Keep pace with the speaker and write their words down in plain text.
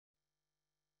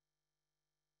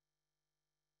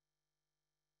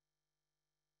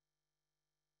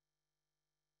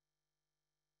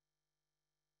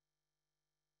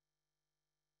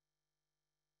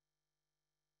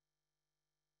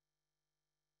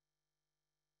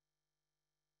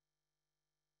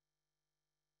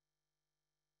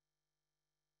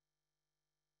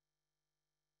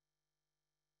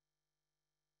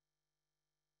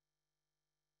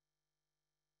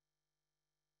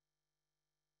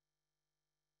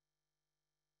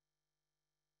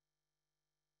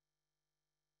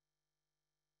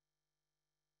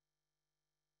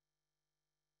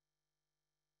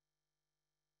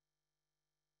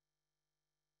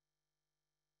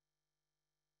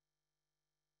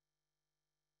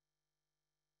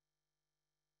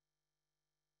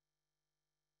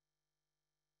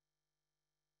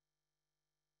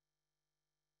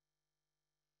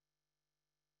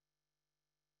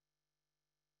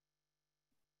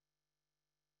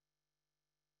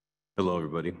Hello,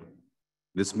 everybody.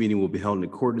 This meeting will be held in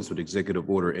accordance with Executive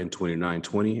Order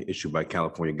N2920 issued by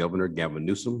California Governor Gavin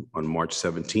Newsom on March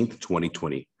 17th,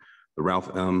 2020. The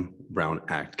Ralph M. Brown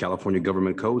Act, California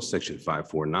Government Code, Section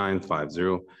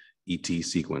 54950, ET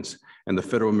sequence, and the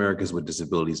Federal Americans with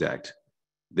Disabilities Act.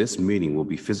 This meeting will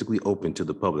be physically open to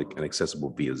the public and accessible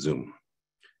via Zoom.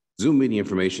 Zoom meeting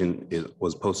information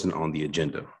was posted on the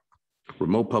agenda.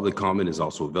 Remote public comment is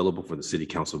also available for the City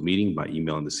Council meeting by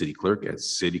emailing the City Clerk at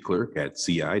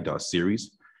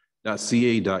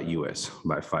cityclerk@ci.series.ca.us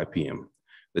by 5 p.m.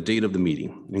 The date of the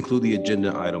meeting, include the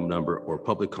agenda item number or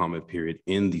public comment period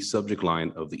in the subject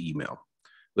line of the email.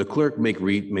 The clerk may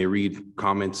read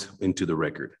comments into the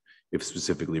record if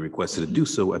specifically requested to do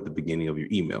so at the beginning of your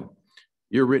email.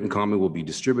 Your written comment will be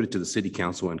distributed to the City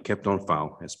Council and kept on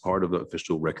file as part of the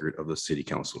official record of the City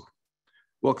Council.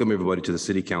 Welcome everybody to the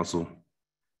City Council,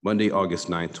 Monday, August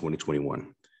 9th,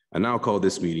 2021. I now call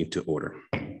this meeting to order.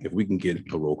 If we can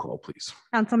get a roll call, please.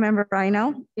 Councilmember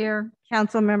Rhino. Here.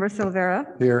 Councilmember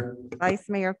Silvera. Here. Vice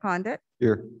Mayor Condit.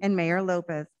 Here. And Mayor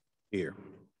Lopez. Here.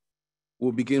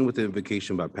 We'll begin with the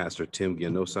invocation by Pastor Tim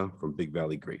Gianosa from Big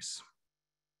Valley Grace.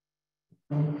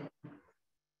 Thank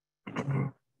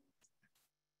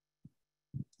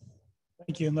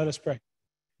you, and let us pray.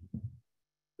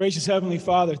 Gracious Heavenly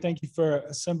Father, thank you for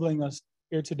assembling us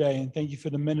here today, and thank you for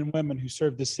the men and women who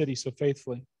serve this city so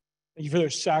faithfully. Thank you for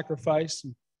their sacrifice,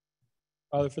 and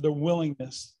Father, for their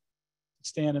willingness to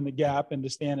stand in the gap and to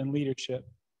stand in leadership.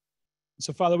 And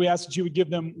so, Father, we ask that you would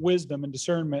give them wisdom and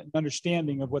discernment and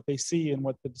understanding of what they see and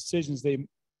what the decisions they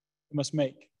must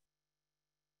make.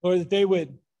 Lord, that they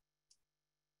would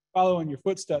follow in your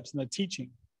footsteps in the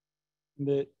teaching, and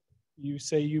that you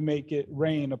say you make it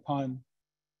rain upon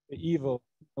the evil,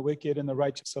 the wicked, and the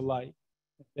righteous alike.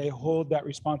 They hold that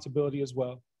responsibility as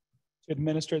well to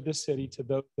administer this city to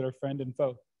those that are friend and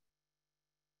foe.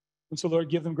 And so, Lord,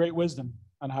 give them great wisdom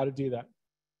on how to do that.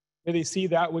 May they see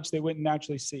that which they wouldn't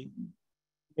naturally see.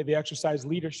 May they exercise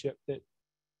leadership that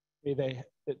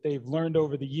they've learned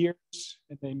over the years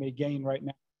and they may gain right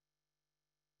now.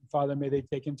 And Father, may they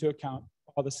take into account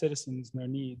all the citizens and their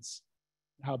needs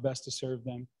and how best to serve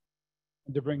them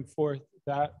and to bring forth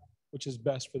that which is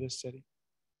best for this city.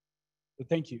 So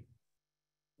thank you.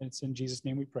 And it's in Jesus'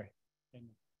 name we pray.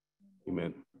 Amen.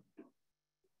 Amen.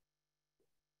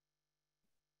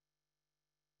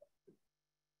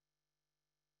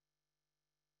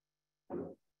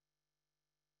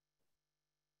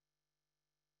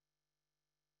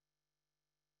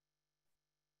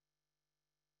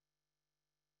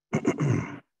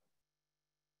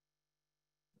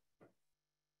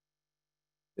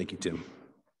 Thank you, Tim.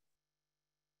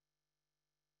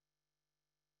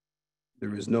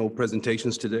 There is no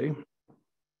presentations today.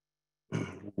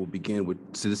 We'll begin with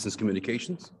citizens'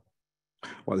 communications.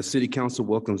 While the City Council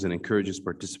welcomes and encourages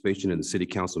participation in the City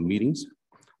Council meetings,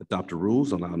 adopted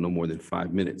rules allow no more than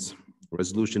 5 minutes.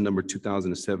 Resolution number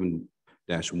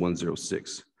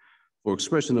 2007-106. For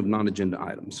expression of non-agenda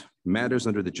items, matters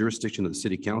under the jurisdiction of the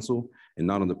City Council and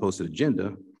not on the posted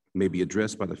agenda may be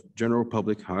addressed by the general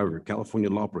public. However, California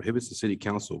law prohibits the City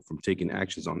Council from taking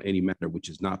actions on any matter which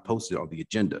is not posted on the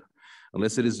agenda,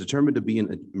 unless it is determined to be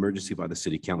an emergency by the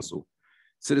City Council.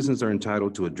 Citizens are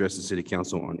entitled to address the City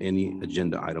Council on any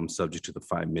agenda item subject to the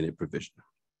 5-minute provision.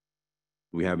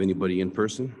 Do we have anybody in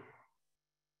person?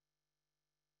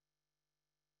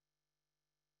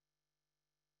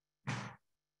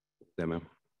 Yeah, ma'am.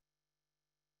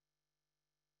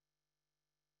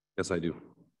 Yes, I do.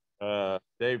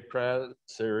 Dave Pratt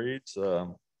series.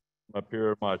 Up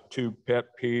here are my 2 pet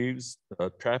peeves,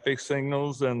 traffic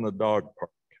signals and the dog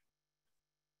park.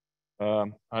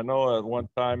 I know at one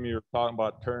time you were talking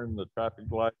about turning the traffic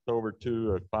lights over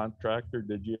to a contractor.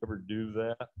 Did you ever do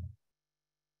that?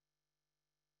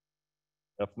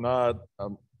 If not,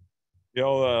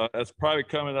 it's probably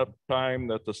coming up time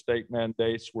that the state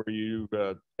mandates where you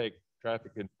take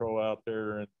traffic control out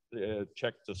there and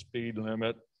check the speed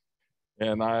limit.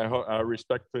 And I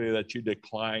respectfully that you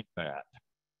decline that.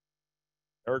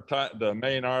 Every time, the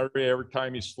main artery, every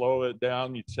time you slow it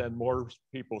down, you send more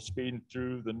people speeding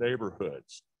through the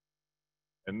neighborhoods.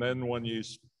 And then when you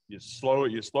slow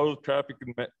the traffic,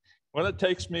 when it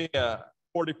takes me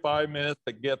 45 minutes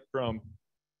to get from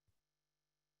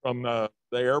the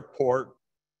airport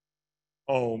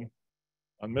home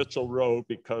on Mitchell Road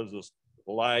because of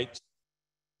the lights,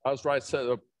 I was right set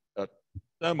up a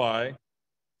semi,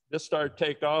 just started to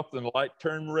take off and the light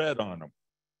turned red on him.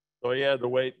 So he had to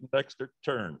wait the next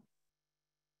turn. As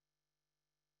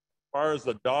far as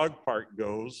the dog park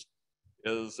goes,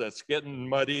 is it's getting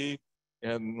muddy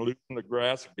and losing the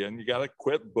grass again. You got to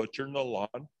quit butchering the lawn.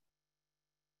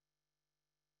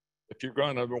 but you're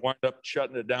going to wind up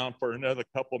shutting it down for another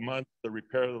couple of months to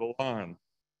repair the lawn.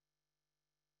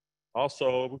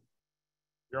 Also,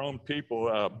 your own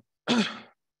people, you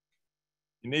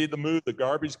need to move the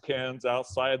garbage cans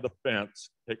outside the fence,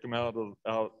 take them out,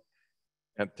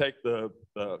 and take the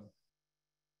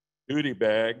duty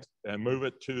bags and move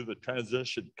it to the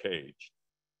transition cage.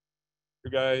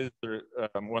 You guys, are,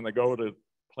 when they go to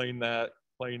clean that,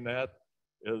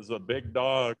 is a big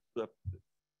dog that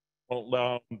won't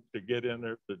allow them to get in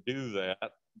there to do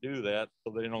that,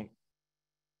 so they don't.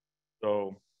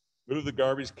 So move the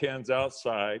garbage cans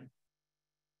outside,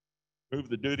 move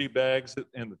the duty bags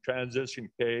in the transition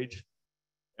cage,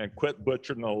 and quit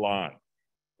butchering the lawn.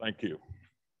 Thank you.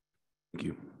 Thank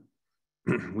you.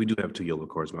 We do have 2 yellow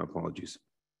cards, my apologies.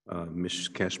 Ms.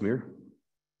 Kashmir.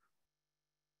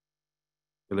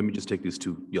 And let me just take these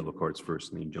 2 yellow cards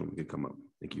first, and then you gentlemen can come up.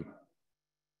 Thank you.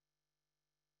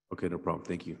 Okay, no problem.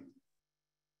 Thank you.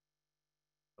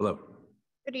 Hello.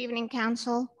 Good evening,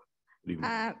 Council. Good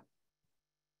evening.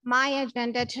 My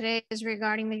agenda today is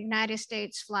regarding the United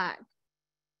States flag.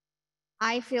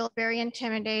 I feel very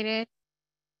intimidated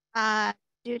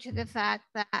due to the fact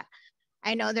that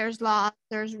I know there's laws,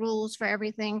 there's rules for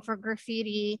everything, for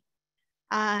graffiti.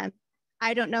 I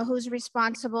don't know who's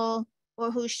responsible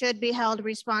or who should be held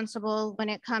responsible when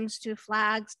it comes to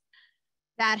flags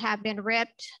that have been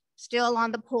ripped, still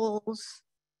on the poles,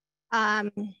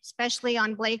 especially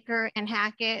on Blaker and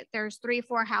Hackett. There's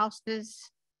 3-4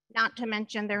 houses, not to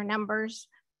mention their numbers.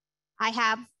 I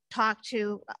have talked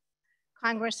to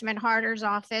Congressman Harder's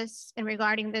office in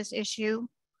regarding this issue.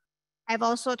 I've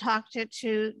also talked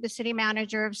to the city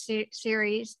manager of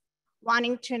Ceres,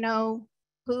 wanting to know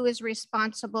who is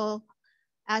responsible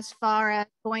as far as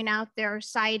going out there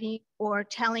citing or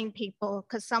telling people,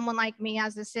 because someone like me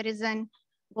as a citizen,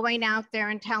 going out there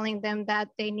and telling them that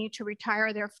they need to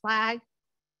retire their flag,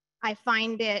 I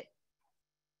find it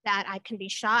that I can be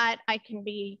shot, I can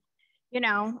be,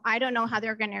 I don't know how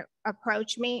they're gonna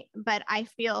approach me, but I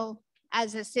feel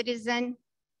as a citizen,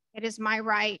 it is my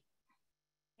right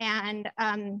and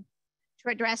to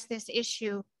address this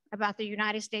issue about the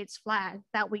United States flag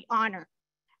that we honor,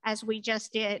 as we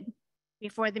just did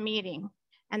before the meeting,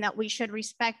 and that we should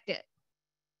respect it.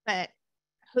 But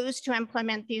who's to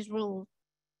implement these rules?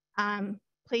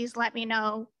 Please let me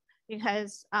know,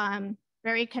 because I'm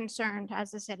very concerned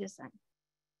as a citizen.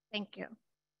 Thank you.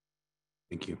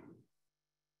 Thank you.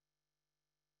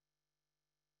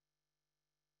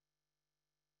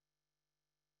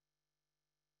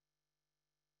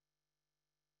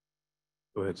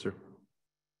 Go ahead, sir.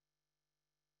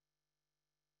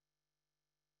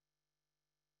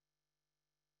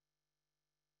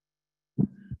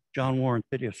 John Warren,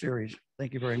 City of Ceres.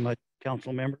 Thank you very much,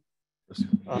 council member.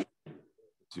 I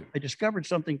discovered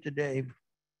something today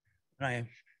when I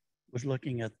was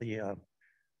looking at the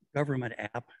government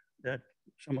app that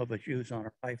some of us use on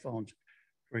our iPhones to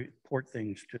report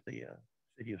things to the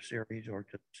City of Ceres or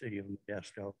to the City of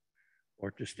Modesto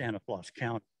or to Stanislaus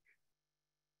County.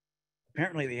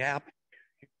 Apparently the app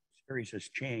Ceres has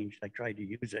changed. I tried to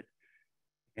use it,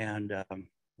 and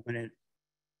when it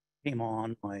came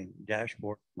on my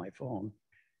dashboard, my phone,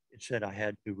 it said I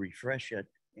had to refresh it.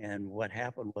 And what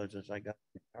happened was I got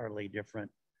an entirely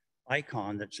different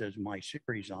icon that says My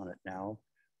Ceres on it now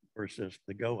versus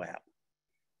the Go app.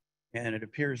 And it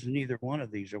appears neither one of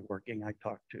these are working. I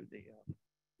talked to the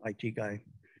IT guy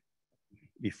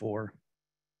before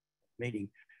meeting,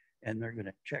 and they're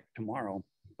gonna check tomorrow.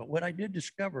 But what I did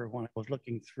discover when I was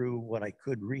looking through what I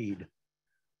could read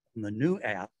in the new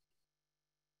app,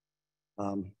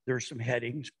 there's some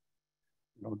headings,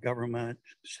 government,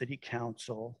 city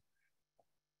council,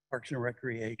 parks and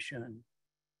recreation,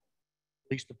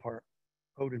 police department,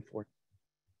 code enforcement.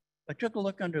 I took a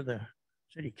look under the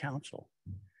city council,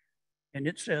 and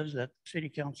it says that city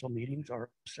council meetings are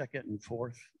second and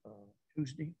fourth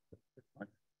Tuesday,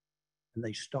 and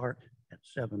they start at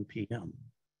 7 p.m.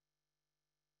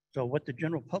 So what the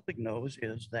general public knows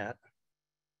is that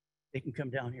they can come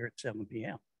down here at 7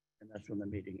 p.m. and that's when the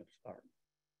meeting will start.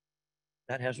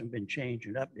 That hasn't been changed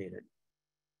and updated.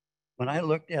 When I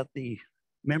looked at the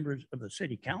members of the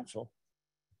city council,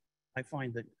 I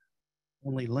find that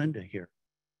only Linda here,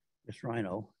 Ms.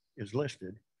 Rhino, is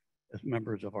listed as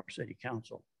members of our city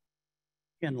council.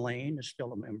 Ken Lane is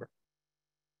still a member.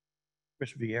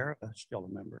 Chris Vieira is still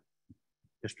a member.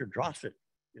 Mr. Drossett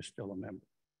is still a member.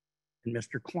 And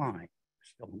Mr. Klein is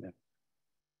still a member,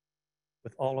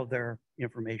 with all of their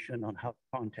information on how to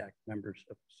contact members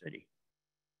of the city.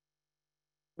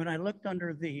 When I looked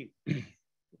under the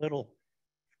little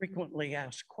frequently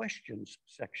asked questions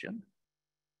section,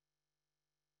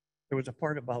 there was a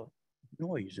part about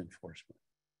noise enforcement.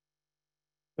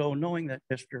 So knowing that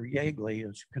Mr. Yeagley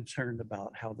is concerned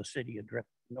about how the city addresses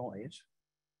noise,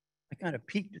 I kind of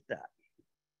peeked at that.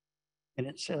 And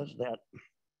it says that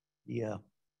the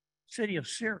city of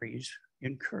Ceres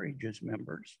encourages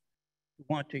members who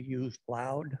want to use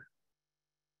loud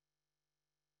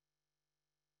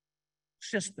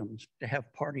systems to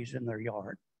have parties in their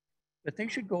yard, that they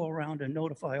should go around and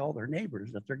notify all their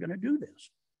neighbors that they're going to do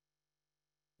this.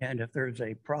 And if there's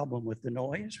a problem with the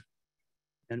noise,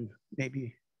 then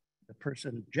maybe the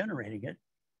person generating it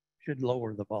should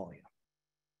lower the volume.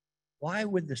 Why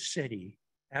would the city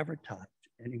advertise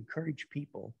and encourage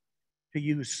people to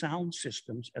use sound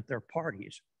systems at their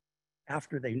parties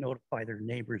after they notify their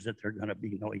neighbors that they're going to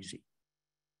be noisy?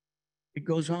 It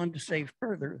goes on to say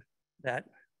further that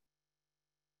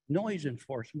noise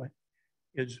enforcement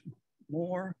is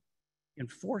more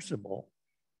enforceable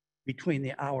between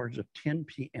the hours of 10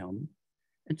 p.m.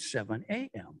 and 7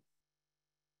 a.m.,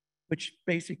 which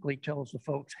basically tells the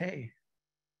folks, hey,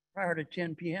 prior to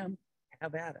 10 p.m.,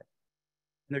 have at it.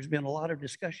 And there's been a lot of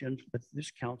discussions with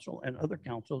this council and other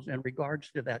councils in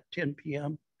regards to that 10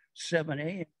 p.m., 7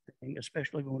 a.m. thing,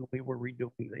 especially when we were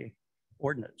redoing the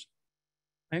ordinance.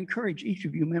 I encourage each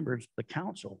of you members of the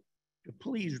council to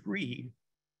please read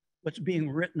what's being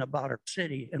written about our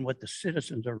city and what the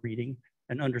citizens are reading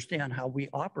and understand how we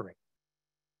operate.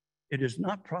 It is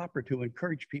not proper to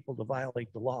encourage people to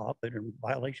violate the law, but in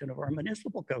violation of our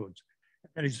municipal codes.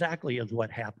 That exactly is what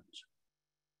happens.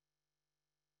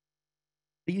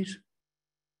 Please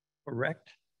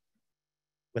correct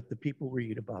what the people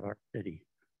read about our city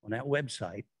on that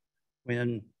website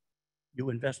when you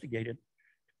investigate it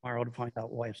tomorrow to find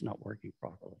out why it's not working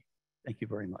properly. Thank you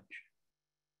very much.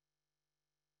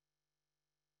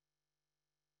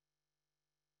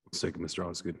 Second, Mr.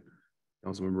 Osgood.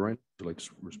 Councilmember Ryan, would you like to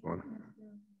respond?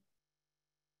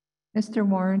 Mr.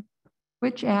 Warren,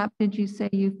 which app did you say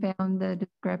you found the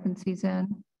discrepancies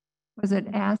in? Was it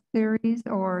Ask Series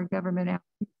or Government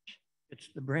Outreach? It's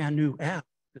the brand new app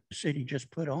that the city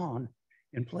just put on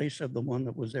in place of the one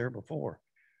that was there before.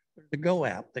 There's the Go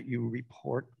app that you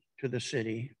report to the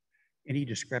city any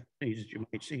discrepancies that you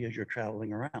might see as you're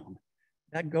traveling around.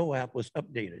 That Go app was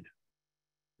updated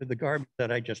to the garbage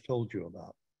that I just told you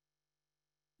about.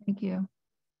 Thank you.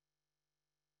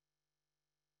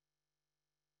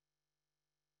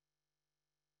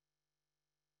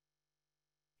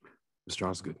 Mr.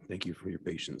 Osgood, thank you for your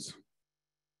patience.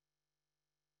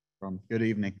 Good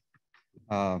evening.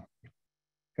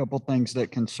 Couple things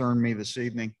that concern me this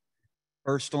evening.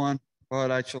 First one, well,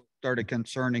 it actually started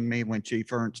concerning me when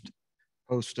Chief Ernst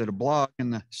posted a blog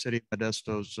in the city of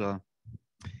Modesto's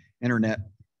internet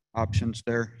options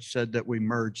there, said that we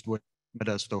merged with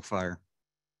Modesto Fire.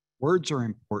 Words are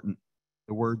important.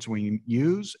 The words we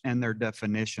use and their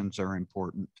definitions are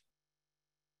important.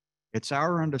 It's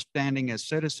our understanding as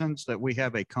citizens that we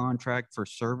have a contract for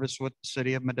service with the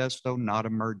city of Modesto, not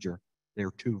a merger.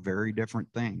 They're two very different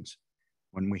things.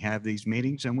 When we have these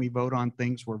meetings and we vote on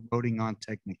things, we're voting on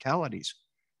technicalities.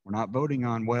 We're not voting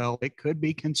on, well, it could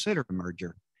be considered a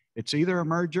merger. It's either a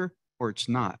merger or it's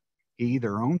not. He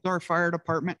either owns our fire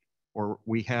department or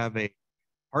we have a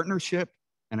partnership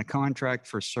and a contract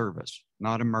for service,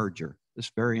 not a merger.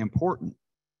 It's very important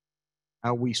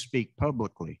how we speak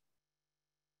publicly,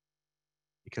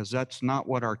 because that's not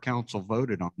what our council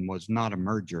voted on, was not a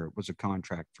merger. It was a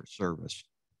contract for service.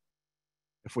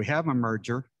 If we have a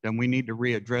merger, then we need to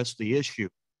readdress the issue,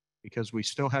 because we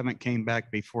still haven't came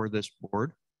back before this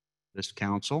board, this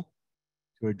council,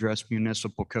 to address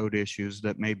municipal code issues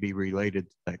that may be related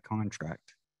to that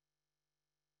contract.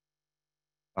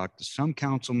 Talked to some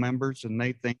council members and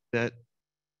they think that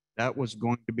that was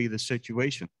going to be the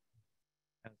situation.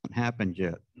 It hasn't happened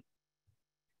yet.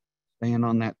 Staying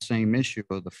on that same issue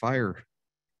of the fire,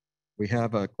 we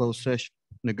have a closed session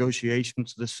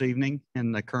negotiations this evening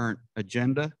in the current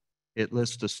agenda. It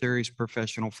lists the Ceres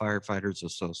Professional Firefighters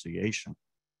Association.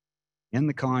 In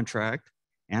the contract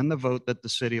and the vote that the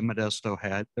city of Modesto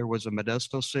had, there was a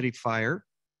Modesto City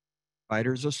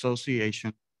Firefighters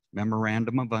Association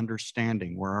memorandum of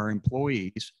understanding where our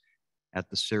employees at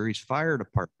the Ceres Fire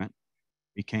Department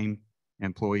became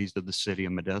employees of the city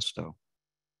of Modesto.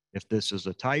 If this is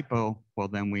a typo, well,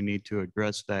 then we need to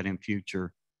address that in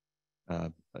future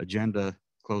agenda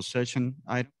closed session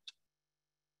items.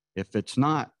 If it's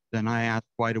not, then I ask,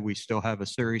 why do we still have a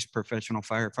Ceres Professional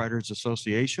Firefighters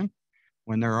Association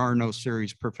when there are no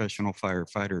Ceres Professional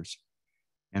Firefighters?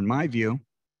 In my view,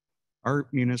 our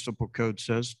municipal code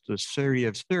says the city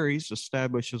of Ceres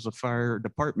establishes a fire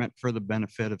department for the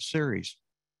benefit of Ceres.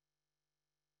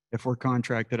 If we're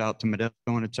contracted out to Modesto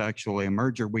and it's actually a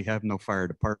merger, we have no fire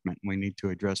department. We need to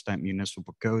address that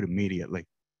municipal code immediately.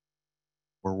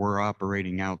 Where we're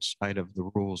operating outside of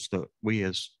the rules that we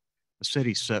as the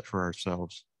city set for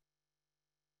ourselves.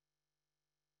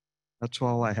 That's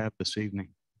all I have this evening.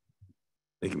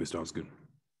 Thank you, Mr. Osgood.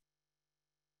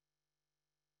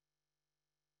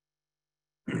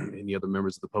 Any other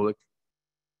members of the public?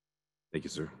 Thank you,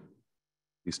 sir.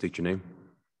 Please state your name.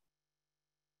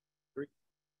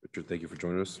 Richard, thank you for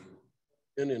joining us.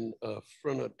 Been in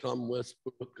front of Tom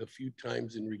Westbrook a few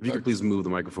times in If you could regard. please move the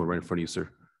microphone right in front of you, sir.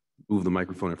 Move the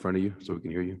microphone in front of you so we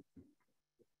can hear you.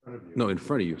 No, in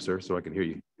front of you, sir, so I can hear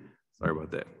you. Sorry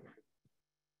about that.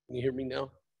 Can you hear me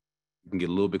now? You can get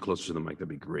a little bit closer to the mic. That'd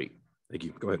be great. Thank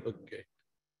you. Go ahead. Okay.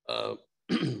 I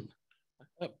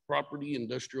have property,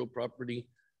 industrial property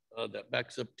that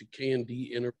backs up to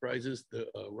K&D Enterprises, the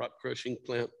rock crushing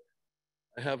plant.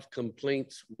 I have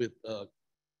complaints with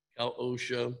Cal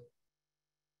OSHA,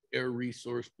 Air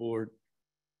Resource Board,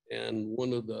 and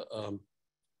one of the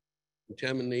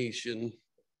contamination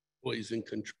poison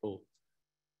control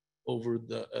over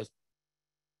the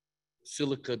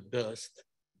silica dust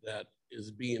that is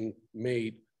being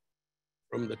made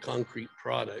from the concrete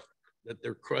product that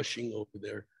they're crushing over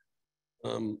there.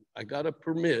 I got a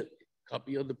permit,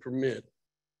 copy of the permit.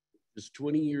 It's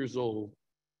 20 years old,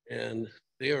 and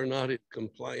they are not in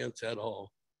compliance at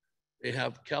all. They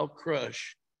have Cal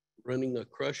Crush running a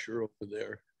crusher over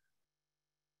there,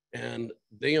 and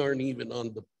they aren't even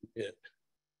on the permit.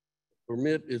 The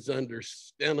permit is under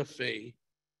Santa Fe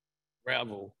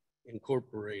Gravel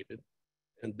Incorporated,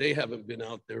 and they haven't been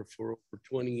out there for over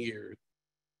 20 years.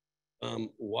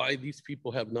 Why these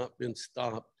people have not been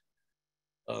stopped,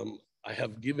 I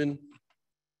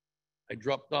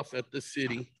dropped off at the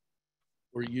city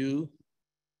for you,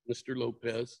 Mr.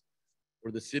 Lopez,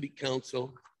 for the city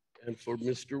council, and for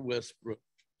Mr. Westbrook.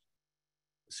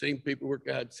 The same paperwork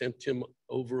I had sent him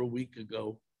over a week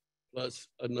ago, plus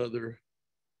another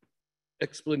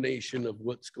explanation of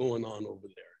what's going on over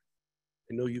there.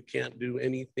 I know you can't do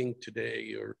anything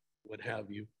today or what have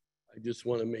you. I just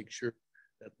want to make sure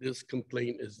that this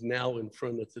complaint is now in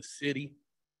front of the city,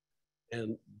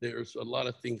 and there's a lot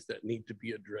of things that need to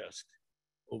be addressed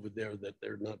over there that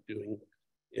they're not doing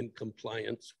in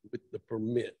compliance with the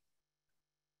permit.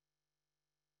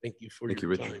 Thank you for your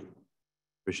Richard. time.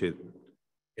 Appreciate it.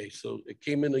 Okay, so it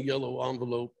came in a yellow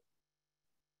envelope.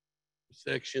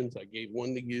 Sections, I gave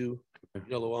one to you,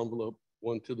 yellow envelope,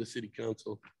 one to the city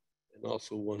council, and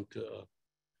also one to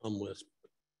Tom West.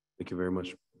 Thank you very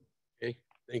much. Okay,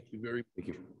 thank you very much. Thank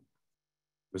you.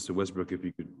 Mr. Westbrook, if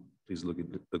you could please look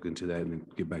into that and then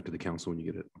get back to the council when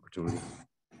you get an opportunity.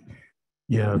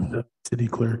 Yeah, the city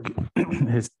clerk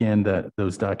has scanned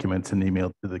those documents and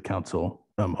emailed to the council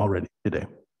already today.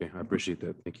 Okay, I appreciate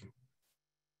that. Thank you.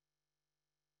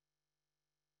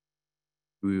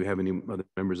 Do we have any other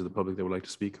members of the public that would like to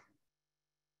speak? Do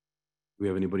we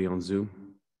have anybody on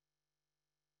Zoom?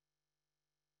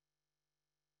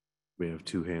 We have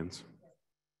two hands.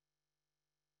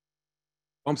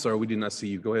 I'm sorry, we did not see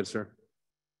you. Go ahead, sir.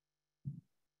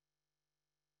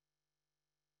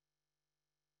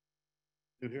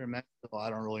 Here in Mexico,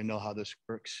 I don't really know how this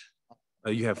works.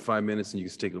 You have 5 minutes and you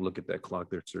can take a look at that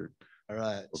clock there, sir. All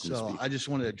right, Welcome to so speak. I just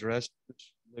want to address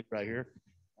this right here.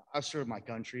 I've served my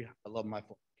country. I love my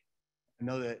flag. I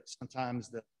know that sometimes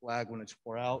the flag, when it's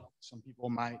wore out, some people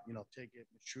might, take it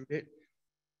and shoot it.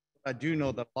 But I do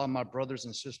know that a lot of my brothers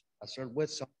and sisters I served with,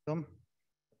 some of them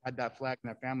had that flag in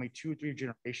their family 2 or 3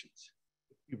 generations.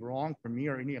 It would be wrong for me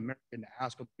or any American to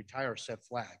ask them to retire said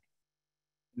flag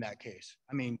in that case.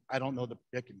 I mean, I don't know the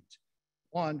predicament.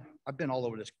 One, I've been all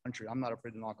over this country. I'm not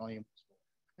afraid to knock on anyone's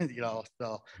door.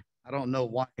 So I don't know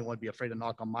why anyone would be afraid to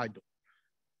knock on my door.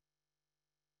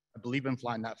 I believe in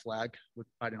flying that flag with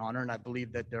pride and honor, and I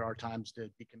believe that there are times to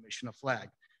decommission a flag.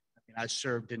 I mean, I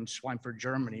served in Schweinfurt,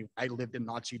 Germany. I lived in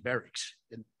Nazi barracks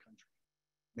in the country.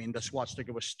 I mean, the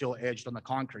swastika was still edged on the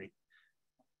concrete.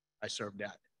 I served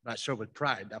that. But I served with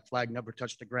pride. That flag never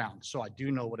touched the ground. So I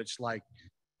do know what it's like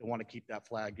to want to keep that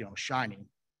flag, shining.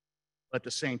 But at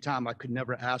the same time, I could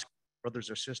never ask brothers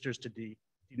or sisters to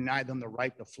deny them the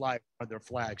right to fly their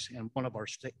flags in one of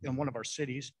our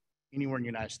cities, anywhere in the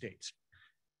United States.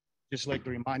 Just like to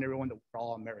remind everyone that we're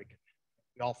all American.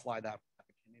 We all fly that flag.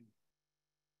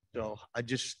 So I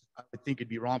would think it'd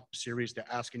be wrong for Series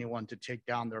to ask anyone to take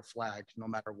down their flag, no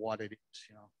matter what it is,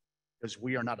 because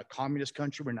we are not a communist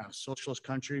country. We're not a socialist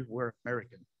country. We're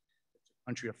American. It's a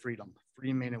country of freedom,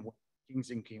 free men and women,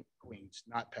 kings and queens,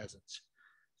 not peasants.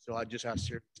 So I just ask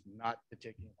Series not to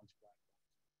take anyone's flag.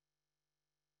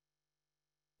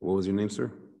 What was your name,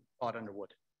 sir? Todd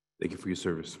Underwood. Thank you for your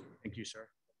service. Thank you, sir.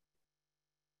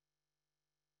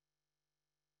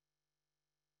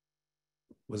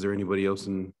 Was there anybody else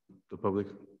in the public?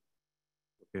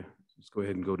 Okay, let's go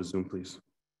ahead and go to Zoom, please.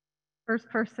 First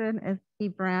person is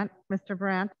Steve Brandt. Mr.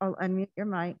 Brandt, I'll unmute your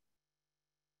mic.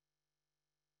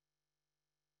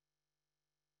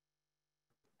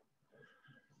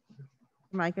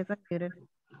 Your mic is unmuted.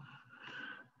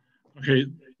 Okay,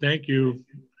 thank you.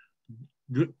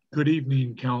 Good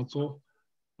evening, council.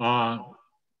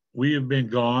 We have been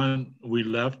gone. We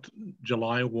left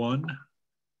July 1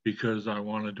 because I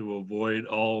wanted to avoid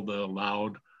all the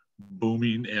loud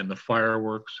booming and the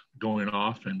fireworks going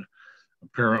off. And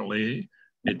apparently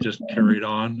it just carried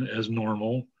on as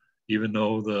normal, even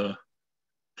though the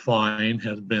fine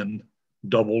has been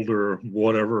doubled or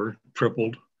whatever,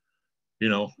 tripled, you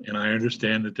know, and I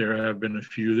understand that there have been a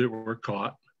few that were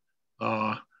caught.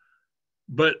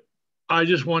 But I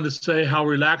just wanted to say how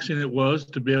relaxing it was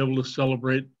to be able to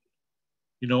celebrate,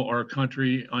 you know, our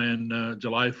country on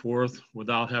July 4th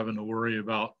without having to worry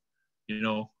about, you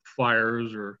know,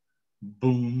 fires or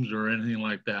booms or anything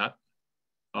like that.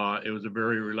 It was a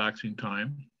very relaxing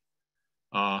time.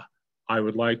 I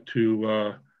would like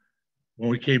to, when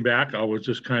we came back, I was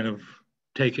just kind of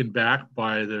taken back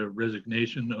by the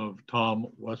resignation of Tom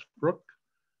Westbrook.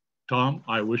 Tom,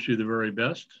 I wish you the very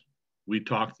best. We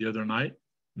talked the other night,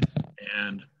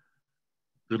 and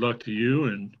good luck to you,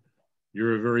 and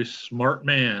you're a very smart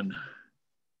man.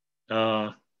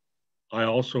 I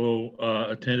also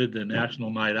attended the National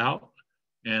Night Out,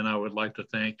 and I would like to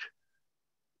thank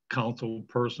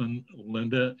Councilperson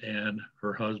Linda and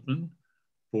her husband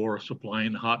for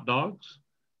supplying hot dogs.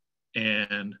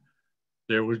 And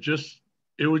it was just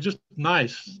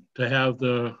nice to have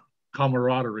the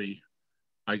camaraderie,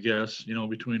 I guess, you know,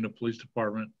 between the police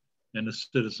department and the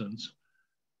citizens.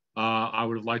 I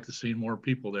would have liked to see more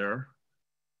people there,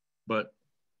 but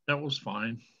that was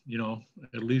fine. You know,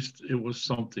 at least it was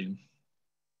something.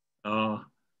 And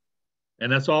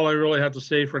that's all I really have to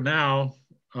say for now.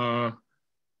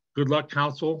 Good luck,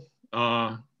 council.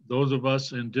 Those of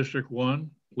us in District 1,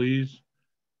 please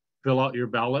fill out your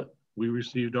ballot. We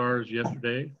received ours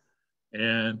yesterday,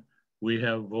 and we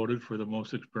have voted for the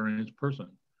most experienced person.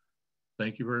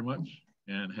 Thank you very much,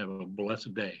 and have a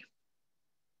blessed day.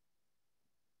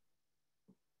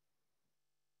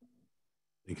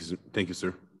 Thank you,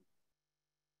 sir.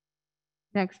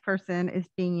 Next person is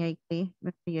Dean Yakely.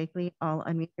 Mr. Yakely, I'll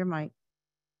unmute your mic.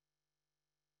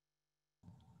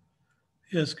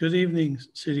 Yes, good evening,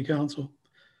 City Council.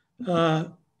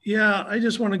 Yeah, I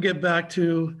just want to get back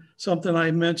to something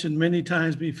I mentioned many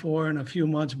times before and a few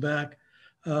months back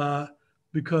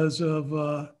because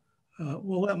of,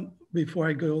 before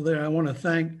I go there, I want to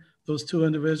thank those two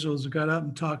individuals who got up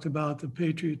and talked about the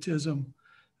patriotism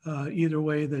either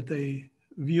way that they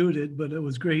viewed it, but it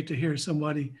was great to hear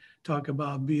somebody talk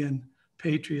about being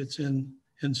patriots in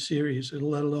Syria,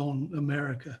 let alone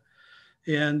America.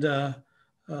 And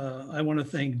I want to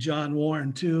thank John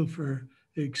Warren too for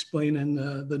explaining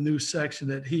the new section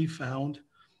that he found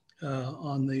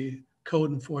on the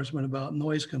code enforcement about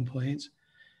noise complaints.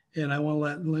 And I want to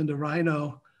let Linda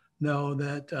Rhino know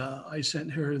that I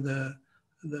sent her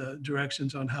the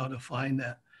directions on how to find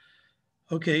that.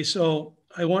 Okay, so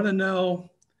I want to know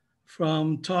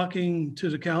from talking to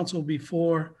the council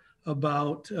before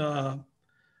about the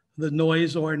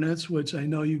noise ordinance, which I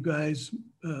know you guys,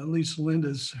 at least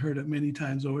Linda's heard it many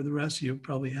times over, the rest of you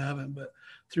probably haven't, but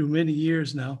through many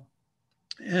years now.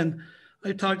 And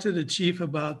I talked to the chief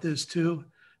about this too,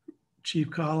 Chief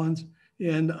Collins,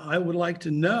 and I would like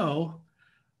to know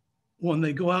when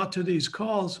they go out to these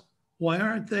calls, why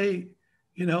aren't they,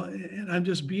 you know, and I'm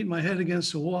just beating my head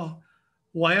against the wall,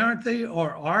 why aren't they,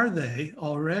 or are they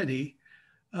already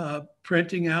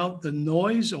printing out the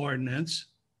noise ordinance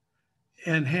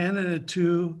and handing it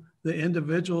to the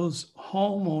individual's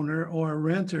homeowner or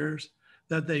renters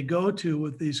that they go to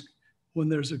with these, when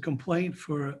there's a complaint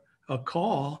for a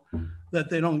call, that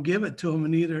they don't give it to them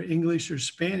in either English or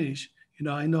Spanish. You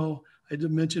know I did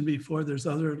mention before, there's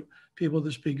other people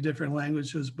that speak different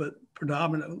languages, but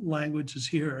predominant languages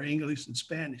here are English and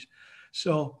Spanish.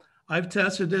 So I've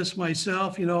tested this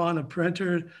myself, you know, on a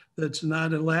printer that's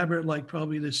not elaborate like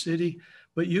probably the city,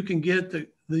 but you can get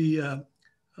the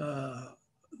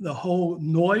whole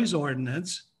noise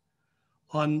ordinance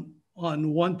on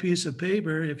one piece of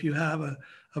paper if you have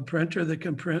a printer that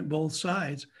can print both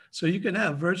sides. So you can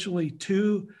have virtually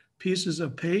two pieces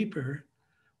of paper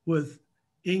with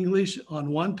English on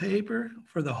one paper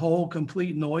for the whole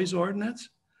complete noise ordinance,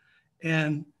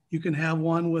 and you can have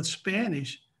one with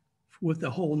Spanish with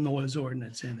the whole noise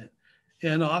ordinance in it.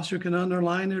 and officer can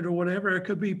underline it or whatever. It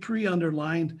could be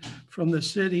pre-underlined from the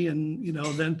city and,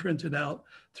 then printed out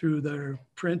through their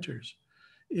printers.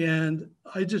 And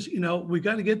I just, we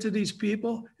got to get to these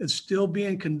people. It's still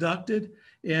being conducted.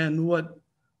 And what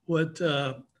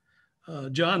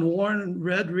John Warren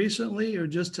read recently or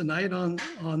just tonight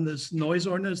on this noise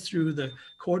ordinance through the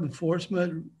court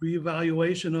enforcement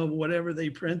reevaluation of whatever they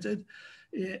printed,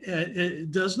 it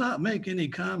does not make any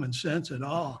common sense at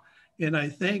all. And I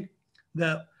think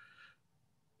that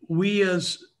we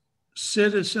as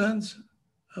citizens,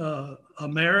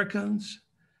 Americans,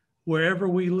 wherever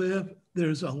we live,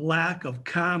 there's a lack of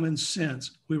common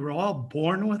sense. We were all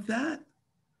born with that,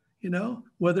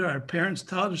 whether our parents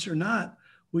taught us or not.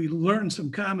 We learned some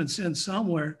common sense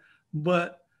somewhere,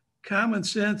 but common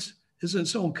sense isn't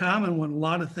so common when a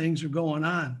lot of things are going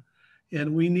on.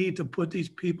 And we need to put these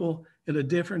people in a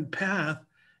different path.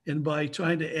 And by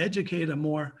trying to educate them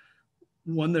more,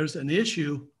 when there's an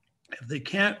issue, if they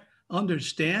can't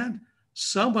understand,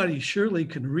 somebody surely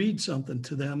can read something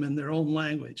to them in their own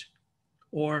language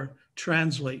or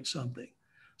translate something.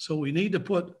 So we need to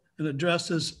put and address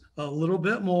this a little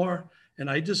bit more. And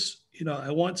I just,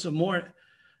 I want some more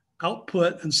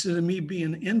output instead of me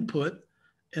being input.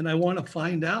 And I want to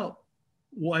find out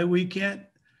why we can't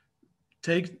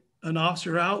take an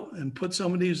officer out and put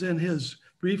somebody who's in his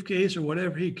briefcase or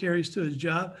whatever he carries to his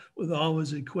job with all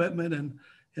his equipment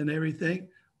and everything,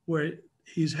 where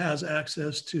he has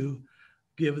access to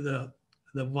give the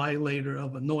violator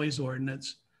of a noise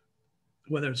ordinance,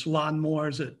 whether it's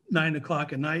lawnmowers at 9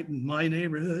 o'clock at night in my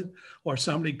neighborhood or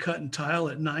somebody cutting tile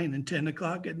at 9 and 10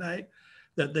 o'clock at night,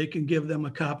 that they can give them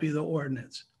a copy of the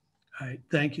ordinance. All right,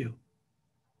 thank you.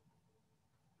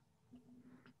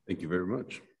 Thank you very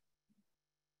much.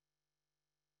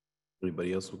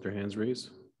 Anybody else with their hands raised?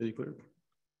 City Clerk? Do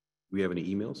we have any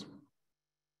emails?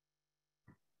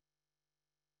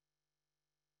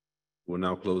 We'll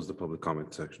now close the public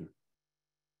comment section.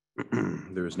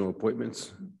 There is no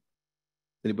appointments.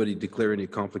 Anybody declare any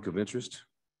conflict of interest?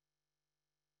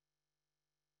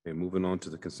 Okay, moving on to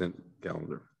the consent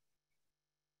calendar.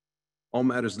 All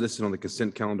matters listed on the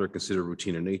consent calendar are considered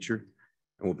routine in nature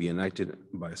and will be enacted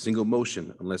by a single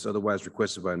motion unless otherwise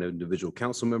requested by an individual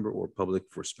council member or public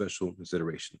for special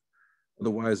consideration.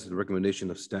 Otherwise, the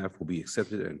recommendation of staff will be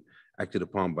accepted and acted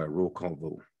upon by roll call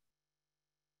vote.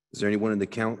 Is there anyone in the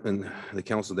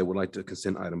council that would like to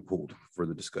consent item pulled for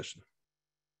the discussion?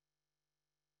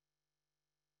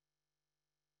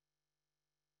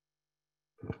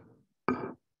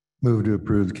 Move to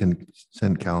approve the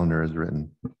consent calendar as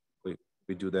written. Wait,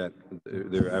 we do that.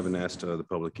 I haven't asked the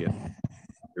public yet.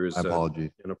 There is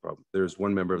apology. No problem. There's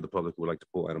one member of the public who would like to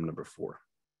pull item number 4.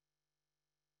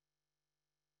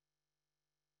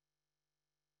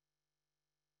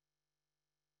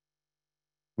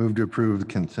 Move to approve the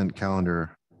consent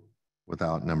calendar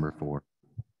without number 4.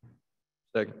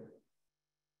 Second.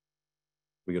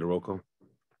 We get a roll call?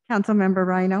 Councilmember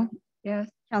Rhino, Yes.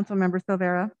 Councilmember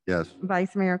Silvera, Yes.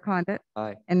 Vice Mayor Condit,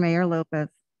 Aye. and Mayor Lopez.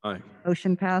 Aye.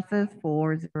 Motion passes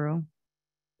 4-0.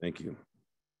 Thank you.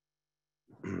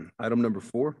 Item number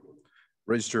 4,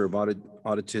 register of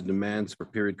audited demands for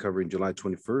period covering July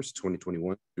 21st,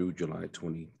 2021 through July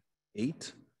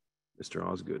 28th. Mr.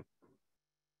 Osgood.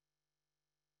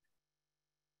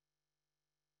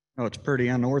 Oh, it's pretty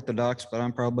unorthodox, but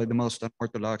I'm probably the most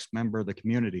unorthodox member of the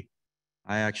community.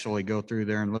 I actually go through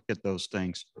there and look at those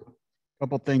things. A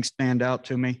couple things stand out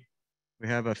to me. We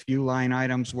have a few line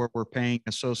items where we're paying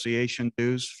association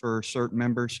dues for certain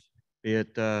members, be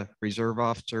it reserve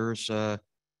officers,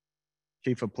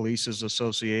 chief of police's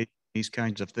association, these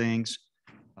kinds of things.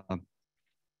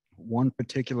 One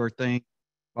particular thing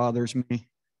bothers me.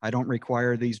 I don't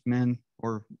require these men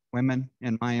or women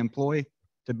in my employ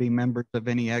to be members of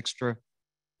any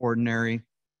extraordinary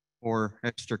or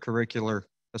extracurricular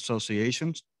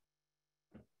associations.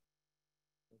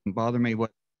 Doesn't bother me what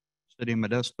City of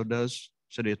Modesto does,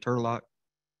 City of Turlock,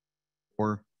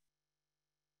 or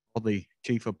all the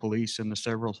chief of police in the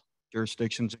several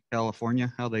jurisdictions in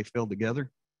California, how they feel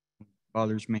together. It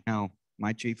bothers me how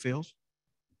my chief feels.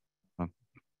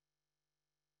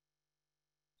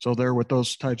 So there with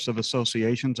those types of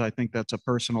associations, I think that's a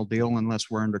personal deal unless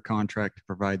we're under contract to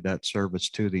provide that service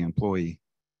to the employee.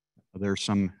 There's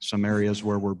some areas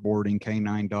where we're boarding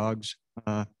canine dogs,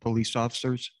 police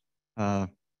officers.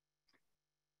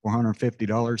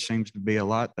 $450 seems to be a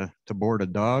lot to board a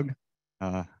dog.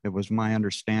 It was my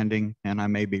understanding, and I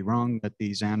may be wrong, that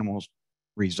these animals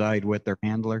reside with their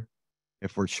handler.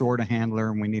 If we're short a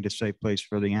handler and we need a safe place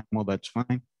for the animal, that's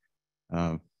fine.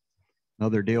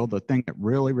 Another deal, the thing that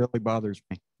really, really bothers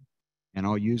me, and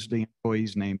I'll use the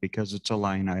employee's name because it's a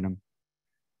line item,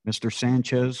 Mr.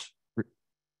 Sanchez, for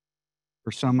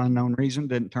some unknown reason,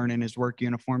 didn't turn in his work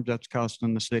uniforms. That's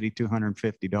costing the city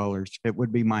 $250. It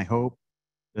would be my hope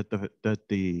that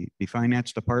the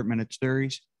finance department at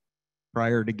Ceres,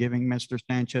 prior to giving Mr.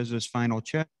 Sanchez his final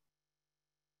check,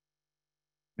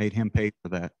 made him pay for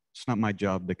that. It's not my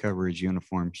job to cover his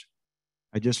uniforms.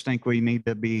 I just think we need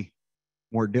to be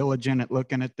more diligent at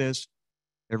looking at this.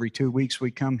 Every 2 weeks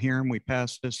we come here and we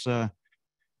pass this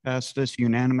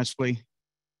unanimously.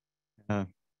 You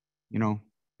know,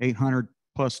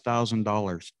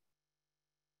 $800,000+.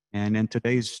 And in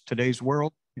today's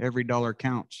world, every dollar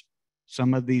counts.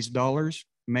 Some of these dollars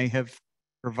may have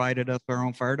provided us our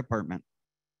own fire department.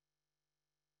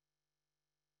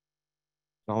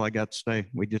 That's all I got to say.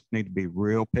 We just need to be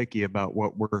real picky about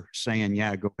what we're saying.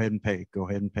 Yeah, go ahead and pay, go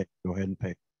ahead and pay, go ahead and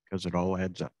pay, because it all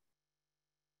adds up.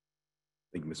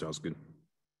 Thank you, Mr. Osgood.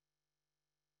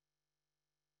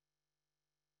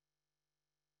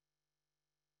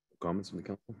 Comments from the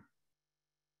council?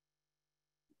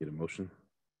 Get a motion.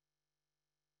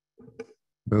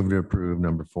 Move to approve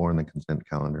number 4 on the consent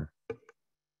calendar.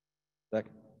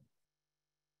 Second.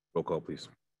 Roll call, please.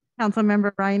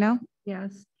 Councilmember Rhino,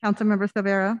 Yes. Councilmember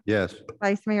Silvera, Yes.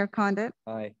 Vice Mayor Condit,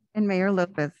 Aye. and Mayor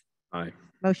Lopez. Aye.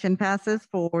 Motion passes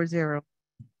 4-0.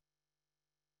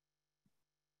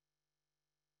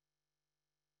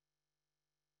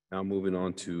 Now moving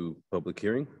on to public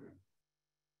hearing.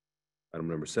 Item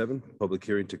number 7, public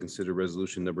hearing to consider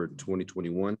resolution number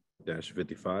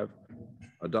 2021-55,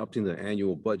 adopting the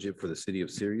annual budget for the city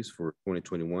of Ceres for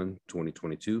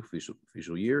 2021-2022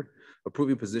 official year,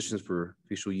 approving positions for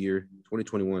official year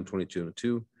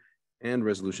 2021-2022, and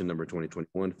resolution number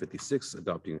 2021-56,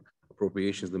 adopting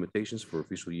appropriations limitations for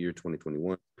official year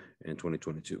 2021 and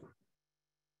 2022.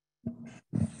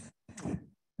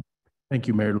 Thank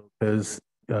you, Mayor Lopez.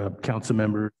 Council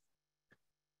members,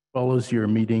 follows your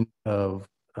meeting of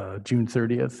June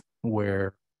 30th,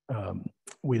 where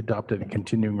we adopted a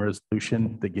continuing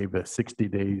resolution that gave us 60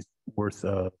 days worth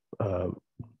of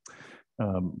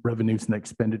revenues and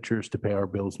expenditures to pay our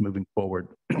bills moving forward.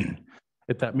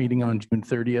 At that meeting on June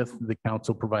 30th, the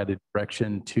council provided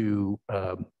direction to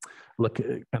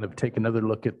take another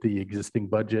look at the existing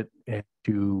budget and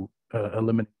to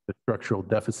eliminate the structural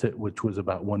deficit, which was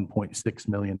about $1.6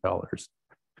 million.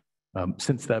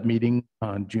 Since that meeting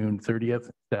on June 30th,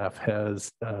 staff has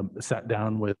sat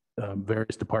down with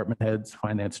various department heads,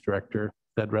 finance director,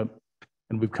 et cetera,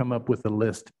 and we've come up with a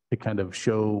list to kind of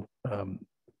show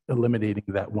eliminating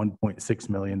that $1.6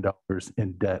 million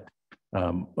in debt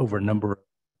over a number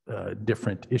of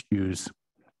different issues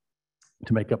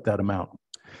to make up that amount.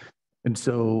 And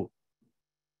so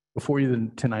before you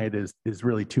tonight is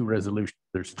really 2 resolutions.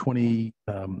 There's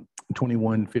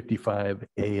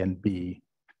 2155A and B.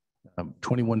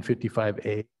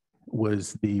 2155A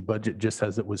was the budget just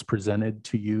as it was presented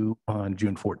to you on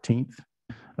June 14th.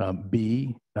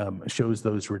 B shows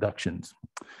those reductions.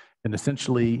 And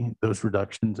essentially those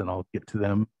reductions, and I'll get to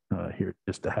them here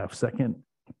just a half second.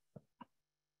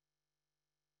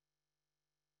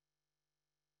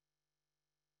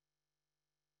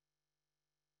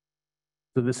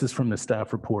 So this is from the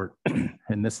staff report,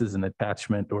 and this is an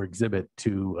attachment or exhibit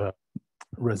to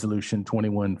resolution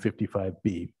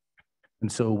 2155B.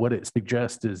 And so what it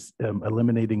suggests is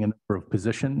eliminating a number of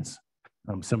positions.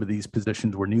 Some of these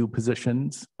positions were new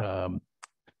positions.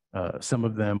 Some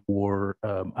of them were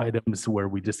items where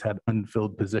we just had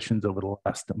unfilled positions over the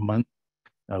last month.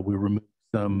 We removed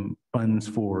some funds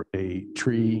for a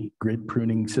tree grid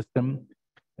pruning system.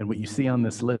 And what you see on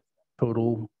this list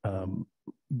total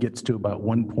gets to about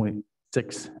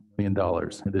 $1.6 million.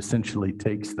 It essentially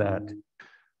takes that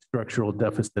structural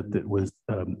deficit that was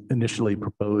initially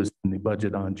proposed in the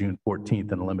budget on June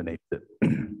 14th and eliminates it.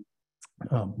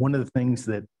 One of the things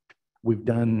that we've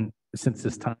done since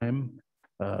this time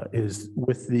is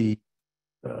with the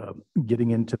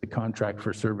getting into the contract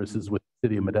for services with the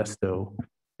city of Modesto,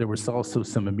 there was also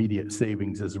some immediate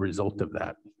savings as a result of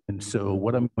that. And so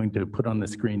what I'm going to put on the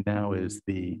screen now is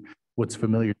what's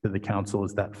familiar to the council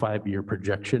is that 5-year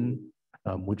projection,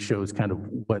 which shows kind of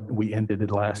what we ended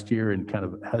last year and kind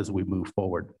of as we move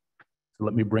forward. So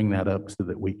let me bring that up so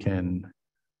that we can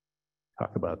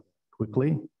talk about it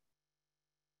quickly.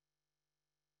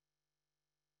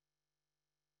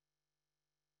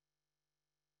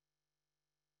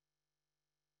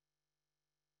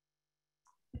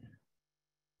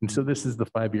 And so this is the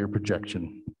 5-year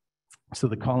projection. So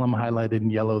the column highlighted in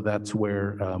yellow, that's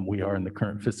where we are in the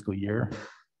current fiscal year.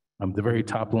 The very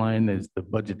top line is the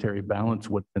budgetary balance.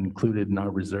 What's included in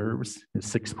our reserves is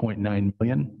 $6.9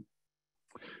 million.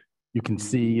 You can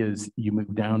see as you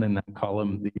move down in that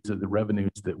column, these are the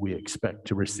revenues that we expect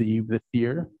to receive this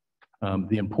year.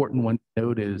 The important one to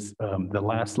note is the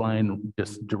last line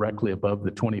just directly above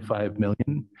the 25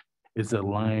 million is a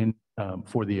line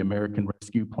for the American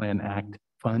Rescue Plan Act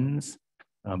funds.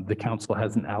 The council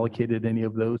hasn't allocated any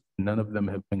of those. None of them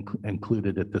have been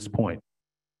included at this point.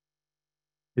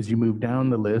 As you move down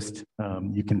the list,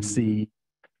 you can see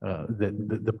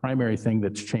that the primary thing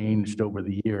that's changed over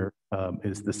the year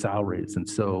is the salaries. And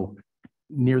so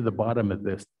near the bottom of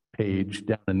this page,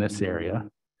 down in this area,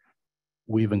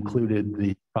 we've included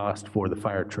the cost for the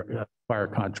fire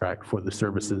contract for the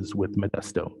services with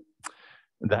Modesto.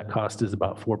 That cost is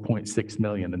about 4.6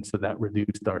 million. And so that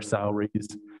reduced our salaries,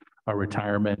 our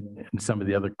retirement, and some of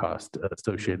the other costs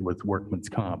associated with workman's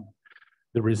comp.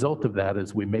 The result of that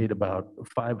is we made about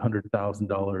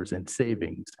 $500,000 in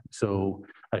savings. So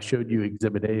I showed you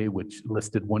Exhibit A, which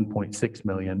listed 1.6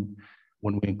 million.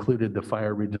 When we included the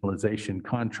fire regionalization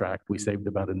contract, we saved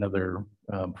about another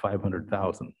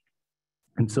 500,000.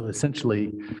 And so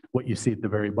essentially what you see at the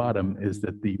very bottom is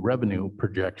that the revenue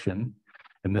projection,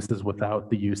 and this is without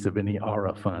the use of any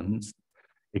ARA funds,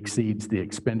 exceeds the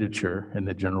expenditure in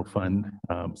the general fund.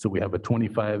 So we have a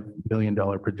 $25 million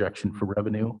projection for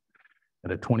revenue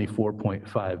and a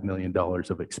 $24.5 million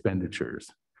of expenditures.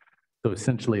 So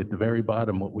essentially at the very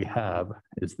bottom, what we have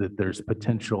is that there's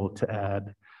potential to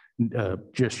add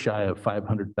just shy of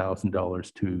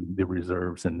 $500,000 to the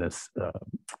reserves in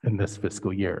this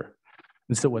fiscal year.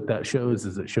 And so what that shows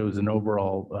is it shows an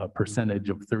overall percentage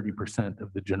of 30%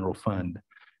 of the general fund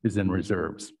is in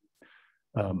reserves.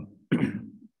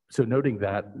 So noting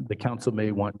that, the council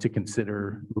may want to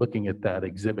consider looking at that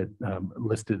exhibit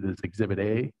listed as Exhibit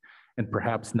A, and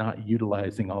perhaps not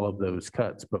utilizing all of those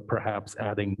cuts, but perhaps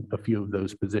adding a few of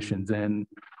those positions in,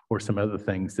 or some other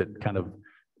things that kind of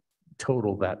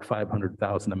total that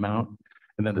 500,000 amount.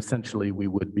 And then essentially we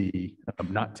would be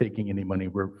not taking any money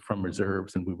from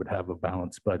reserves, and we would have a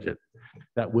balanced budget.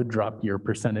 That would drop your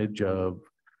percentage of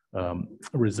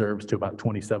reserves to about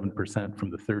 27% from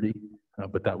the 30,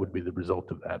 but that would be the result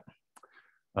of that.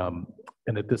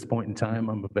 And at this point in time,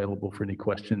 I'm available for any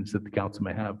questions that the council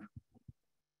may have.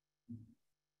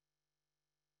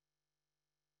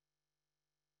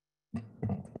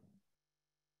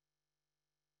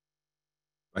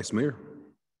 Vice Mayor.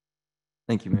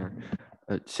 Thank you, Mayor.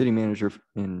 City Manager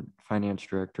and Finance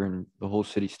Director and the whole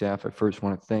city staff, I first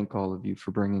want to thank all of you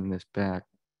for bringing this back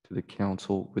to the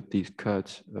council with these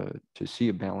cuts to see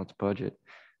a balanced budget.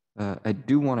 I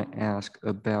do want to ask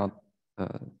about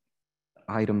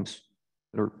items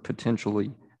that are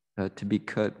potentially to be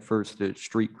cut. First, the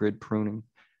street grid pruning.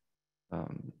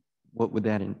 What would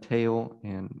that entail,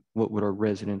 and what would our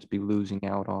residents be losing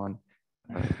out on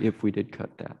if we did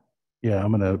cut that? Yeah,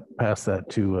 I'm going to pass that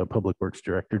to Public Works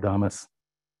Director Damas.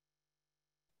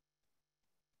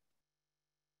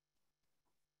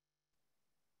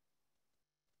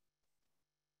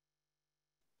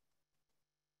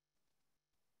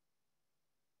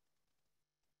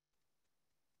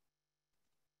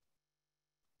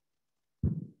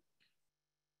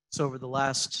 So over the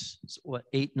last,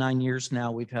 8-9 years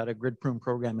now, we've had a grid prune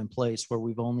program in place where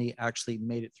we've only actually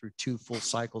made it through 2 full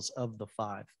cycles of the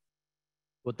 5.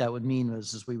 What that would mean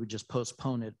is we would just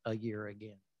postpone it a year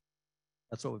again.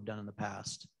 That's what we've done in the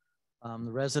past.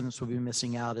 The residents will be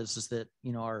missing out is that,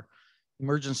 you know, our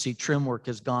emergency trim work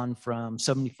has gone from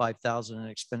 75,000 in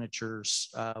expenditures.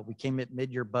 We came at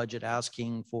mid-year budget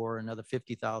asking for another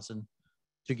 50,000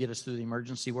 to get us through the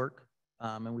emergency work.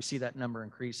 And we see that number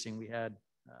increasing. We had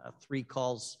 3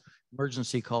 calls,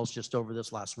 emergency calls just over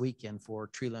this last weekend for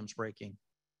tree limbs breaking.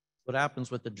 What happens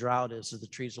with the drought is the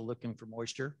trees are looking for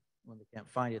moisture. When they can't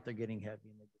find it, they're getting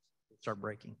heavy and they start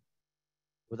breaking.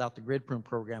 Without the grid prune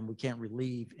program, we can't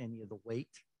relieve any of the weight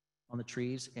on the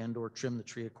trees and or trim the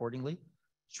tree accordingly,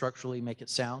 structurally make it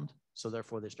sound, so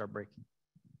therefore they start breaking.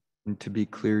 And to be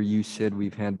clear, you said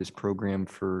we've had this program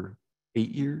for 8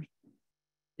 years?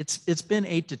 It's been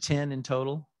 8 to 10 in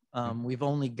total. We've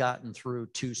only gotten through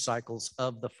 2 cycles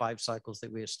of the 5 cycles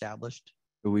that we established.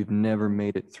 But we've never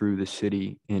made it through the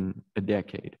city in a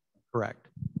decade. Correct.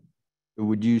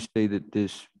 Would you say that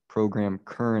this program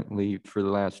currently for the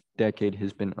last decade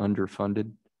has been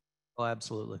underfunded? Oh,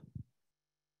 absolutely.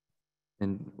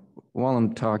 And while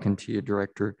I'm talking to you,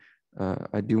 Director,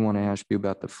 I do want to ask you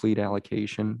about the fleet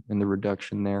allocation and the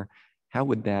reduction there. How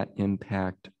would that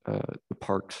impact the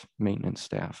parks maintenance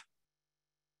staff?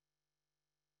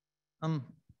 Well,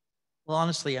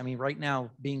 honestly, I mean, right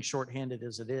now, being shorthanded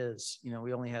as it is, you know,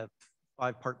 we only have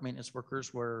 5 park maintenance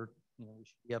workers where, you know, we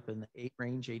should be up in the 8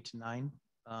 range, 8 to 9.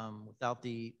 Without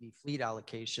the fleet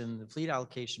allocation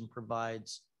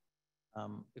provides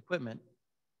equipment,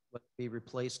 whether it be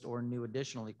replaced or new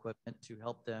additional equipment to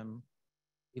help them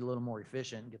be a little more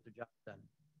efficient and get their job done.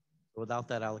 Without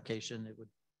that allocation, it would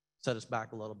set us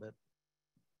back a little bit.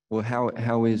 Well,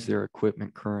 how is their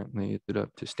equipment currently? Is it up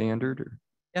to standard or?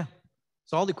 Yeah.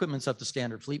 So all the equipment's up to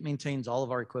standard. Fleet maintains all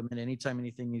of our equipment anytime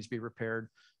anything needs to be repaired.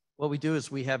 What we do is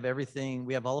we have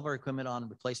all of our equipment on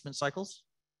replacement cycles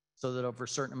so that over a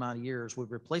certain amount of years, we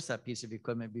replace that piece of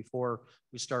equipment before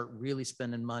we start really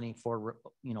spending money for,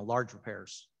 large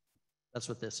repairs. That's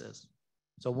what this is.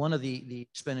 So one of the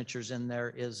expenditures in there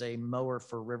is a mower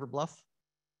for River Bluff.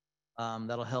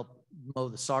 That'll help mow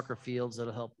the soccer fields.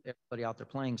 That'll help everybody out there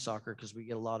playing soccer because we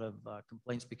get a lot of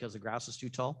complaints because the grass is too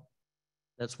tall.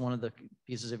 That's one of the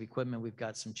pieces of equipment. We've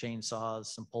got some chainsaws,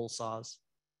 some pole saws.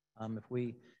 If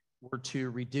we were to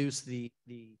reduce the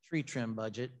tree trim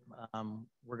budget,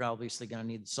 we're obviously going to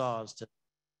need the saws to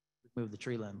remove the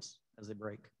tree limbs as they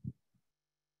break.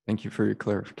 Thank you for your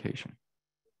clarification.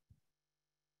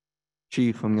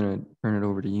 Chief, I'm going to turn it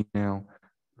over to you now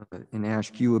and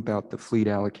ask you about the fleet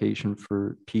allocation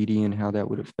for PD and how that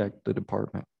would affect the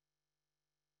department.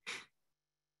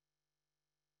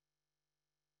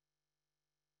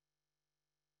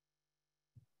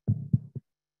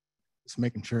 Just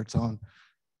making sure it's on.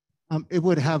 It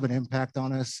would have an impact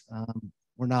on us.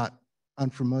 We're not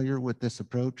unfamiliar with this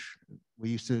approach. We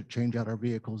used to change out our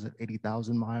vehicles at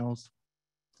 80,000 miles.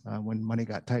 When money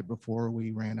got tight before, we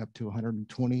ran up to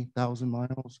 120,000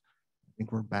 miles. I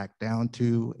think we're back down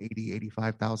to 80,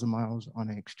 85,000 miles on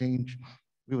an exchange.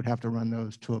 We would have to run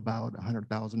those to about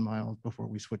 100,000 miles before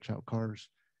we switch out cars.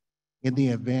 In the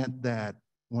event that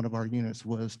one of our units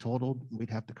was totaled, we'd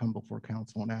have to come before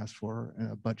council and ask for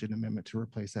a budget amendment to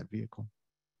replace that vehicle.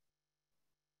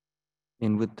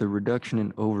 And with the reduction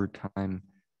in overtime,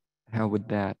 how would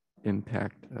that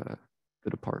impact the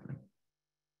department?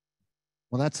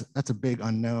 Well, that's a big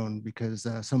unknown because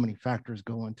so many factors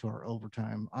go into our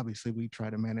overtime. Obviously, we try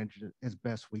to manage it as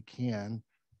best we can,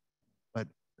 but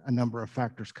a number of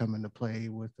factors come into play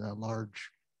with large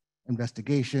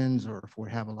investigations, or if we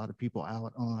have a lot of people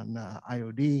out on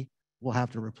IOD, we'll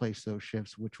have to replace those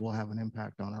shifts, which will have an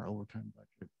impact on our overtime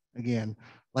budget. Again,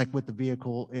 like with the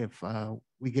vehicle, if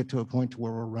we get to a point to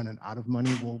where we're running out of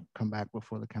money, we'll come back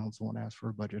before the council and ask for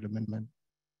a budget amendment.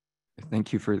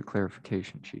 Thank you for the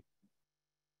clarification, Chief.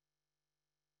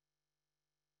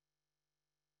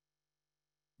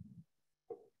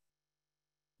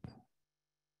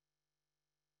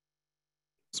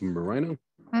 Councilmember Rhino.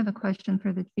 I have a question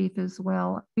for the chief as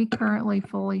well. We currently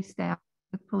fully staffed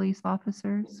with police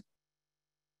officers.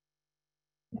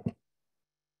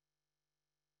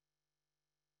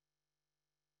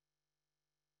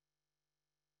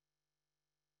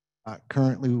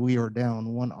 Currently, we are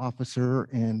down one officer,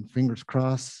 and fingers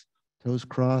crossed, toes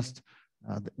crossed,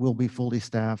 we'll be fully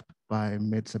staffed by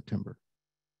mid-September.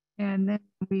 And then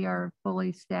we are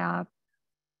fully staffed.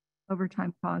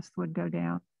 Overtime costs would go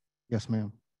down. Yes,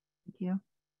 ma'am. Thank you.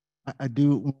 I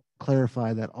do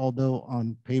clarify that although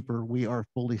on paper we are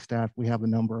fully staffed, we have a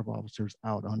number of officers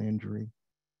out on injury.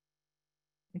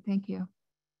 Thank you.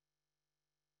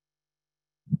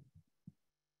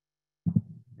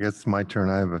 I guess it's my turn.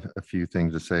 I have a few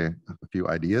things to say, a few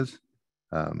ideas.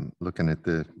 Looking at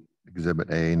the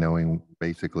Exhibit A, knowing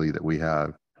basically that we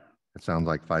have, it sounds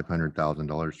like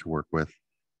 $500,000 to work with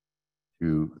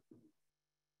to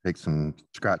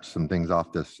scratch some things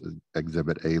off this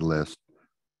Exhibit A list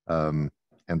and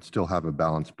still have a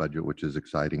balanced budget, which is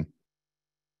exciting.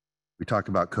 We talk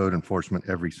about code enforcement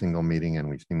every single meeting, and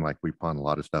we seem like we pawn a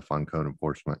lot of stuff on code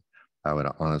enforcement. I would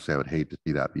hate to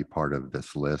see that be part of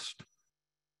this list.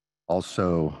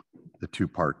 Also, the two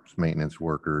parks maintenance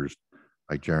workers,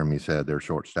 like Jeremy said, they're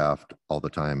short-staffed all the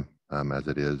time as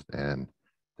it is, and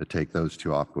to take those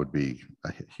two off would be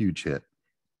a huge hit.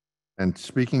 And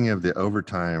speaking of the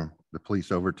overtime, the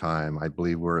police overtime, I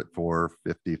believe we're at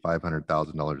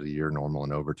 $500,000 a year normal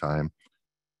in overtime.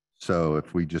 So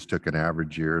if we just took an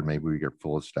average year and maybe we get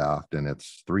full staffed and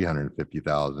it's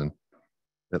 $350,000,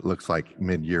 it looks like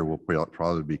mid-year we'll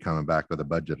probably be coming back with a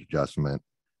budget adjustment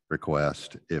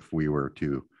request if we were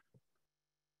to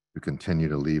continue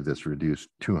to leave this reduced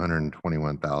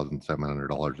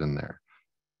 $221,700 in there.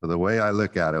 So the way I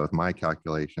look at it with my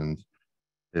calculations,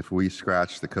 if we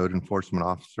scratch the code enforcement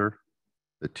officer,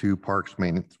 the two parks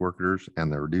maintenance workers,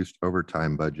 and the reduced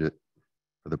overtime budget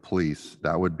for the police,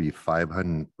 that would be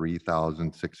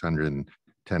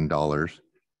 $503,610.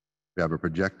 We have a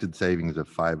projected savings of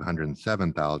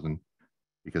 $507,000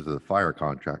 because of the fire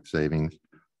contract savings.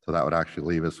 So that would actually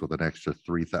leave us with an extra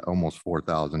almost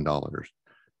 $4,000.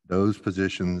 Those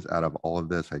positions out of all of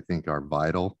this, I think, are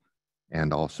vital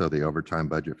and also the overtime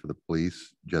budget for the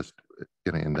police, just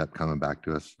going to end up coming back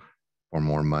to us for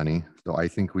more money. So I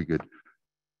think we could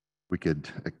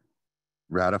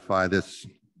ratify this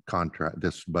contract,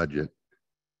 this budget,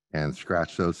 and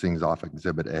scratch those things off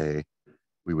Exhibit A.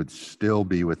 We would still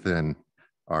be within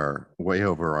way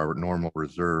over our normal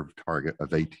reserve target of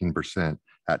 18%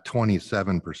 at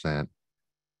 27%.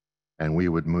 And we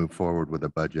would move forward with a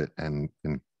budget and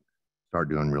start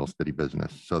doing real city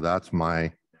business. So that's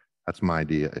my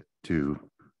idea, to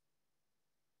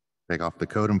take off the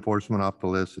code enforcement off the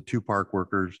list, the 2 park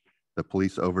workers, the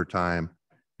police overtime,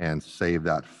 and save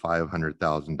that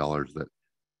 $500,000 that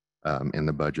in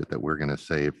the budget that we're going to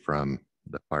save from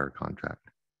the fire contract.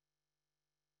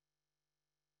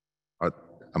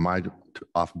 Am I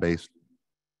off base,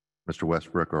 Mr.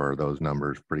 Westbrook, or are those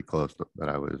numbers pretty close that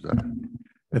I was?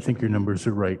 I think your numbers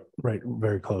are right,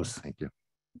 very close. Thank you.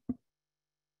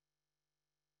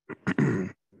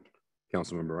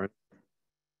 Councilmember Ryan.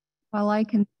 Well, I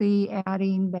can see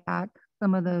adding back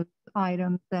some of those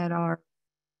items that are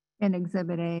in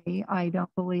Exhibit A. I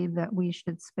don't believe that we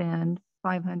should spend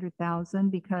 $500,000,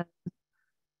 because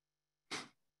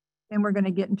then we're going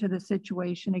to get into the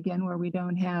situation again where we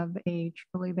don't have a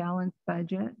truly balanced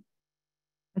budget,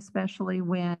 especially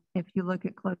when, if you look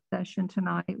at closed session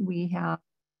tonight, we have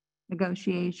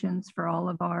negotiations for all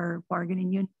of our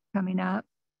bargaining units coming up.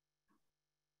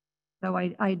 So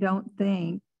I don't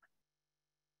think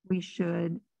we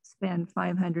should spend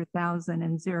 $500,000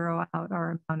 and zero out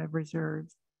our amount of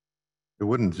reserves. It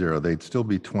wouldn't zero, they'd still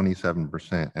be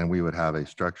 27%, and we would have a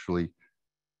structurally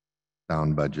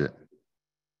sound budget.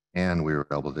 And we were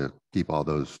able to keep all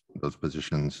those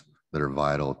positions that are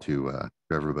vital to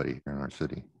everybody here in our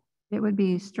city. It would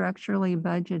be structurally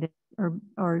budgeted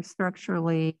or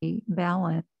structurally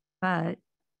balanced, but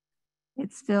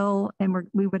it's still, and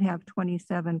we would have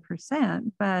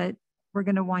 27%, but we're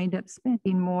going to wind up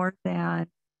spending more than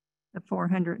the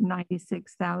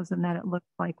 $496,000 that it looks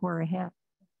like we're ahead.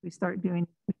 We start doing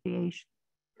negotiation.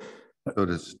 So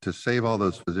to save all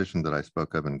those positions that I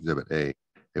spoke of in Exhibit A,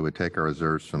 it would take our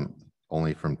reserves from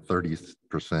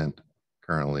 30%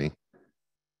 currently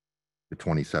to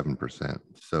 27%.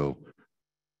 So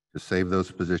to save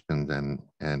those positions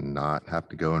and not have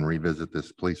to go and revisit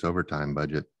this police overtime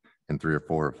budget in 3 or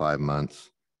 4 or 5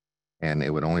 months, and it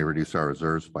would only reduce our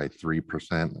reserves by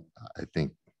 3%. I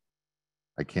think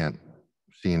I can't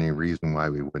see any reason why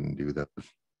we wouldn't do those.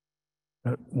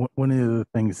 One of the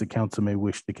things the council may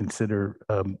wish to consider,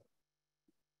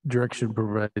 direction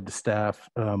provided to staff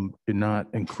do not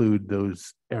include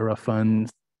those ERA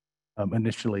funds.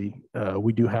 Initially,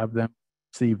 we do have them,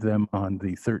 receive them on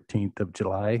the 13th of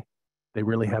July. They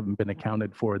really haven't been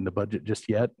accounted for in the budget just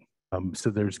yet. So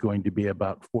there's going to be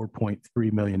about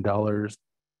 $4.3 million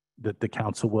that the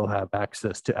council will have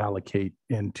access to allocate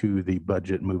into the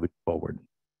budget moving forward.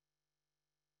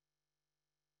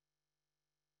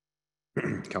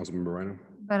 Councilmember Rhino.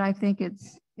 But I think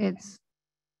it's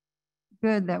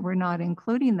good that we're not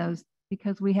including those,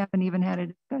 because we haven't even had a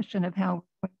discussion of how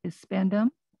we're going to spend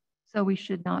them. So we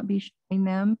should not be showing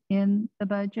them in the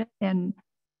budget. And,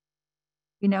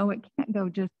 you know, it can't go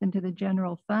just into the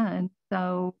general fund.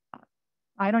 So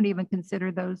I don't even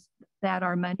consider that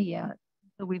our money yet.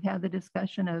 So we've had the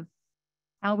discussion of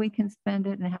how we can spend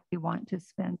it and how we want to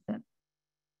spend it.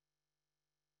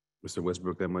 Mr.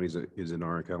 Westbrook, that money is in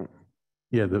our account?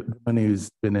 Yeah, the money has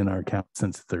been in our account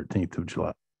since the 13th of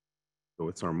July. So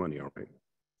it's our money, all right.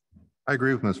 I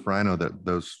agree with Ms. Rhino that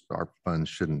our funds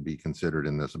shouldn't be considered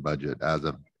in this budget as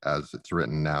it's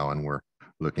written now, and we're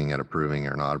looking at approving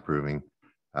or not approving.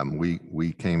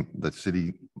 The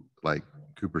city, like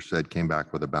Cooper said, came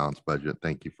back with a balanced budget.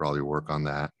 Thank you for all your work on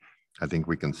that. I think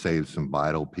we can save some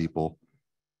vital people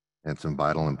and some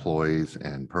vital employees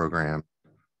and programs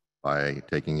by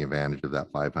taking advantage of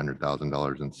that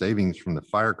 $500,000 in savings from the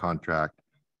fire contract,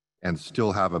 and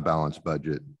still have a balanced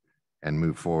budget and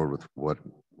move forward with what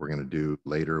we're going to do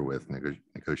later with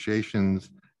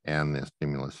negotiations and the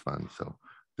stimulus fund. So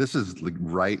this is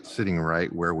sitting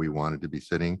right where we wanted to be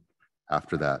sitting.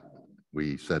 After that,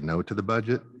 we said no to the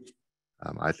budget.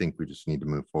 I think we just need to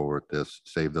move forward with this,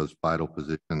 save those vital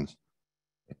positions,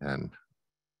 and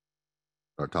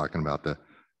start talking about the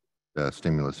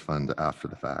stimulus funds after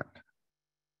the fact.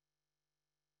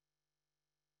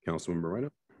 Councilmember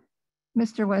Rhino.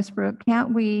 Mr. Westbrook,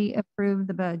 can't we approve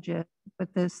the budget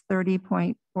with this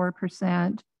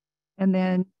 30.4% and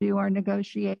then do our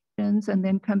negotiations and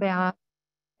then come back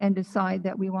and decide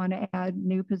that we want to add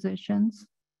new positions?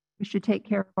 We should take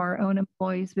care of our own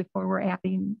employees before we're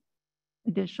adding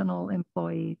additional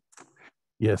employees.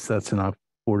 Yes, that's an option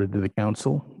afforded to the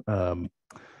council.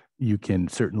 you can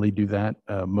certainly do that.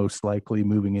 Most likely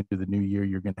moving into the new year,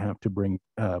 you're going to have to bring,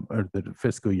 or the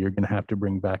fiscal year, you're going to have to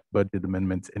bring back budget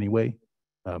amendments anyway.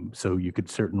 So you could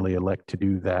certainly elect to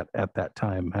do that at that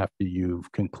time after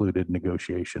you've concluded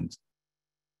negotiations.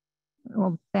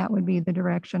 Well, that would be the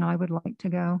direction I would like to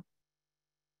go.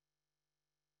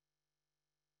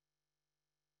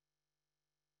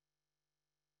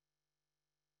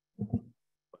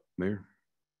 Mayor?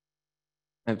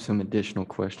 I have some additional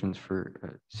questions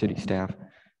for city staff.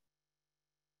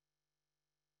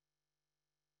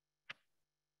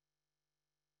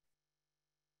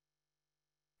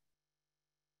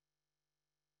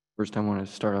 First, I want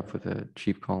to start off with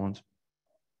Chief Collins.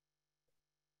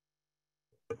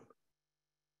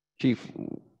 Chief,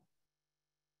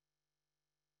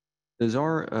 does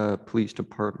our police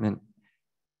department,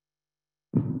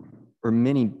 or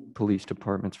many police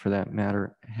departments for that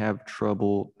matter, have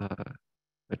trouble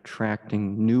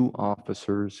attracting new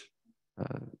officers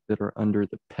that are under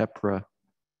the PEPRA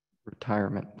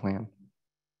retirement plan?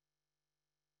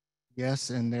 Yes,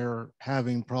 and they're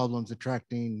having problems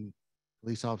attracting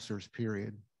police officers,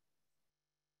 period.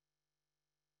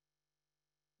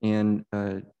 And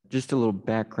just a little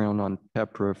background on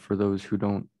PEPRA for those who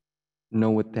don't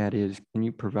know what that is. Can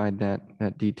you provide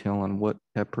that detail on what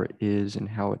PEPRA is and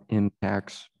how it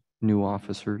impacts new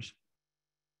officers?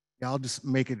 Yeah, I'll just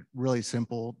make it really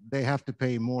simple. They have to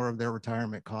pay more of their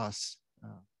retirement costs.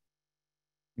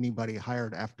 Anybody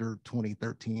hired after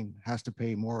 2013 has to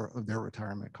pay more of their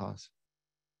retirement costs.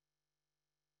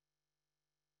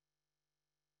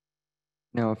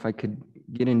 Now, if I could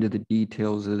get into the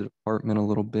details of the department a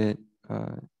little bit,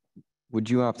 would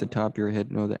you off the top of your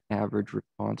head know the average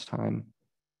response time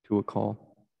to a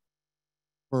call?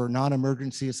 For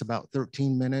non-emergency, it's about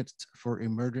 13 minutes. For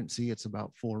emergency, it's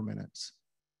about 4 minutes.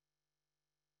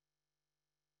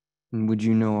 And would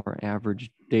you know our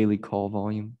average daily call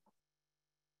volume?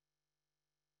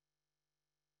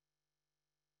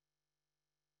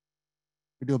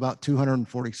 We do about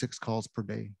 246 calls per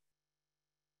day.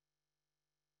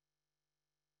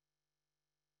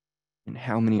 And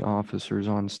how many officers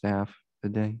on staff a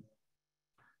day?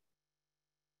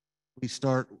 We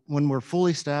start, when we're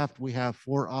fully staffed, we have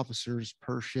 4 officers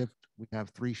per shift. We have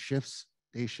 3 shifts,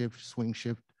 day shift, swing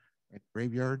shift, and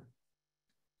graveyard.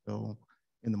 So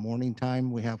in the morning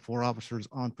time, we have 4 officers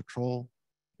on patrol.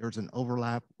 There's an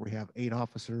overlap. We have 8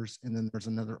 officers, and then there's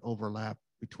another overlap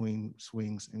between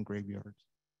swings and graveyards.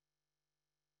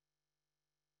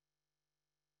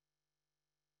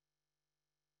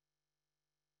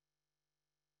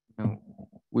 Now,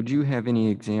 would you have any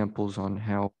examples on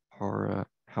how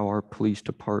our police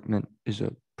department is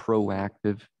a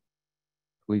proactive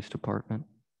police department?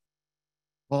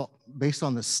 Well, based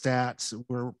on the stats,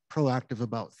 we're proactive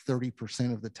about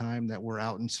 30% of the time that we're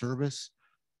out in service.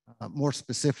 More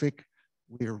specific,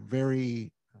 we are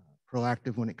very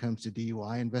proactive when it comes to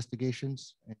DUI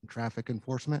investigations and traffic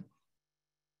enforcement.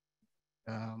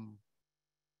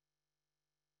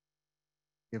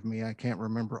 Give me, I can't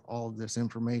remember all of this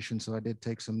information, so I did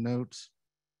take some notes.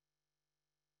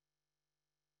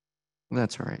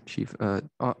 That's all right, Chief.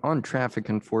 On traffic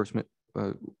enforcement,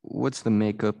 what's the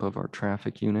makeup of our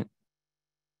traffic unit?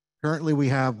 Currently, we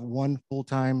have 1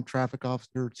 full-time traffic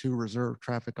officer, 2 reserve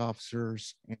traffic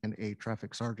officers, and a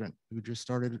traffic sergeant who just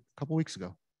started a couple weeks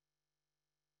ago.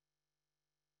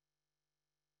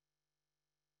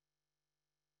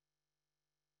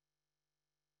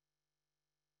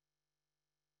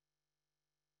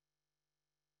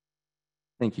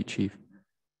 Thank you, Chief.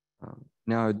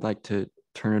 Now I'd like to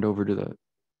turn it over to the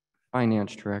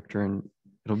finance director, and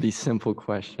it'll be simple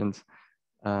questions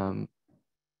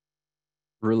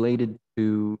related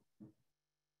to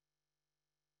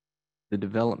the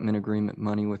development agreement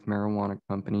money with marijuana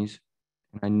companies.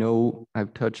 And I know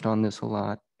I've touched on this a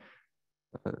lot,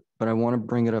 but I want to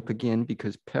bring it up again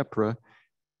because PEPRA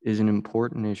is an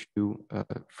important issue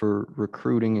for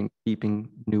recruiting and keeping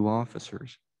new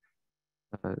officers.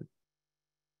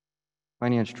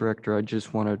 Finance Director, I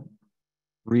just want to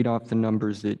read off the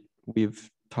numbers that we've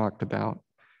talked about.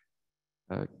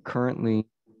 Currently,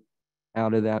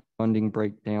 out of that funding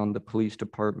breakdown, the police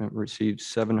department receives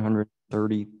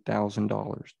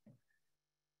 $730,000.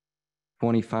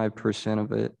 25%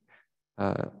 of it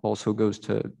also goes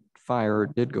to fire,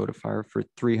 did go to fire for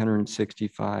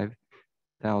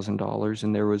 $365,000.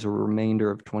 And there was a remainder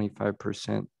of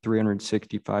 25%,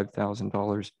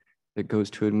 $365,000 that goes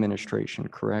to administration,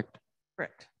 correct?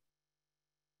 Correct.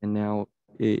 And now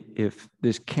if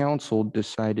this council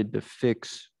decided to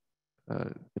fix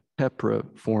the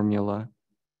PEPRA formula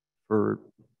for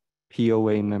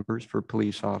POA members, for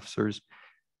police officers,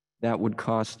 that would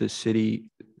cost the city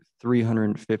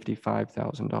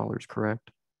 $355,000, correct?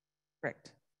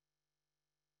 Correct.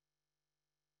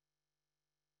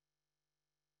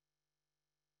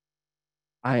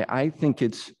 I think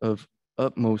it's of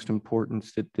utmost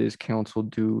importance that this council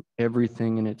do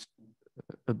everything in its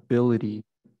ability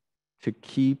to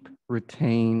keep,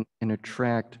 retain, and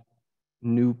attract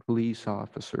new police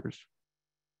officers,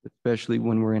 especially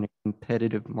when we're in a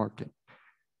competitive market.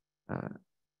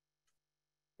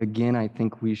 Again, I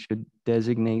think we should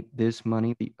designate this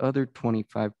money, the other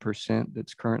 25%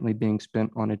 that's currently being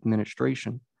spent on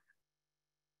administration,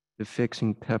 to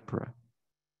fixing PEPRA.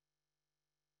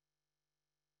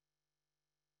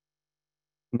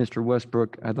 Mr.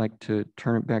 Westbrook, I'd like to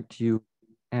turn it back to you,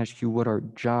 ask you what our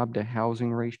job to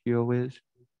housing ratio is.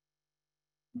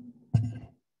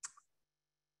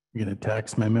 You're going to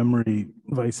tax my memory,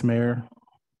 Vice Mayor.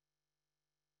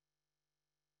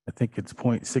 I think it's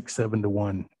 0.67 to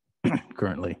 1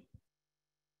 currently.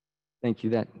 Thank you.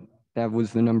 That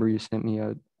was the number you sent me,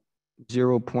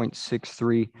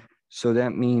 0.63. So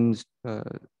that means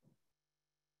for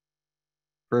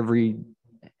every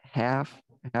half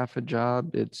a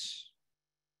job, it's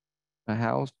a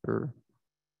house, or?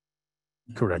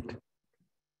 Correct.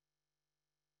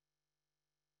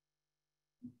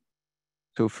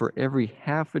 So for every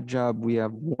half a job, we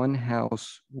have one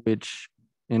house, which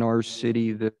in our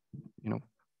city, the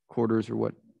quarters are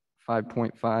what,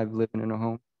 5.5 living in a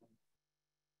home,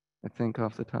 I think,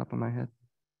 off the top of my head.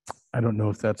 I don't know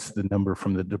if that's the number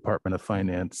from the Department of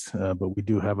Finance, but we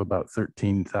do have about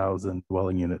 13,000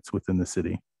 dwelling units within the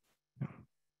city.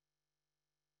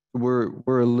 We're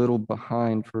a little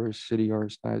behind for a city our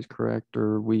size, correct?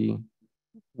 Or are we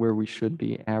where we should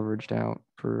be averaged out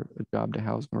for a job to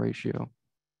housing ratio?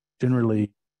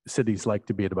 Generally, cities like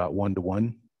to be at about 1 to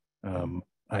 1.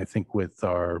 I think with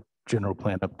our general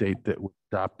plan update that was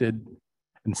adopted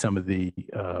and some of the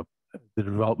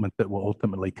development that will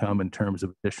ultimately come in terms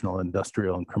of additional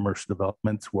industrial and commercial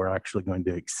developments, we're actually going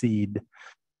to exceed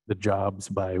the jobs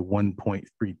by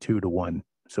 1.32 to 1.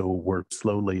 So we're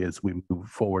slowly, as we move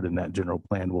forward in that general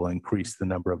plan, will increase the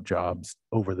number of jobs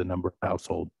over the number of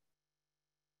households.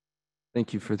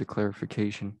 Thank you for the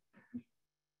clarification.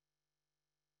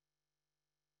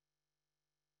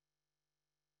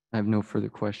 I have no further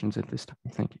questions at this time.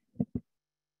 Thank you.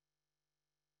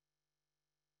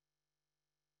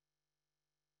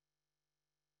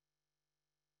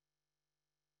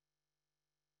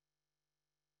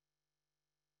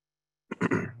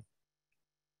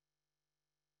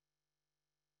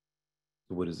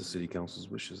 What is the city council's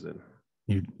wishes then?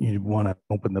 You want to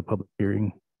open the public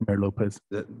hearing, Mayor Lopez?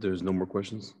 There's no more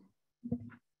questions?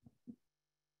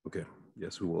 Okay,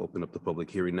 yes, we will open up the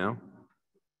public hearing now.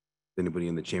 Anybody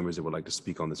in the chambers that would like to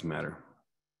speak on this matter?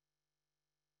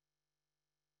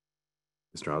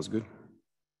 Mr. Osgood?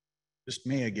 Just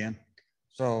me again.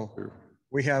 So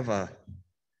we have a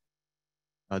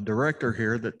director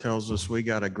here that tells us we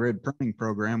got a grid pruning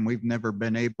program we've never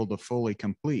been able to fully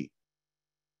complete.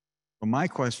 Well, my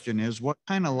question is, what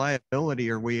kind of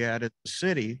liability are we at the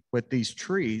city with these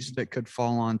trees that could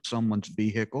fall on someone's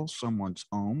vehicle, someone's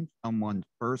home, someone's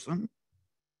person?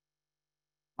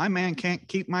 My man can't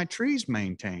keep my trees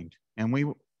maintained, and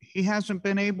he hasn't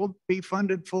been able to be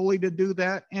funded fully to do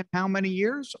that in how many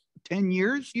years? 10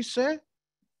 years, you said?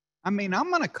 I mean,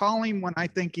 I'm going to call him when I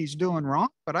think he's doing wrong,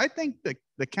 but I think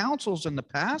the councils in the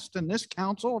past and this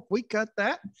council, if we cut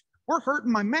that, we're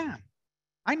hurting my man.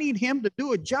 I need him to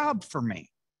do a job for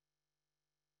me.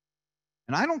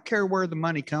 And I don't care where the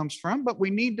money comes from, but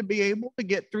we need to be able to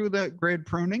get through the grid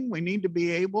pruning. We need to be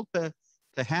able to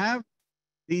have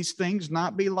these things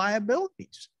not be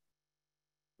liabilities.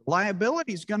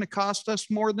 Liability is going to cost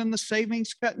us more than the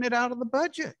savings cutting it out of the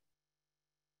budget,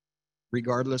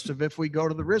 regardless of if we go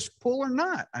to the risk pool or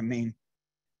not. I mean,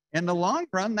 in the long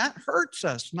run, that hurts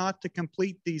us not to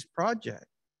complete these projects.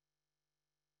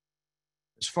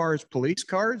 As far as police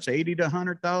cars, 80 to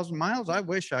 100,000 miles, I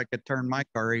wish I could turn my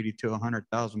car 80 to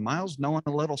 100,000 miles. Knowing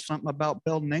a little something about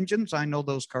building engines, I know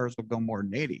those cars will go more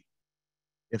than 80.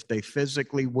 If they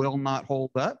physically will not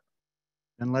hold up,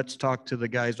 then let's talk to the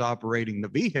guys operating the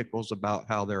vehicles about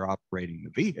how they're operating the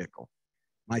vehicle.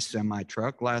 My semi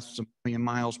truck lasts 1 million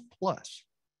miles plus,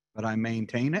 but I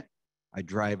maintain it. I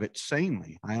drive it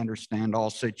sanely. I understand all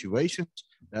situations.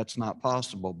 That's not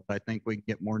possible, but I think we can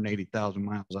get more than 80,000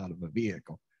 miles out of a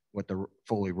vehicle with the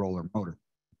fully roller motor.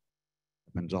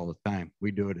 Happens all the time.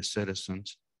 We do it as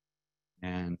citizens,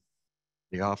 and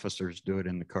the officers do it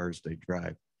in the cars they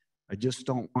drive. I just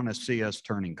don't want to see us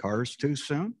turning cars too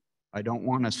soon. I don't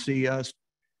want to see us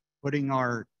putting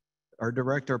our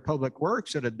director of public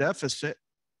works at a deficit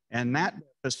and that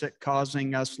deficit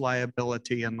causing us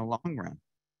liability in the long run.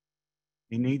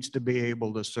 He needs to be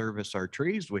able to service our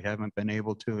trees. We haven't been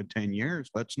able to in 10 years.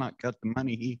 Let's not cut the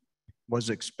money he was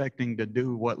expecting to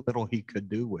do what little he could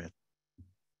do with.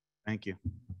 Thank you.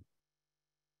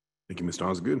 Thank you, Mr.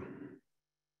 Osgood.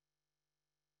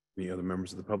 Any other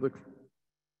members of the public?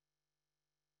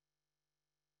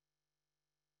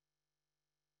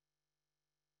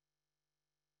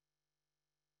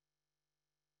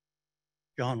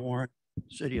 John Warren,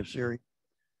 City of Surrey.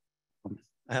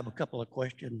 I have a couple of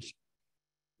questions.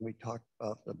 We talked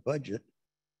about the budget.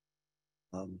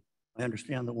 I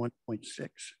understand the 1.6,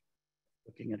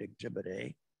 looking at Exhibit A.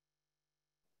 A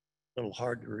little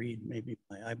hard to read, maybe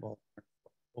my eyeballs aren't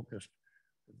focused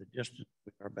to the distance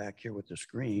we are back here with the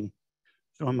screen.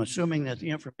 So I'm assuming that the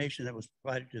information that was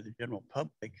provided to the general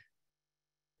public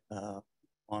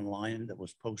online that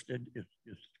was posted is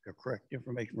the correct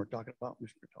information we're talking about,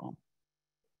 Mr. Tom.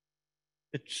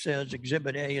 It says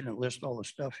Exhibit A and it lists all the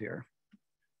stuff here.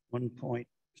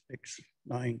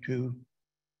 1.6924.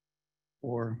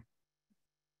 Oh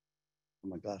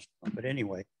my gosh, but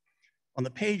anyway, on the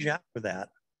page after that,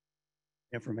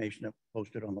 information that was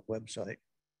posted on the website,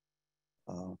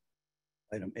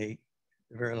 item 8,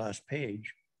 the very last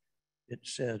page, it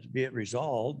says, be it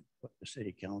resolved by the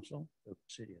City Council of the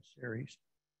City of Surrey,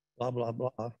 blah, blah,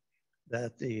 blah,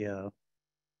 that the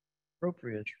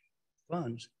appropriate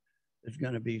funds is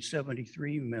going to be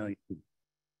 73 million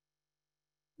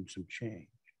and some change.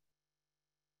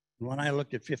 And when I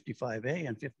looked at 55A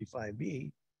and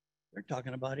 55B, they're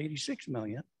talking about 86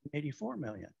 million, 84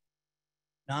 million.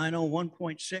 Now I know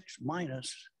 1.6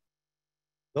 minus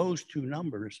those two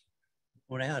numbers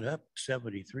would add up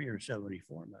 73 or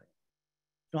 74 million.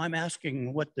 So I'm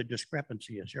asking what the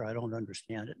discrepancy is here. I don't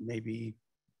understand it. Maybe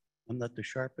I'm not the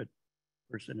sharpest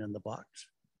person in the box,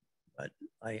 but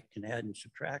I can add and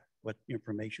subtract what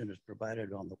information is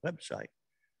provided on the website,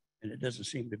 and it doesn't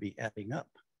seem to be adding up.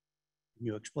 Can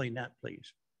you explain that,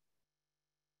 please?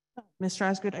 Mr.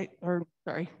 Osgood,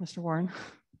 Mr. Warren.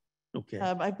 Okay.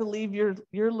 I believe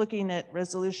you're looking at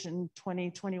resolution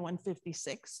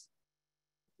 2021-56.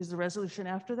 Is the resolution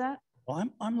after that? Well,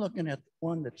 I'm looking at the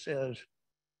one that says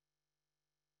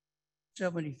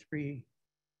 $73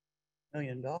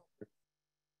 million.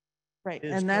 Right,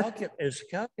 Is and that is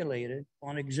calculated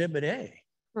on Exhibit A.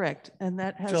 Correct, and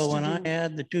that has So to when I do-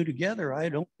 add the two together, I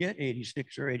don't get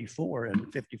 86 or 84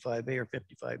 and 55A or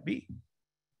 55B.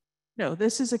 No,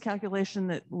 this is a calculation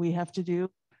that we have to do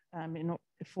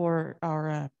for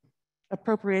our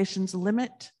appropriations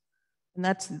limit. And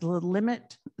that's the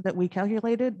limit that we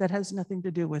calculated. That has nothing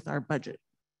to do with our budget.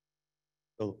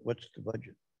 So what's the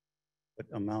budget? What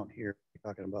amount here are you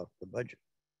talking about the budget?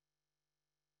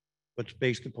 What's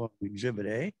based upon Exhibit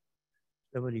A?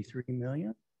 73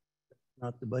 million?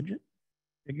 Not the budget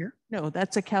figure? No,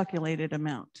 that's a calculated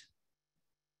amount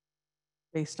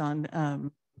based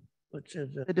on What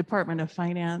says that? the Department of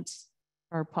Finance,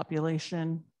 our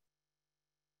population.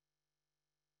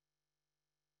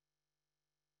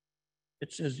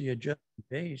 It says the adjusted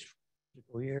base for the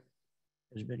fiscal year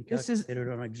has been This is-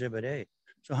 calculated on Exhibit A.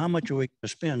 So how much are we going to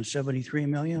spend? 73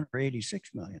 million or 86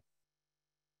 million?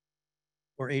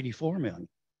 Or 84 million?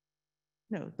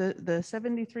 No, the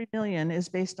 73 million is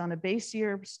based on a base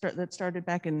year that started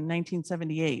back in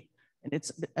 1978. And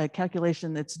it's a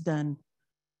calculation that's done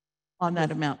on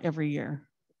that amount every year.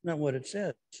 Not what it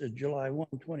says. It says July 1,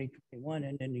 2021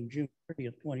 and ending June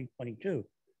 30th, 2022.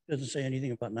 Doesn't say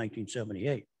anything about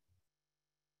 1978.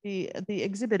 The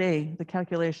Exhibit A, the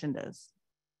calculation does.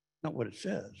 Not what it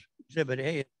says. Exhibit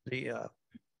A is the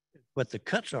what the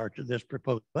cuts are to this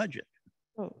proposed budget.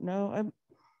 Oh, no,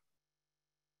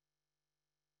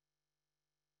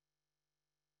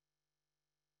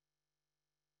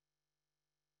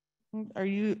 Are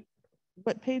you,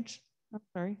 what page? I'm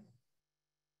sorry.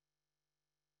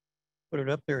 Put it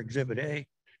up there, Exhibit A,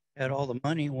 had all the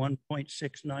money,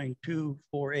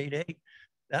 1.692488.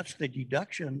 That's the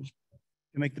deductions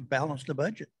to make the balance the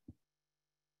budget.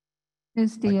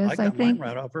 Ms. Diaz, I got mine think,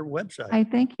 right off her website. I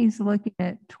think he's looking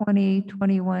at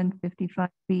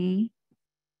 2021-55B,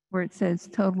 where it says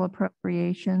total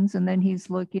appropriations, and then he's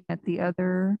looking at the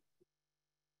other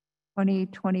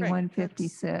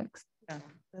 2021-56. Yeah,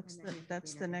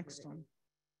 that's the next one.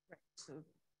 Right, so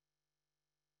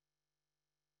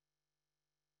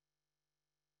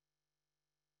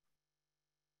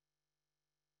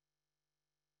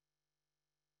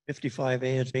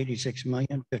 55A is 86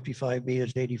 million, 55B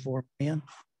is 84 million.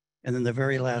 And then the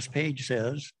very last page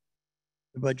says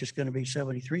the budget's going to be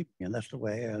 73 million. That's the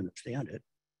way I understand it.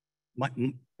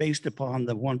 Based upon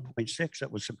the 1.6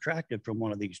 that was subtracted from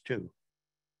one of these two.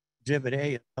 Exhibit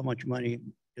A, is how much money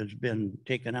has been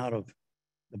taken out of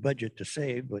the budget to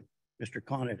save, but Mr.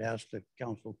 Conant asked the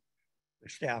council, the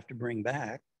staff to bring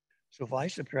back. So if I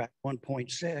subtract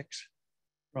 1.6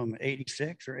 from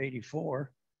 86 or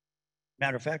 84,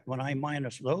 matter of fact, when I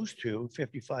minus those two,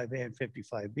 55A and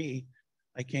 55B,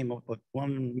 I came up with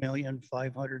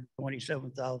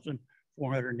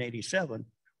 1,527,487,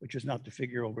 which is not the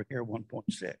figure over here,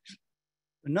 1.6.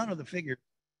 But none of the figures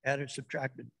added,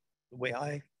 subtracted the way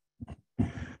I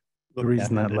The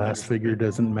reason that last figure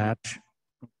doesn't match,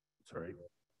 sorry.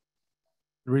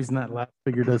 The reason that last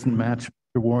figure doesn't match,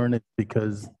 Mr. Warren, is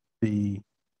because the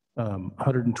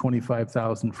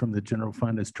 125,000 from the general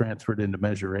fund is transferred into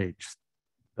Measure H.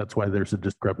 That's why there's a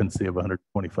discrepancy of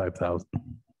 125,000.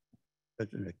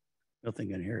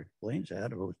 Nothing in here explains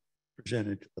that. It was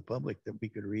presented to the public that we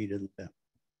could read in the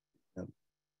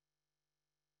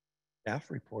staff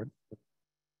report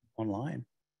online.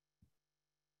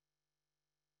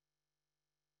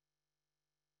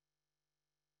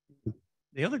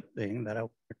 The other thing that I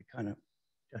wanted to kind of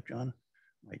touch on,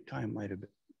 my time might have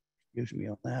used me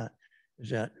on that, is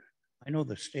that I know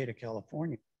the state of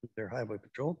California, their highway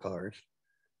patrol cars,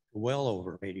 well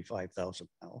over 85,000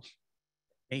 miles.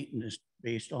 Maintenance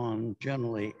based on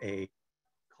generally a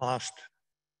cost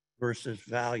versus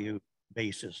value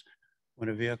basis. When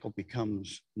a vehicle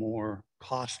becomes more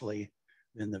costly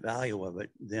than the value of it,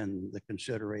 then the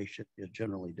consideration is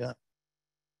generally done.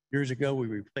 Years ago, we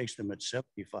replaced them at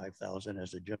 75,000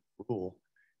 as a general rule.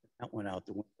 That went out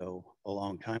the window a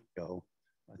long time ago.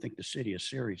 I think the city of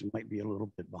Ceres might be a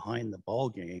little bit behind the ball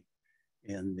game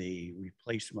in the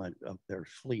replacement of their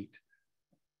fleet,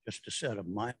 just to set a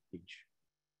mileage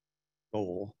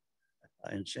goal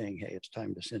and saying, hey, it's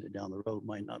time to send it down the road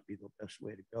might not be the best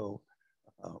way to go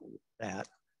with that.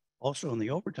 Also in the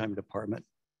overtime department,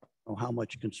 I don't know how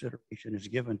much consideration is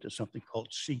given to something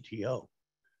called CTO,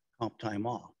 comp time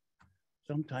off.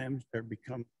 Sometimes there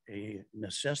becomes a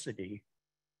necessity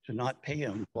to not pay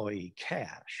an employee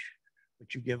cash,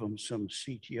 but you give them some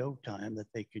CTO time that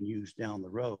they can use down the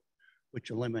road, which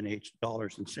eliminates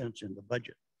dollars and cents in the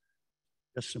budget.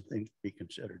 Just some things to be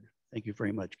considered. Thank you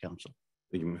very much, Council.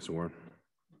 Thank you, Mr. Warren.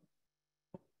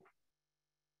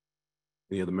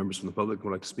 Any other members from the public who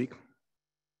would like to speak?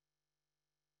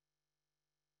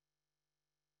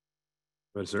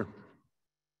 Go ahead, sir.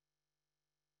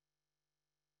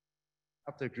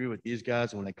 I have to agree with these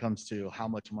guys when it comes to how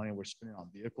much money we're spending on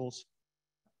vehicles.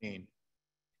 I mean, I'm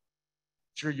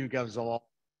sure you guys all,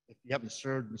 if you haven't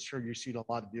served, I'm sure you've seen a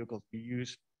lot of vehicles we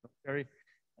use. I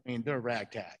mean, they're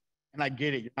ragtag. And I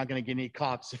get it. You're not going to get any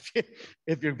cops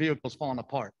if your vehicle's falling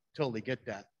apart. Totally get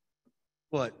that.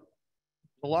 But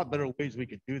a lot better ways we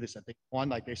could do this. I think one,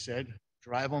 like I said,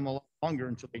 drive them a lot longer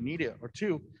until they need it. Or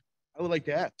two, I would like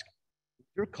to ask,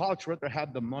 your cops rather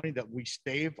have the money that we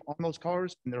save on those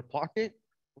cars in their pocket,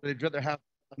 or they'd rather have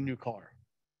a new car?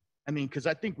 I mean, because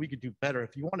I think we could do better.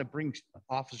 If you want to bring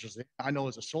officers in, I know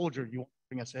as a soldier, you want to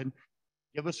bring us in,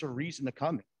 give us a reason to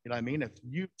come in. You know what I mean? If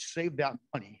you save that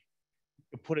money,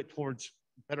 you can put it towards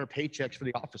better paychecks for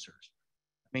the officers.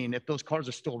 I mean, if those cars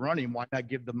are still running, why not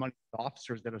give the money to the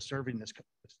officers that are serving this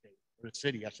state, or the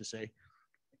city, I should say,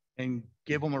 and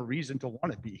give them a reason to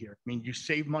want to be here? I mean, you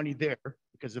save money there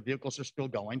because the vehicles are still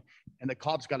going, and the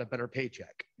cops got a better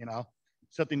paycheck, you know,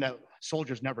 something that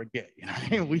soldiers never get. You know what I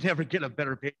mean? We never get a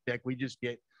better paycheck. We just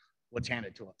get what's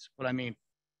handed to us. But I mean,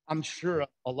 I'm sure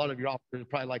a lot of your officers would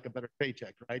probably like a better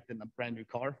paycheck, right, than a brand new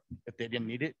car if they didn't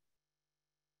need it.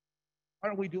 Why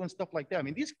aren't we doing stuff like that? I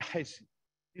mean, these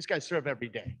guys serve every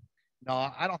day. No,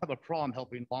 I don't have a problem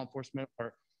helping law enforcement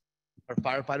or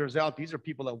firefighters out. These are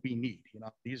people that we need. You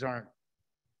know, these aren't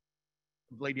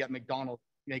the lady at McDonald's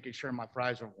making sure my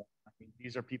fries are warm. I mean,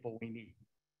 these are people we need.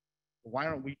 But why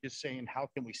aren't we just saying, how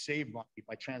can we save money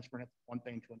by transferring it from one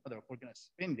thing to another? If we're going to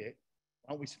spend it,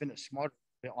 why don't we spend it smarter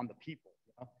on the people?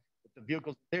 You know, if the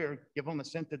vehicle's there, give them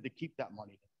incentive to keep that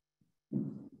money.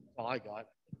 That's all I got.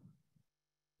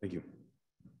 Thank you.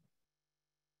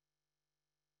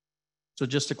 So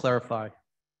just to clarify,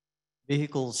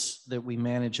 vehicles that we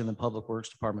manage in the Public Works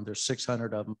Department, there's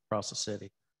 600 of them across the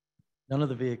city. None of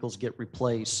the vehicles get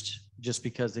replaced just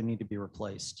because they need to be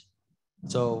replaced.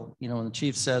 So, you know, when the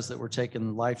chief says that we're taking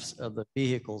the lives of the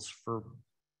vehicles for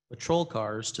patrol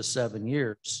cars to 7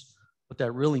 years, what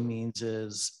that really means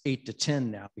is 8 to 10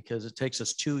 now, because it takes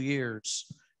us 2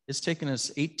 years. It's taken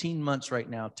us 18 months right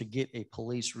now to get a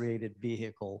police rated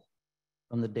vehicle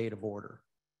from the date of order.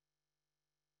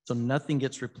 So nothing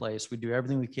gets replaced. We do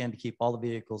everything we can to keep all the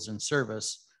vehicles in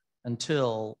service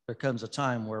until there comes a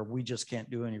time where we just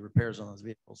can't do any repairs on those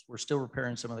vehicles. We're still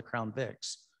repairing some of the Crown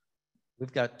Vics.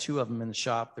 We've got 2 of them in the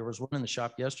shop. There was one in the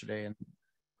shop yesterday, and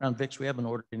Crown Vics, we haven't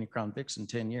ordered any Crown Vics in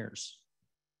 10 years.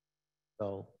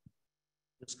 So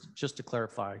just to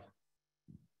clarify.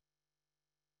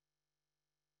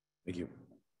 Thank you.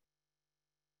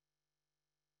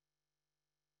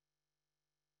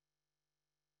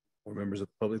 More members of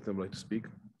the public that would like to speak?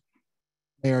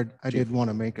 Mayor, I did want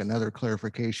to make another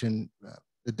clarification.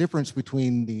 The difference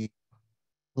between the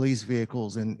police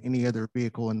vehicles and any other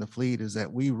vehicle in the fleet is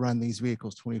that we run these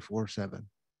vehicles 24/7.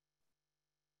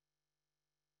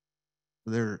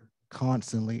 They're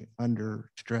constantly under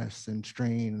stress and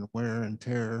strain and wear and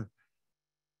tear.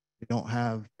 They don't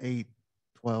have 8,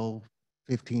 12,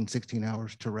 15, 16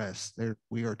 hours to rest.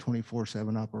 We are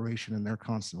 24/7 operation and they're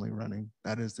constantly running.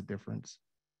 That is the difference.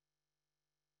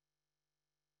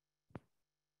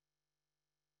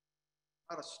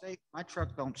 Out of state, my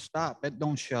truck don't stop. It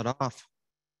don't shut off.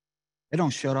 It don't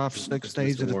shut off 6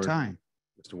 days Mr. at a Warren. time.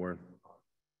 Mr. Warren.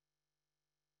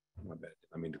 My bad.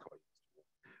 I mean to call you.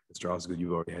 Mr. Osgood,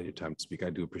 you've already had your time to speak. I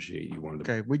do appreciate you wanted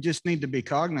to. Okay, we just need to be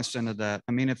cognizant of that.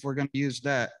 I mean, if we're going to use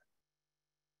that,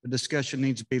 the discussion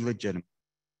needs to be legitimate.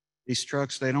 These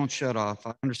trucks, they don't shut off.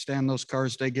 I understand those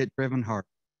cars, they get driven hard.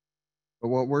 But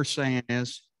what we're saying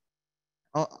is,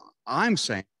 I'm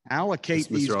saying allocate Mr.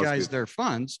 these guys Osgood. their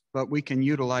funds, but we can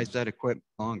utilize that equipment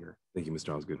longer. Thank you,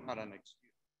 Mr. Osgood. Not an excuse.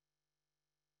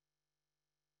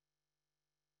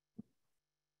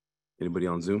 Anybody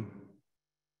on Zoom?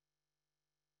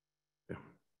 Yeah.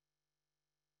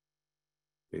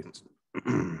 Okay.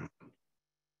 There's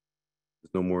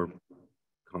no more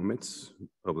comments.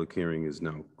 Public hearing is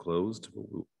now closed.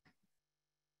 We'll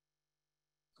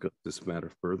discuss this matter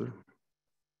further.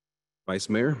 Vice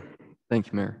Mayor. Thank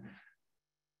you, Mayor.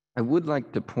 I would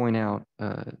like to point out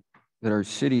that our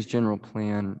city's general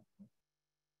plan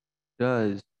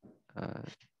does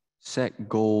set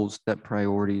goals, set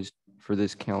priorities for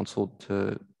this council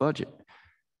to budget,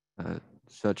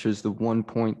 such as the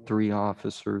 1.3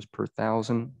 officers per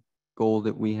 1,000 goal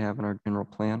that we have in our general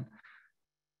plan.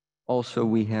 Also,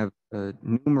 we have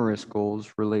numerous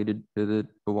goals related to the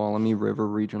Tuolumne River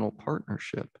Regional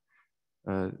Partnership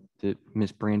that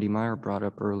Ms. Brandy Meyer brought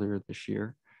up earlier this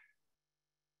year.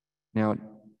 Now,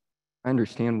 I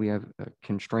understand we have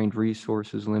constrained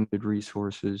resources, limited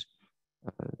resources.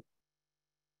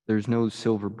 There's no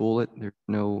silver bullet. There's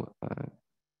no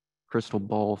crystal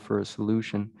ball for a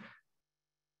solution.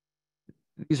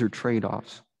 These are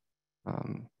trade-offs.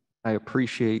 I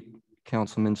appreciate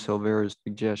Councilman Silvera's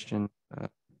suggestion to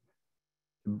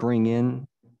bring in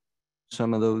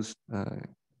some of those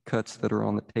cuts that are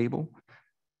on the table.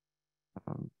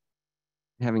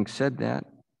 Having said that,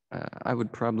 I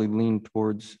would probably lean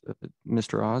towards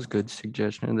Mr. Osgood's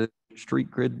suggestion of the street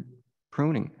grid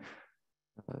pruning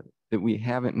that we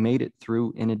haven't made it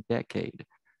through in a decade.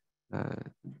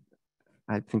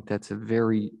 I think that's a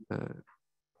very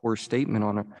poor statement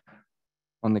on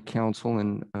the council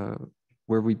and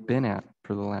where we've been at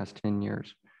for the last 10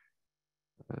 years.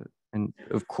 And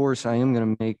of course, I am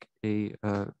going to make a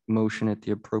motion at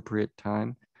the appropriate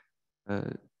time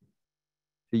to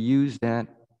use that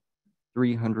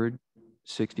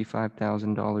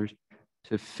 $365,000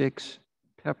 to fix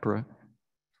PEPRA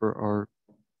for our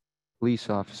police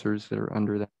officers that are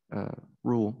under that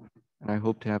rule. And I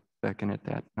hope to have a second at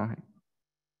that time.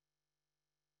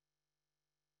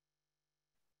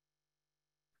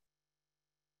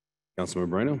 Councilmember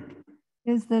Moreno.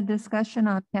 Is the discussion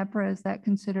on PEPRA, is that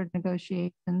considered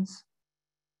negotiations?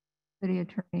 City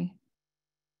attorney.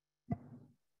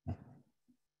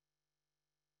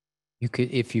 You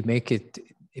could, if you make it,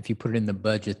 if you put it in the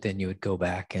budget, then you would go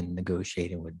back and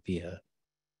negotiate. It would be a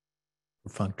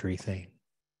perfunctory thing.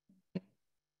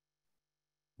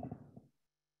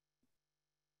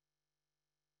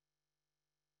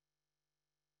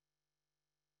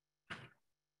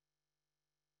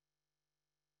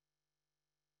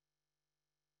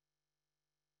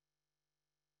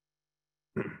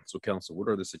 So council, what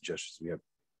are the suggestions? We have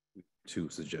 2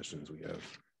 suggestions we have.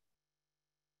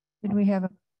 Did we have a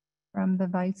from the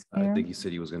vice mayor? I think he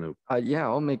said he was going to. Yeah,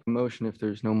 I'll make a motion if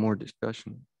there's no more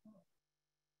discussion.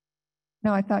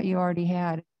 No, I thought you already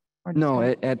had. No,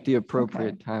 at the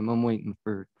appropriate time. I'm waiting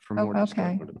for more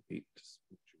discussion. Okay. We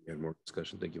had more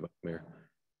discussion. Thank you, Vice Mayor.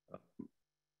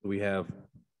 We have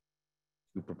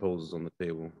 2 proposals on the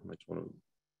table. I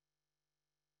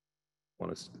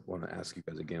just want to ask you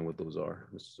guys again what those are.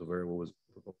 Mr. Silvera, what was the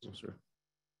proposal, sir?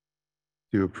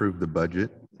 To approve the budget.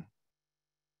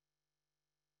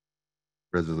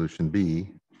 Resolution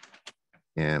B,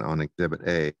 and on Exhibit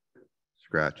A,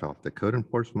 scratch off the code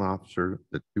enforcement officer,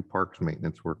 the 2 parks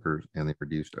maintenance workers, and the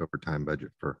reduced overtime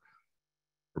budget for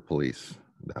police.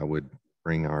 I would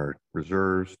bring our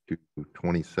reserves to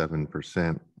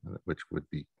 27%, which would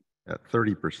be at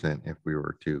 30% if we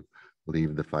were to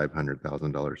leave the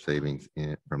 $500,000 savings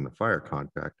from the fire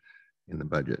contract in the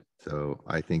budget. So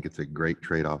I think it's a great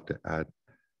trade-off to add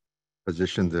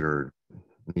positions that are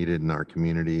needed in our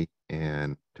community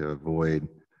and to avoid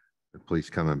the police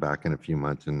coming back in a few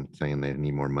months and saying they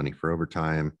need more money for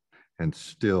overtime and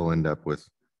still end up with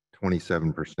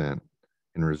 27%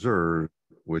 in reserve,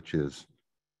 which is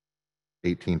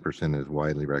 18% is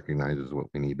widely recognized as what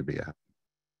we need to be at.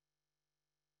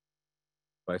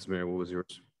 Vice Mayor, what was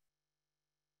yours?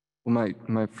 Well,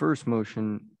 my first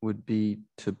motion would be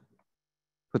to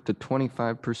put the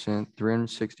 25%,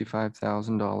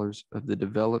 $365,000 of the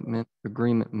development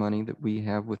agreement money that we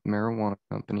have with marijuana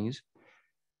companies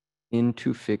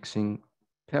into fixing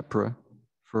PEPRA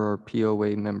for our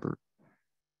POA member.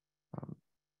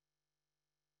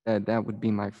 That would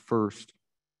be my first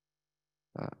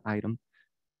item.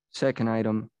 Second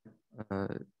item,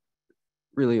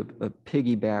 really a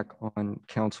piggyback on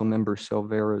Councilmember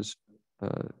Silvera's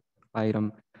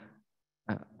item.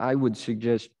 I would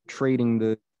suggest trading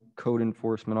the code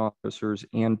enforcement officers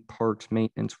and parks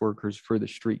maintenance workers for the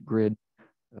street grid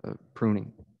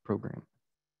pruning program.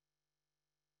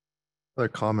 Another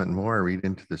comment more, I read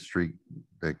into the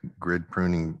grid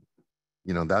pruning,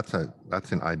 you know, that's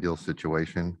an ideal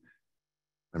situation.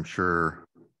 I'm sure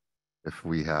if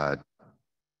we had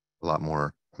a lot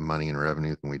more money and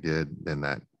revenue than we did, then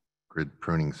that grid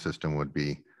pruning system would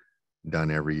be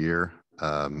done every year.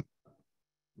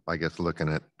 I guess looking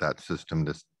at that system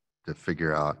to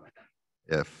figure out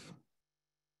if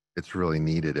it's really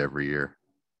needed every year.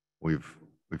 We've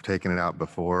taken it out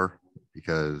before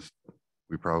because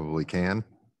we probably can.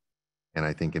 And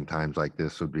I think in times like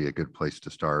this would be a good place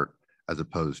to start as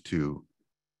opposed to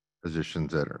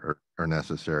positions that are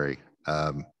necessary.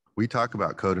 We talk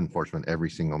about code enforcement every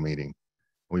single meeting.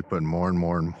 We put more and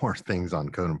more and more things on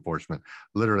code enforcement.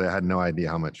 Literally, I had no idea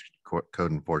how much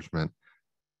code enforcement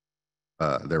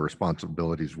their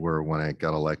responsibilities were when I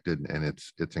got elected, and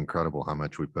it's incredible how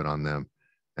much we put on them.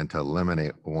 And to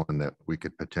eliminate one that we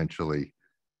could potentially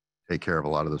take care of a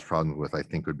lot of those problems with, I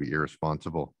think would be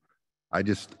irresponsible. I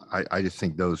just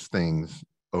think those things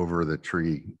over the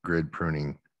tree grid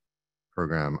pruning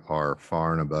program are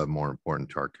far and above more important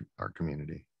to our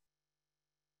community.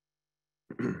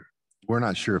 We're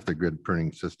not sure if the grid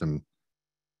pruning system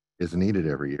is needed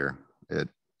every year.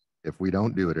 If we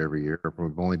don't do it every year, if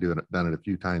we've only done it a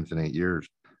few times in 8 years,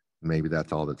 maybe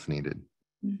that's all that's needed.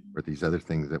 For these other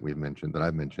things that we've mentioned, that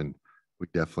I've mentioned, we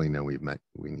definitely know we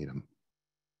need them.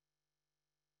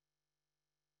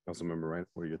 Councilmember Ryan,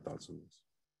 what are your thoughts on this?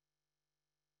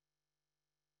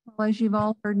 Well, as you've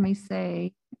all heard me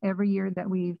say, every year that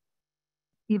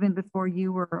even before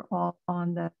you were all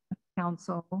on the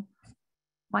council,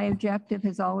 my objective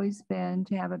has always been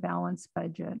to have a balanced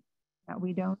budget, that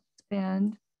we don't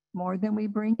spend more than we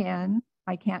bring in.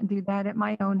 I can't do that at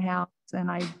my own house,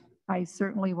 and I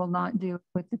certainly will not do it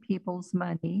with the people's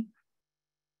money.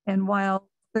 And while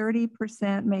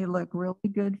 30% may look really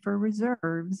good for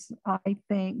reserves, I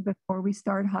think before we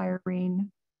start hiring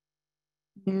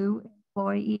new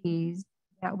employees,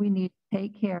 that we need to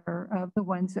take care of the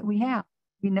ones that we have.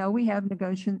 We know we have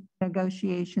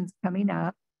negotiations coming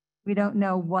up. We don't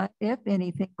know what, if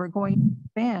anything, we're going to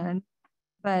spend,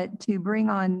 but to bring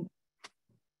on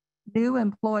new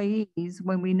employees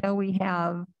when we know we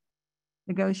have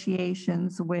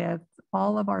negotiations with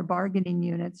all of our bargaining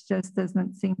units just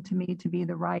doesn't seem to me to be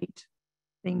the right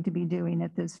thing to be doing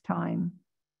at this time.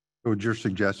 Would your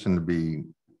suggestion to be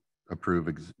approve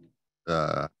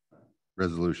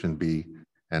resolution B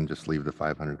and just leave the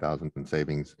 500,000 in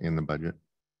savings in the budget?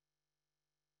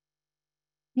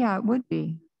 Yeah, it would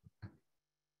be.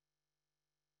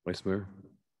 Vice Mayor?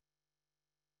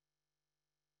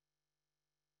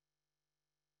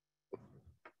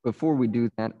 Before we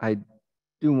do that, I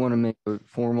do want to make a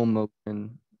formal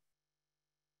motion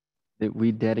that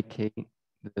we dedicate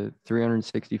the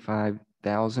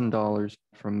 $365,000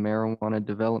 from marijuana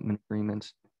development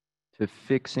agreements to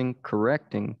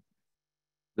correcting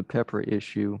the PEPRA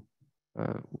issue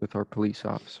with our police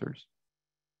officers.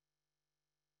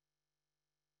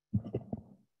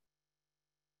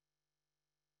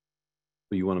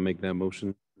 Do you want to make that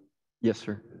motion? Yes,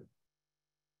 sir.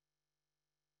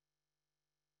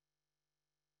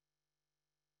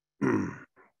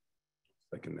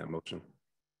 Second that motion.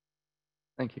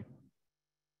 Thank you.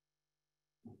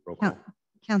 Roll call.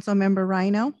 Councilmember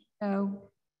Rhino, No.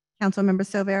 Councilmember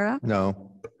Silvera,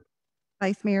 No.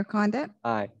 Vice Mayor Condit,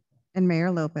 Aye. and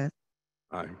Mayor Lopez.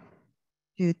 Aye.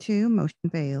 2-2, motion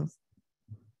fails.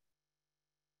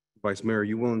 Vice Mayor, are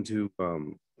you willing to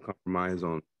compromise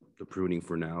on the pruning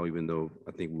for now, even though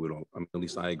I think we would all, at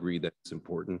least I agree that it's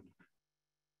important,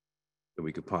 that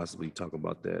we could possibly talk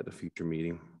about that at a future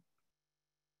meeting?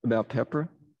 About pepper?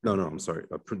 No, I'm sorry,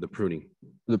 the pruning.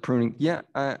 The pruning, yeah,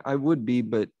 I would be,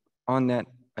 but on that,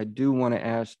 I do want to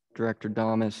ask Director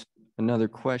Damas another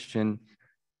question.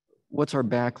 What's our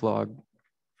backlog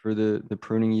for the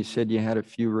pruning? You said you had a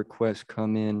few requests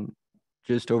come in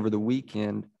just over the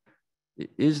weekend.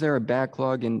 Is there a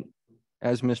backlog? And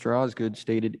as Mr. Osgood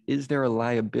stated, is there a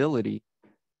liability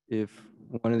if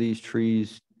one of these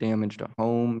trees damaged a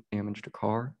home, damaged a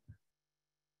car?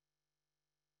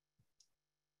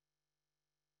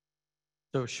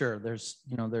 So sure,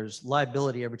 there's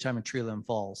liability every time a tree limb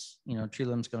falls. Tree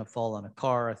limb's going to fall on a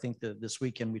car. I think that this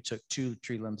weekend we took 2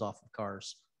 tree limbs off of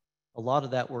cars. A lot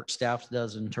of that work staff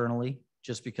does internally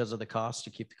just because of the cost, to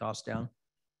keep the cost down.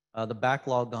 The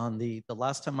backlog on the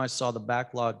last time I saw the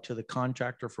backlog to the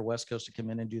contractor for West Coast to come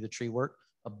in and do the tree work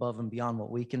above and beyond what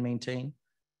we can maintain,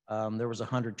 there was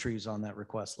 100 trees on that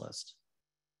request list.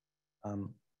 I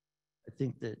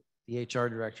think that the HR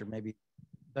director may be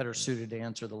better suited to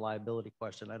answer the liability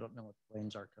question. I don't know what the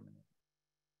claims are coming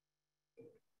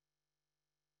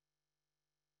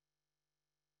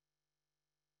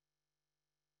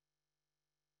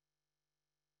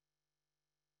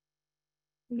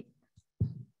in.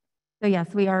 So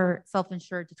yes, we are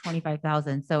self-insured to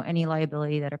 25,000. So any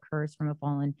liability that occurs from a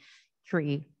fallen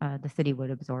tree, the city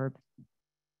would absorb,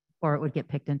 or it would get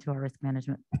picked into our risk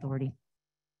management authority.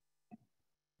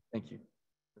 Thank you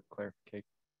for clarification.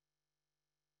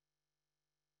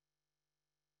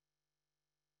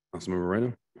 Councilmember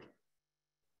Reyna?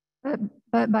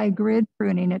 But by grid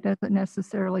pruning, it doesn't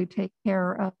necessarily take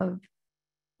care of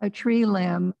a tree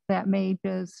limb that may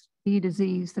just be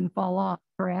diseased and fall off,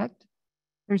 correct?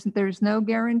 There's no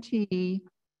guarantee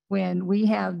when we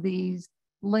have these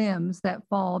limbs that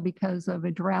fall because of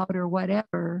a drought or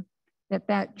whatever,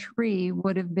 that tree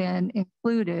would have been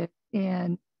included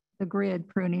in the grid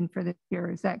pruning for this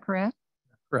year. Is that correct?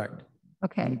 Correct.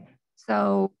 Okay.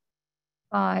 So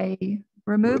by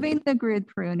removing the grid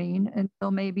pruning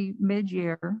until maybe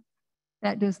mid-year,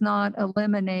 that does not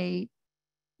eliminate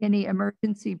any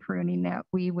emergency pruning that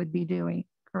we would be doing,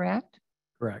 correct?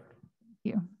 Correct. Thank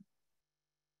you.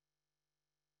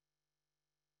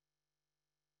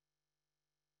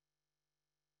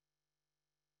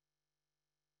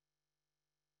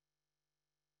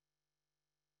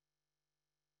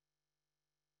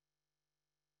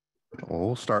 Well,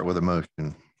 we'll start with a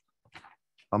motion.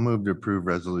 I'll move to approve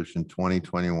resolution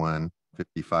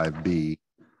 2021-55B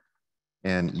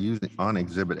and use on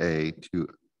Exhibit A to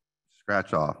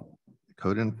scratch off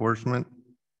code enforcement,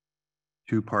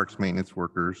 2 parks maintenance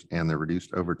workers, and the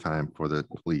reduced overtime for the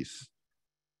police.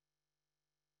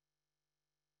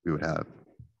 We would have.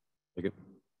 Can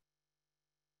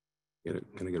I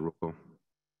get a roll call?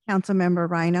 Councilmember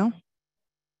Rhino,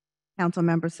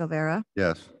 Councilmember Silvera,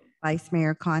 Yes. Vice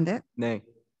Mayor Condit, Nay.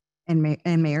 and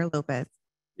Mayor Lopez.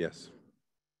 Yes.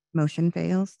 Motion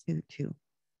fails 2-2.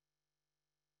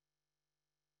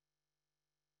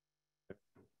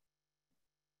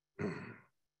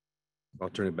 I'll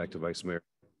turn it back to Vice Mayor.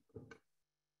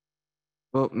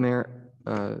 Well, Mayor,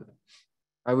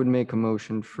 I would make a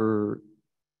motion for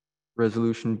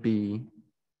resolution B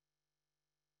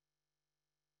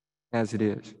as it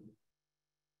is.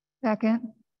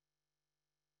 Second.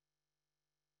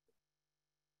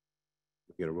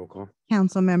 Get a roll call?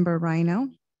 Councilmember Rhino,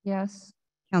 Yes.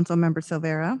 Councilmember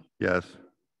Silvera, Yes.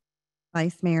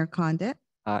 Vice Mayor Condit,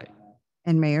 Aye.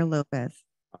 and Mayor Lopez.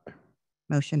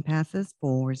 Motion passes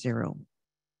 4-0.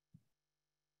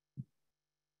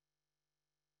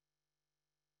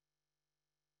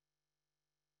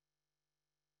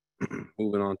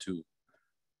 Moving on to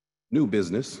new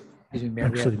business. Actually, Mayor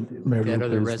That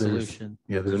other Lopez, there's- resolution.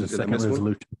 Yeah, there's a Did I second miss one?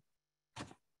 resolution,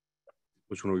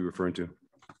 Which one are we referring to?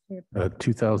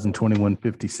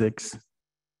 2021-56.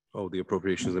 Oh, the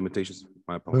appropriations limitations.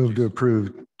 My Move apologies. to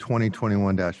approve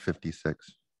 2021-56.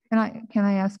 Can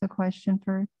I ask a question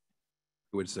first?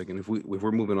 Wait a second. If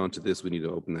we're moving on to this, we need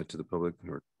to open that to the public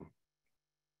or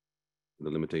the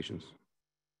limitations.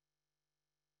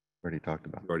 Already talked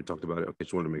about. We already talked about it. Okay,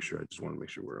 just wanted to make sure. I just want to make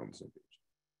sure we're on the same page.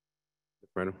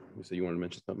 Brandon, you said you wanted to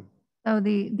mention something? So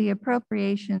the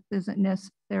appropriations isn't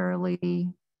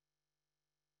necessarily,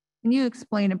 can you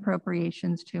explain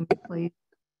appropriations to me, please?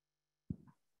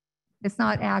 It's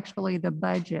not actually the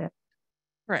budget.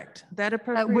 Correct. That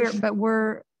appropriation.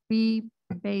 We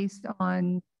based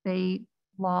on state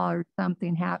law or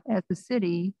something, as a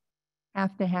city,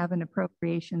 have to have an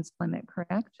appropriations limit,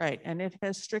 correct? Right, and it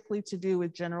has strictly to do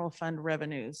with general fund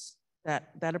revenues.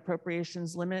 That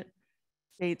appropriations limit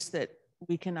states that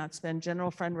we cannot spend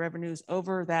general fund revenues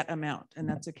over that amount, and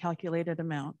that's a calculated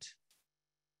amount.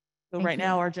 So Thank right you.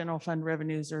 now, our general fund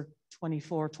revenues are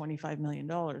 $25 million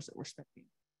that we're spending.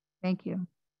 Thank you.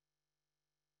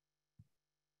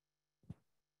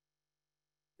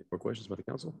 Any more questions by the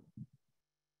council?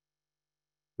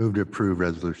 Move to approve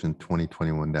resolution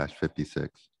 2021-56.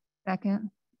 Second,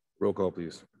 Roll call,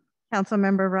 please.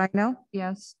 Councilmember Rhino,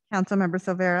 yes. Councilmember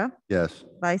Silvera, Yes.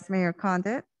 Vice Mayor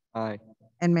Condit, Aye.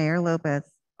 and Mayor Lopez.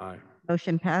 Aye.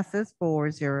 Motion passes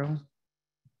 4-0.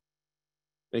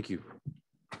 Thank you.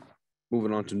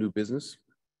 Moving on to new business.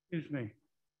 Excuse me,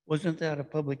 wasn't that a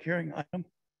public hearing item?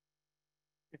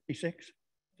 56,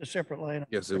 it's a separate line.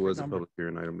 Yes, it was a public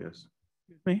hearing item, yes.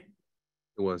 Excuse me?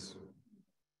 It was.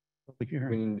 Public We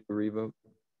hearing. need to revote.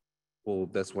 Well,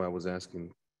 that's why I was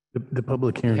asking. The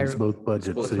public hearing is both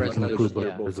budgets, Both so you can resolutions, approve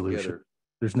they're both both resolution. together.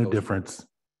 There's no So- difference.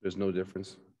 There's no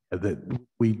difference. That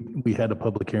we had a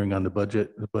public hearing on the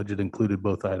budget. The budget included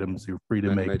both items. You're free to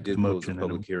And make I the did close the motion.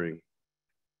 public hearing.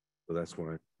 So that's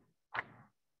why.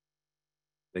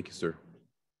 Thank you, sir.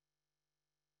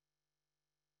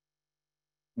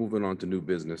 Moving on to new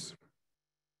business.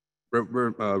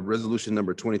 Resolution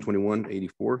number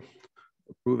 2021-84,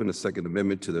 approving a second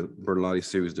amendment to the Bertolotti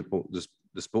Series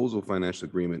disposal financial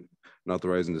agreement and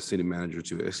authorizing the city manager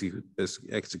to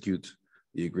execute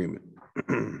the agreement.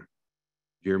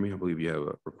 Jeremy, I believe you have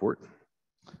a report.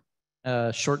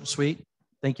 Short and sweet.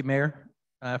 Thank you, Mayor.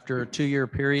 After a 2-year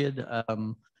period,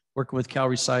 working with Cal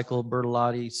Recycle,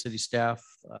 Bertolotti, city staff,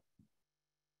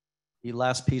 the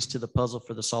last piece to the puzzle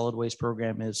for the solid waste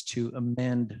program is to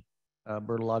amend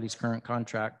Bertolotti's current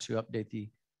contract to update the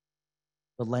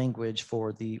language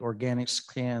for the organics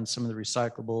cans, some of the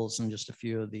recyclables, and just a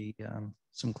few of the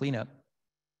some cleanup.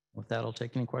 With that, I'll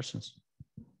take any questions.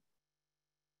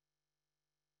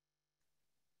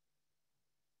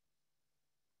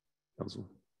 Council.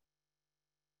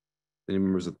 Any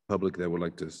members of the public that would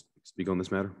like to speak on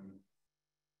this matter?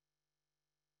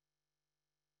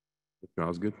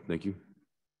 Charles, good, thank you.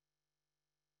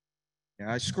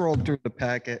 Yeah, I scrolled through the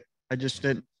packet. I just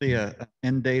didn't see an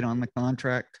end date on the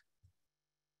contract.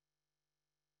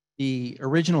 The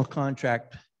original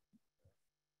contract,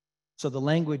 so the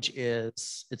language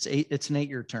is, it's an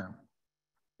 8-year term.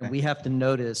 And we have to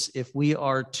notice, if we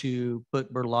are to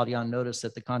put Bertolotti on notice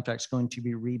that the contract's going to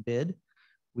be rebid,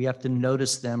 we have to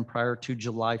notice them prior to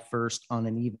July 1st on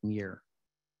an even year.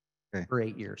 Okay. For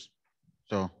 8 years.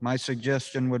 So my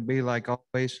suggestion would be, like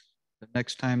always, the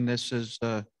next time this is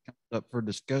comes up for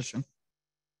discussion,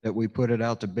 that we put it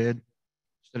out to bid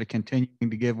instead of continuing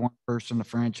to give one person the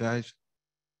franchise.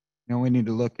 You know, we need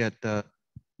to look at the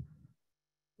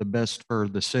best for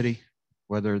the city,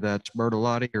 whether that's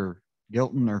Bertolotti or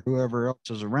Gilton or whoever else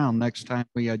is around. Next time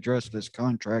we address this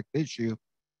contract issue,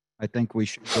 I think we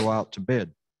should go out to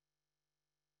bid.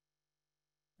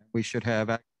 We should have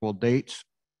actual dates.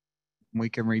 We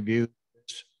can review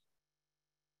this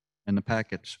in the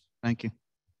packets. Thank you.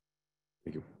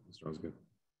 Thank you. That sounds good.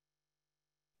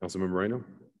 Councilmember Moreno?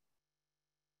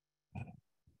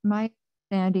 My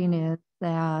understanding is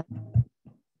that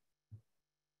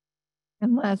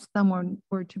unless someone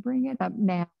were to bring it up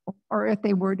now, or if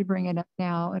they were to bring it up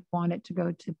now and want it to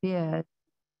go to bid,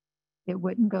 it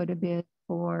wouldn't go to bid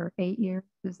for 8 years.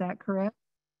 Is that correct?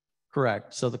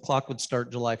 Correct. So the clock would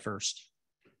start July 1st.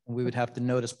 And we would have to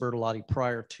notice Bertolotti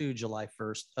prior to July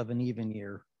 1st of an even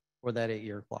year for that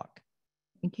 8-year clock.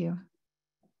 Thank you.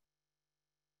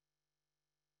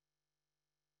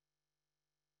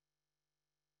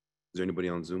 Is there anybody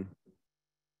on Zoom?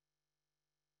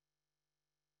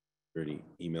 Are there any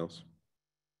emails?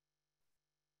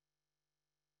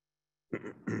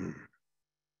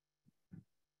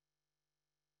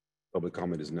 Public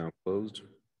comment is now closed.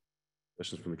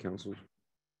 Questions from the council?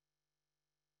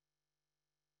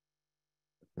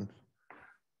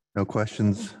 No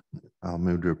questions. I'll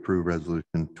move to approve resolution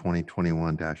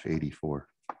 2021-84.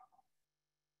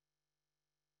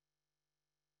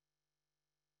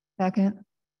 Second,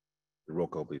 Roll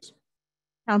call, please.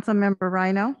 Councilmember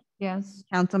Rhino, yes.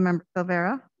 Councilmember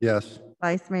Silvera, Yes.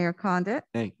 Vice Mayor Condit,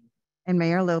 Hey. and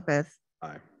Mayor Lopez.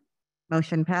 Aye.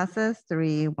 Motion passes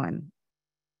 3-1.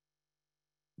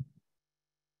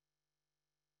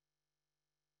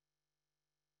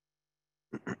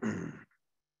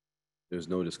 There's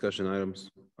no discussion items.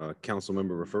 Council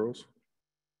member referrals?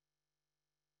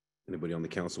 Anybody on the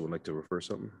council would like to refer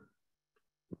something?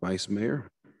 Vice Mayor?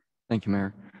 Thank you,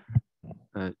 Mayor.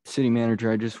 City Manager,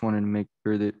 I just wanted to make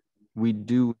sure that we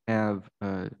do have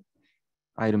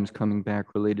items coming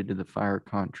back related to the fire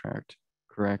contract,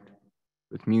 correct?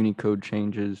 With Muni code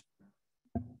changes,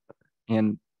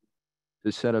 and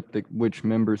to set up which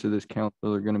members of this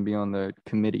council are going to be on the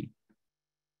committee.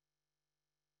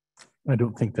 I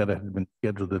don't think that had been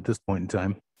scheduled at this point in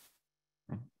time.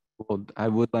 Well, I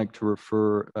would like to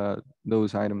refer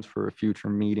those items for a future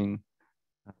meeting.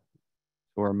 So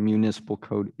our municipal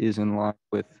code is in line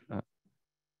with the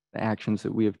actions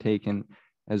that we have taken,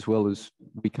 as well as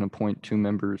we can appoint 2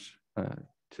 members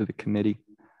to the committee.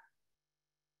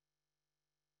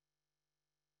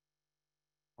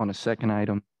 On a second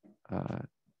item,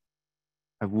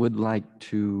 I would like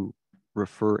to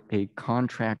refer a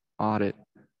contract audit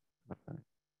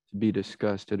to be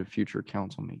discussed at a future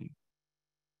council meeting.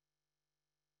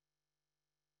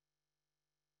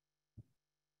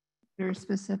 Your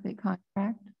specific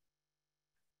contract?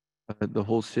 The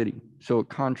whole city. So a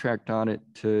contract audit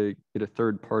to get a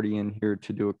third party in here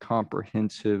to do a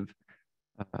comprehensive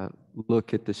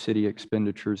look at the city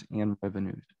expenditures and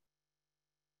revenues.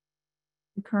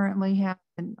 We currently have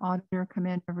an auditor come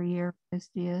in every year, Ms.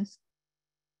 Diaz.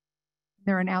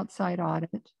 They're an outside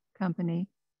audit company.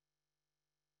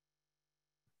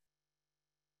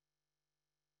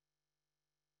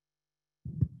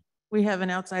 We have an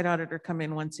outside auditor come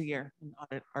in once a year and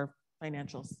audit our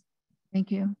financials.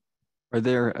 Thank you. Are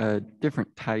there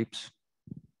different types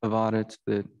of audits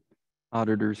that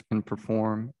auditors can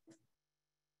perform?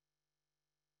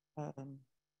 I'm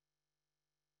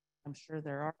sure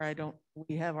there are.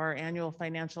 We have our annual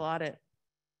financial audit.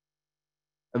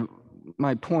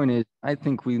 My point is, I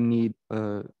think we need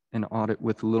an audit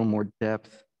with a little more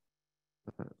depth,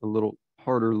 a little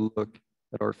harder look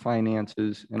at our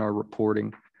finances and our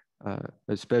reporting,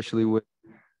 especially with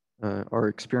our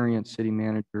experienced city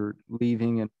manager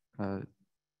leaving and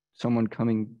someone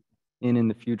coming in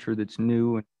the future that's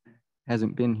new and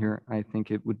hasn't been here. I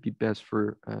think it would be best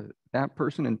for that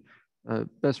person and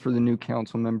best for the new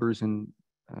council members and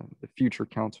the future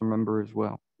council member as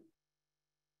well.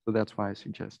 So that's why I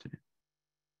suggested it.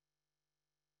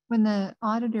 When the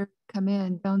auditors come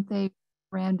in, don't they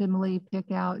randomly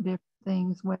pick out different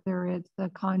things, whether it's a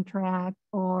contract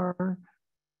or,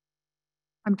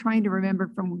 I'm trying to remember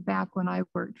from back when I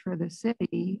worked for the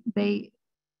city, they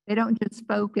don't just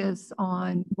focus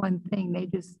on one thing. They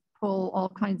just pull all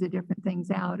kinds of different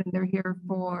things out, and they're here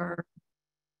for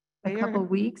a couple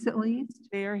weeks at least.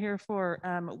 They are here for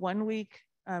 1 week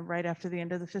right after the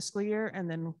end of the fiscal year, and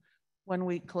then 1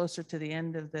 week closer to the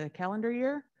end of the calendar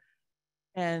year.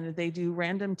 And they do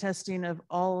random testing of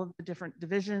all of the different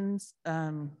divisions,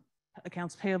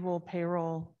 accounts payable,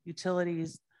 payroll,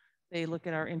 utilities. They look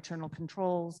at our internal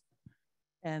controls,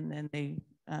 and then they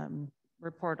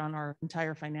report on our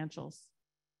entire financials.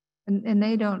 And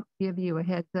they don't give you a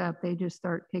heads up. They just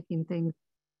start picking things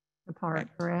apart,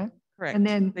 correct? Correct. And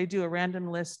then they do a random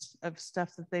list of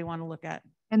stuff that they want to look at.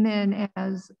 And then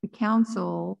as the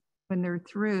council, when they're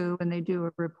through and they do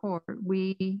a report,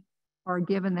 we are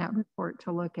given that report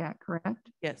to look at, correct?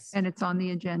 Yes. And it's on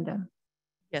the agenda.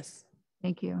 Yes.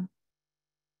 Thank you.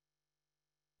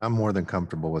 I'm more than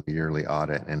comfortable with the yearly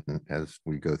audit. And as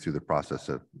we go through the process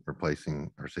of replacing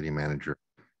our city manager,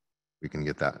 we can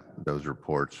get those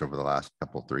reports over the last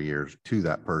couple, 3 years to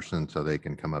that person so they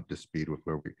can come up to speed with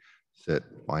where we sit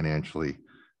financially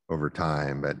over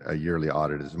time. But a yearly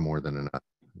audit is more than enough,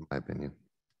 in my opinion.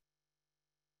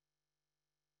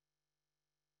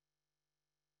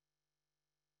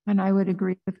 And I would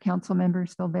agree with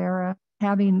Councilmember Silvera.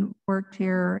 Having worked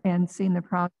here and seen the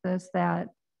process that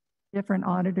different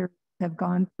auditors have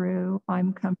gone through,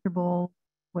 I'm comfortable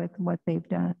with what they've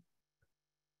done.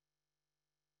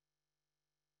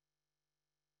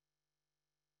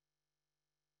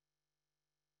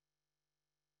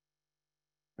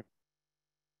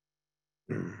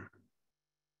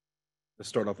 Let's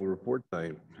start off with reports.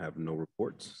 I have no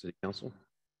reports. City Council.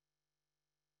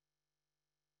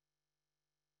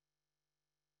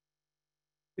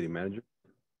 City Manager.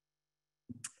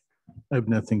 I have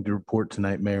nothing to report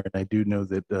tonight, Mayor, and I do know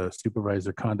that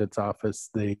Supervisor Condit's office,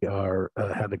 they are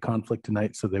had a conflict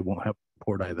tonight, so they won't have a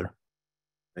report either.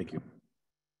 Thank you.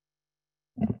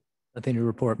 Nothing to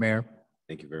report, Mayor.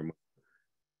 Thank you very much.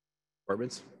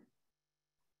 Departments.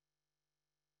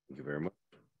 Thank you very much.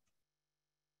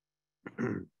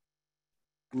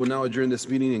 We'll now adjourn this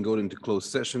meeting and go into closed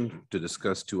session to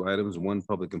discuss 2 items: 1,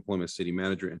 public employment city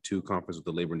manager, and 2, conference with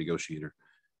the labor negotiator.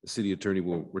 The city attorney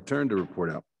will return to report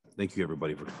out. Thank you,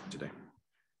 everybody, for today.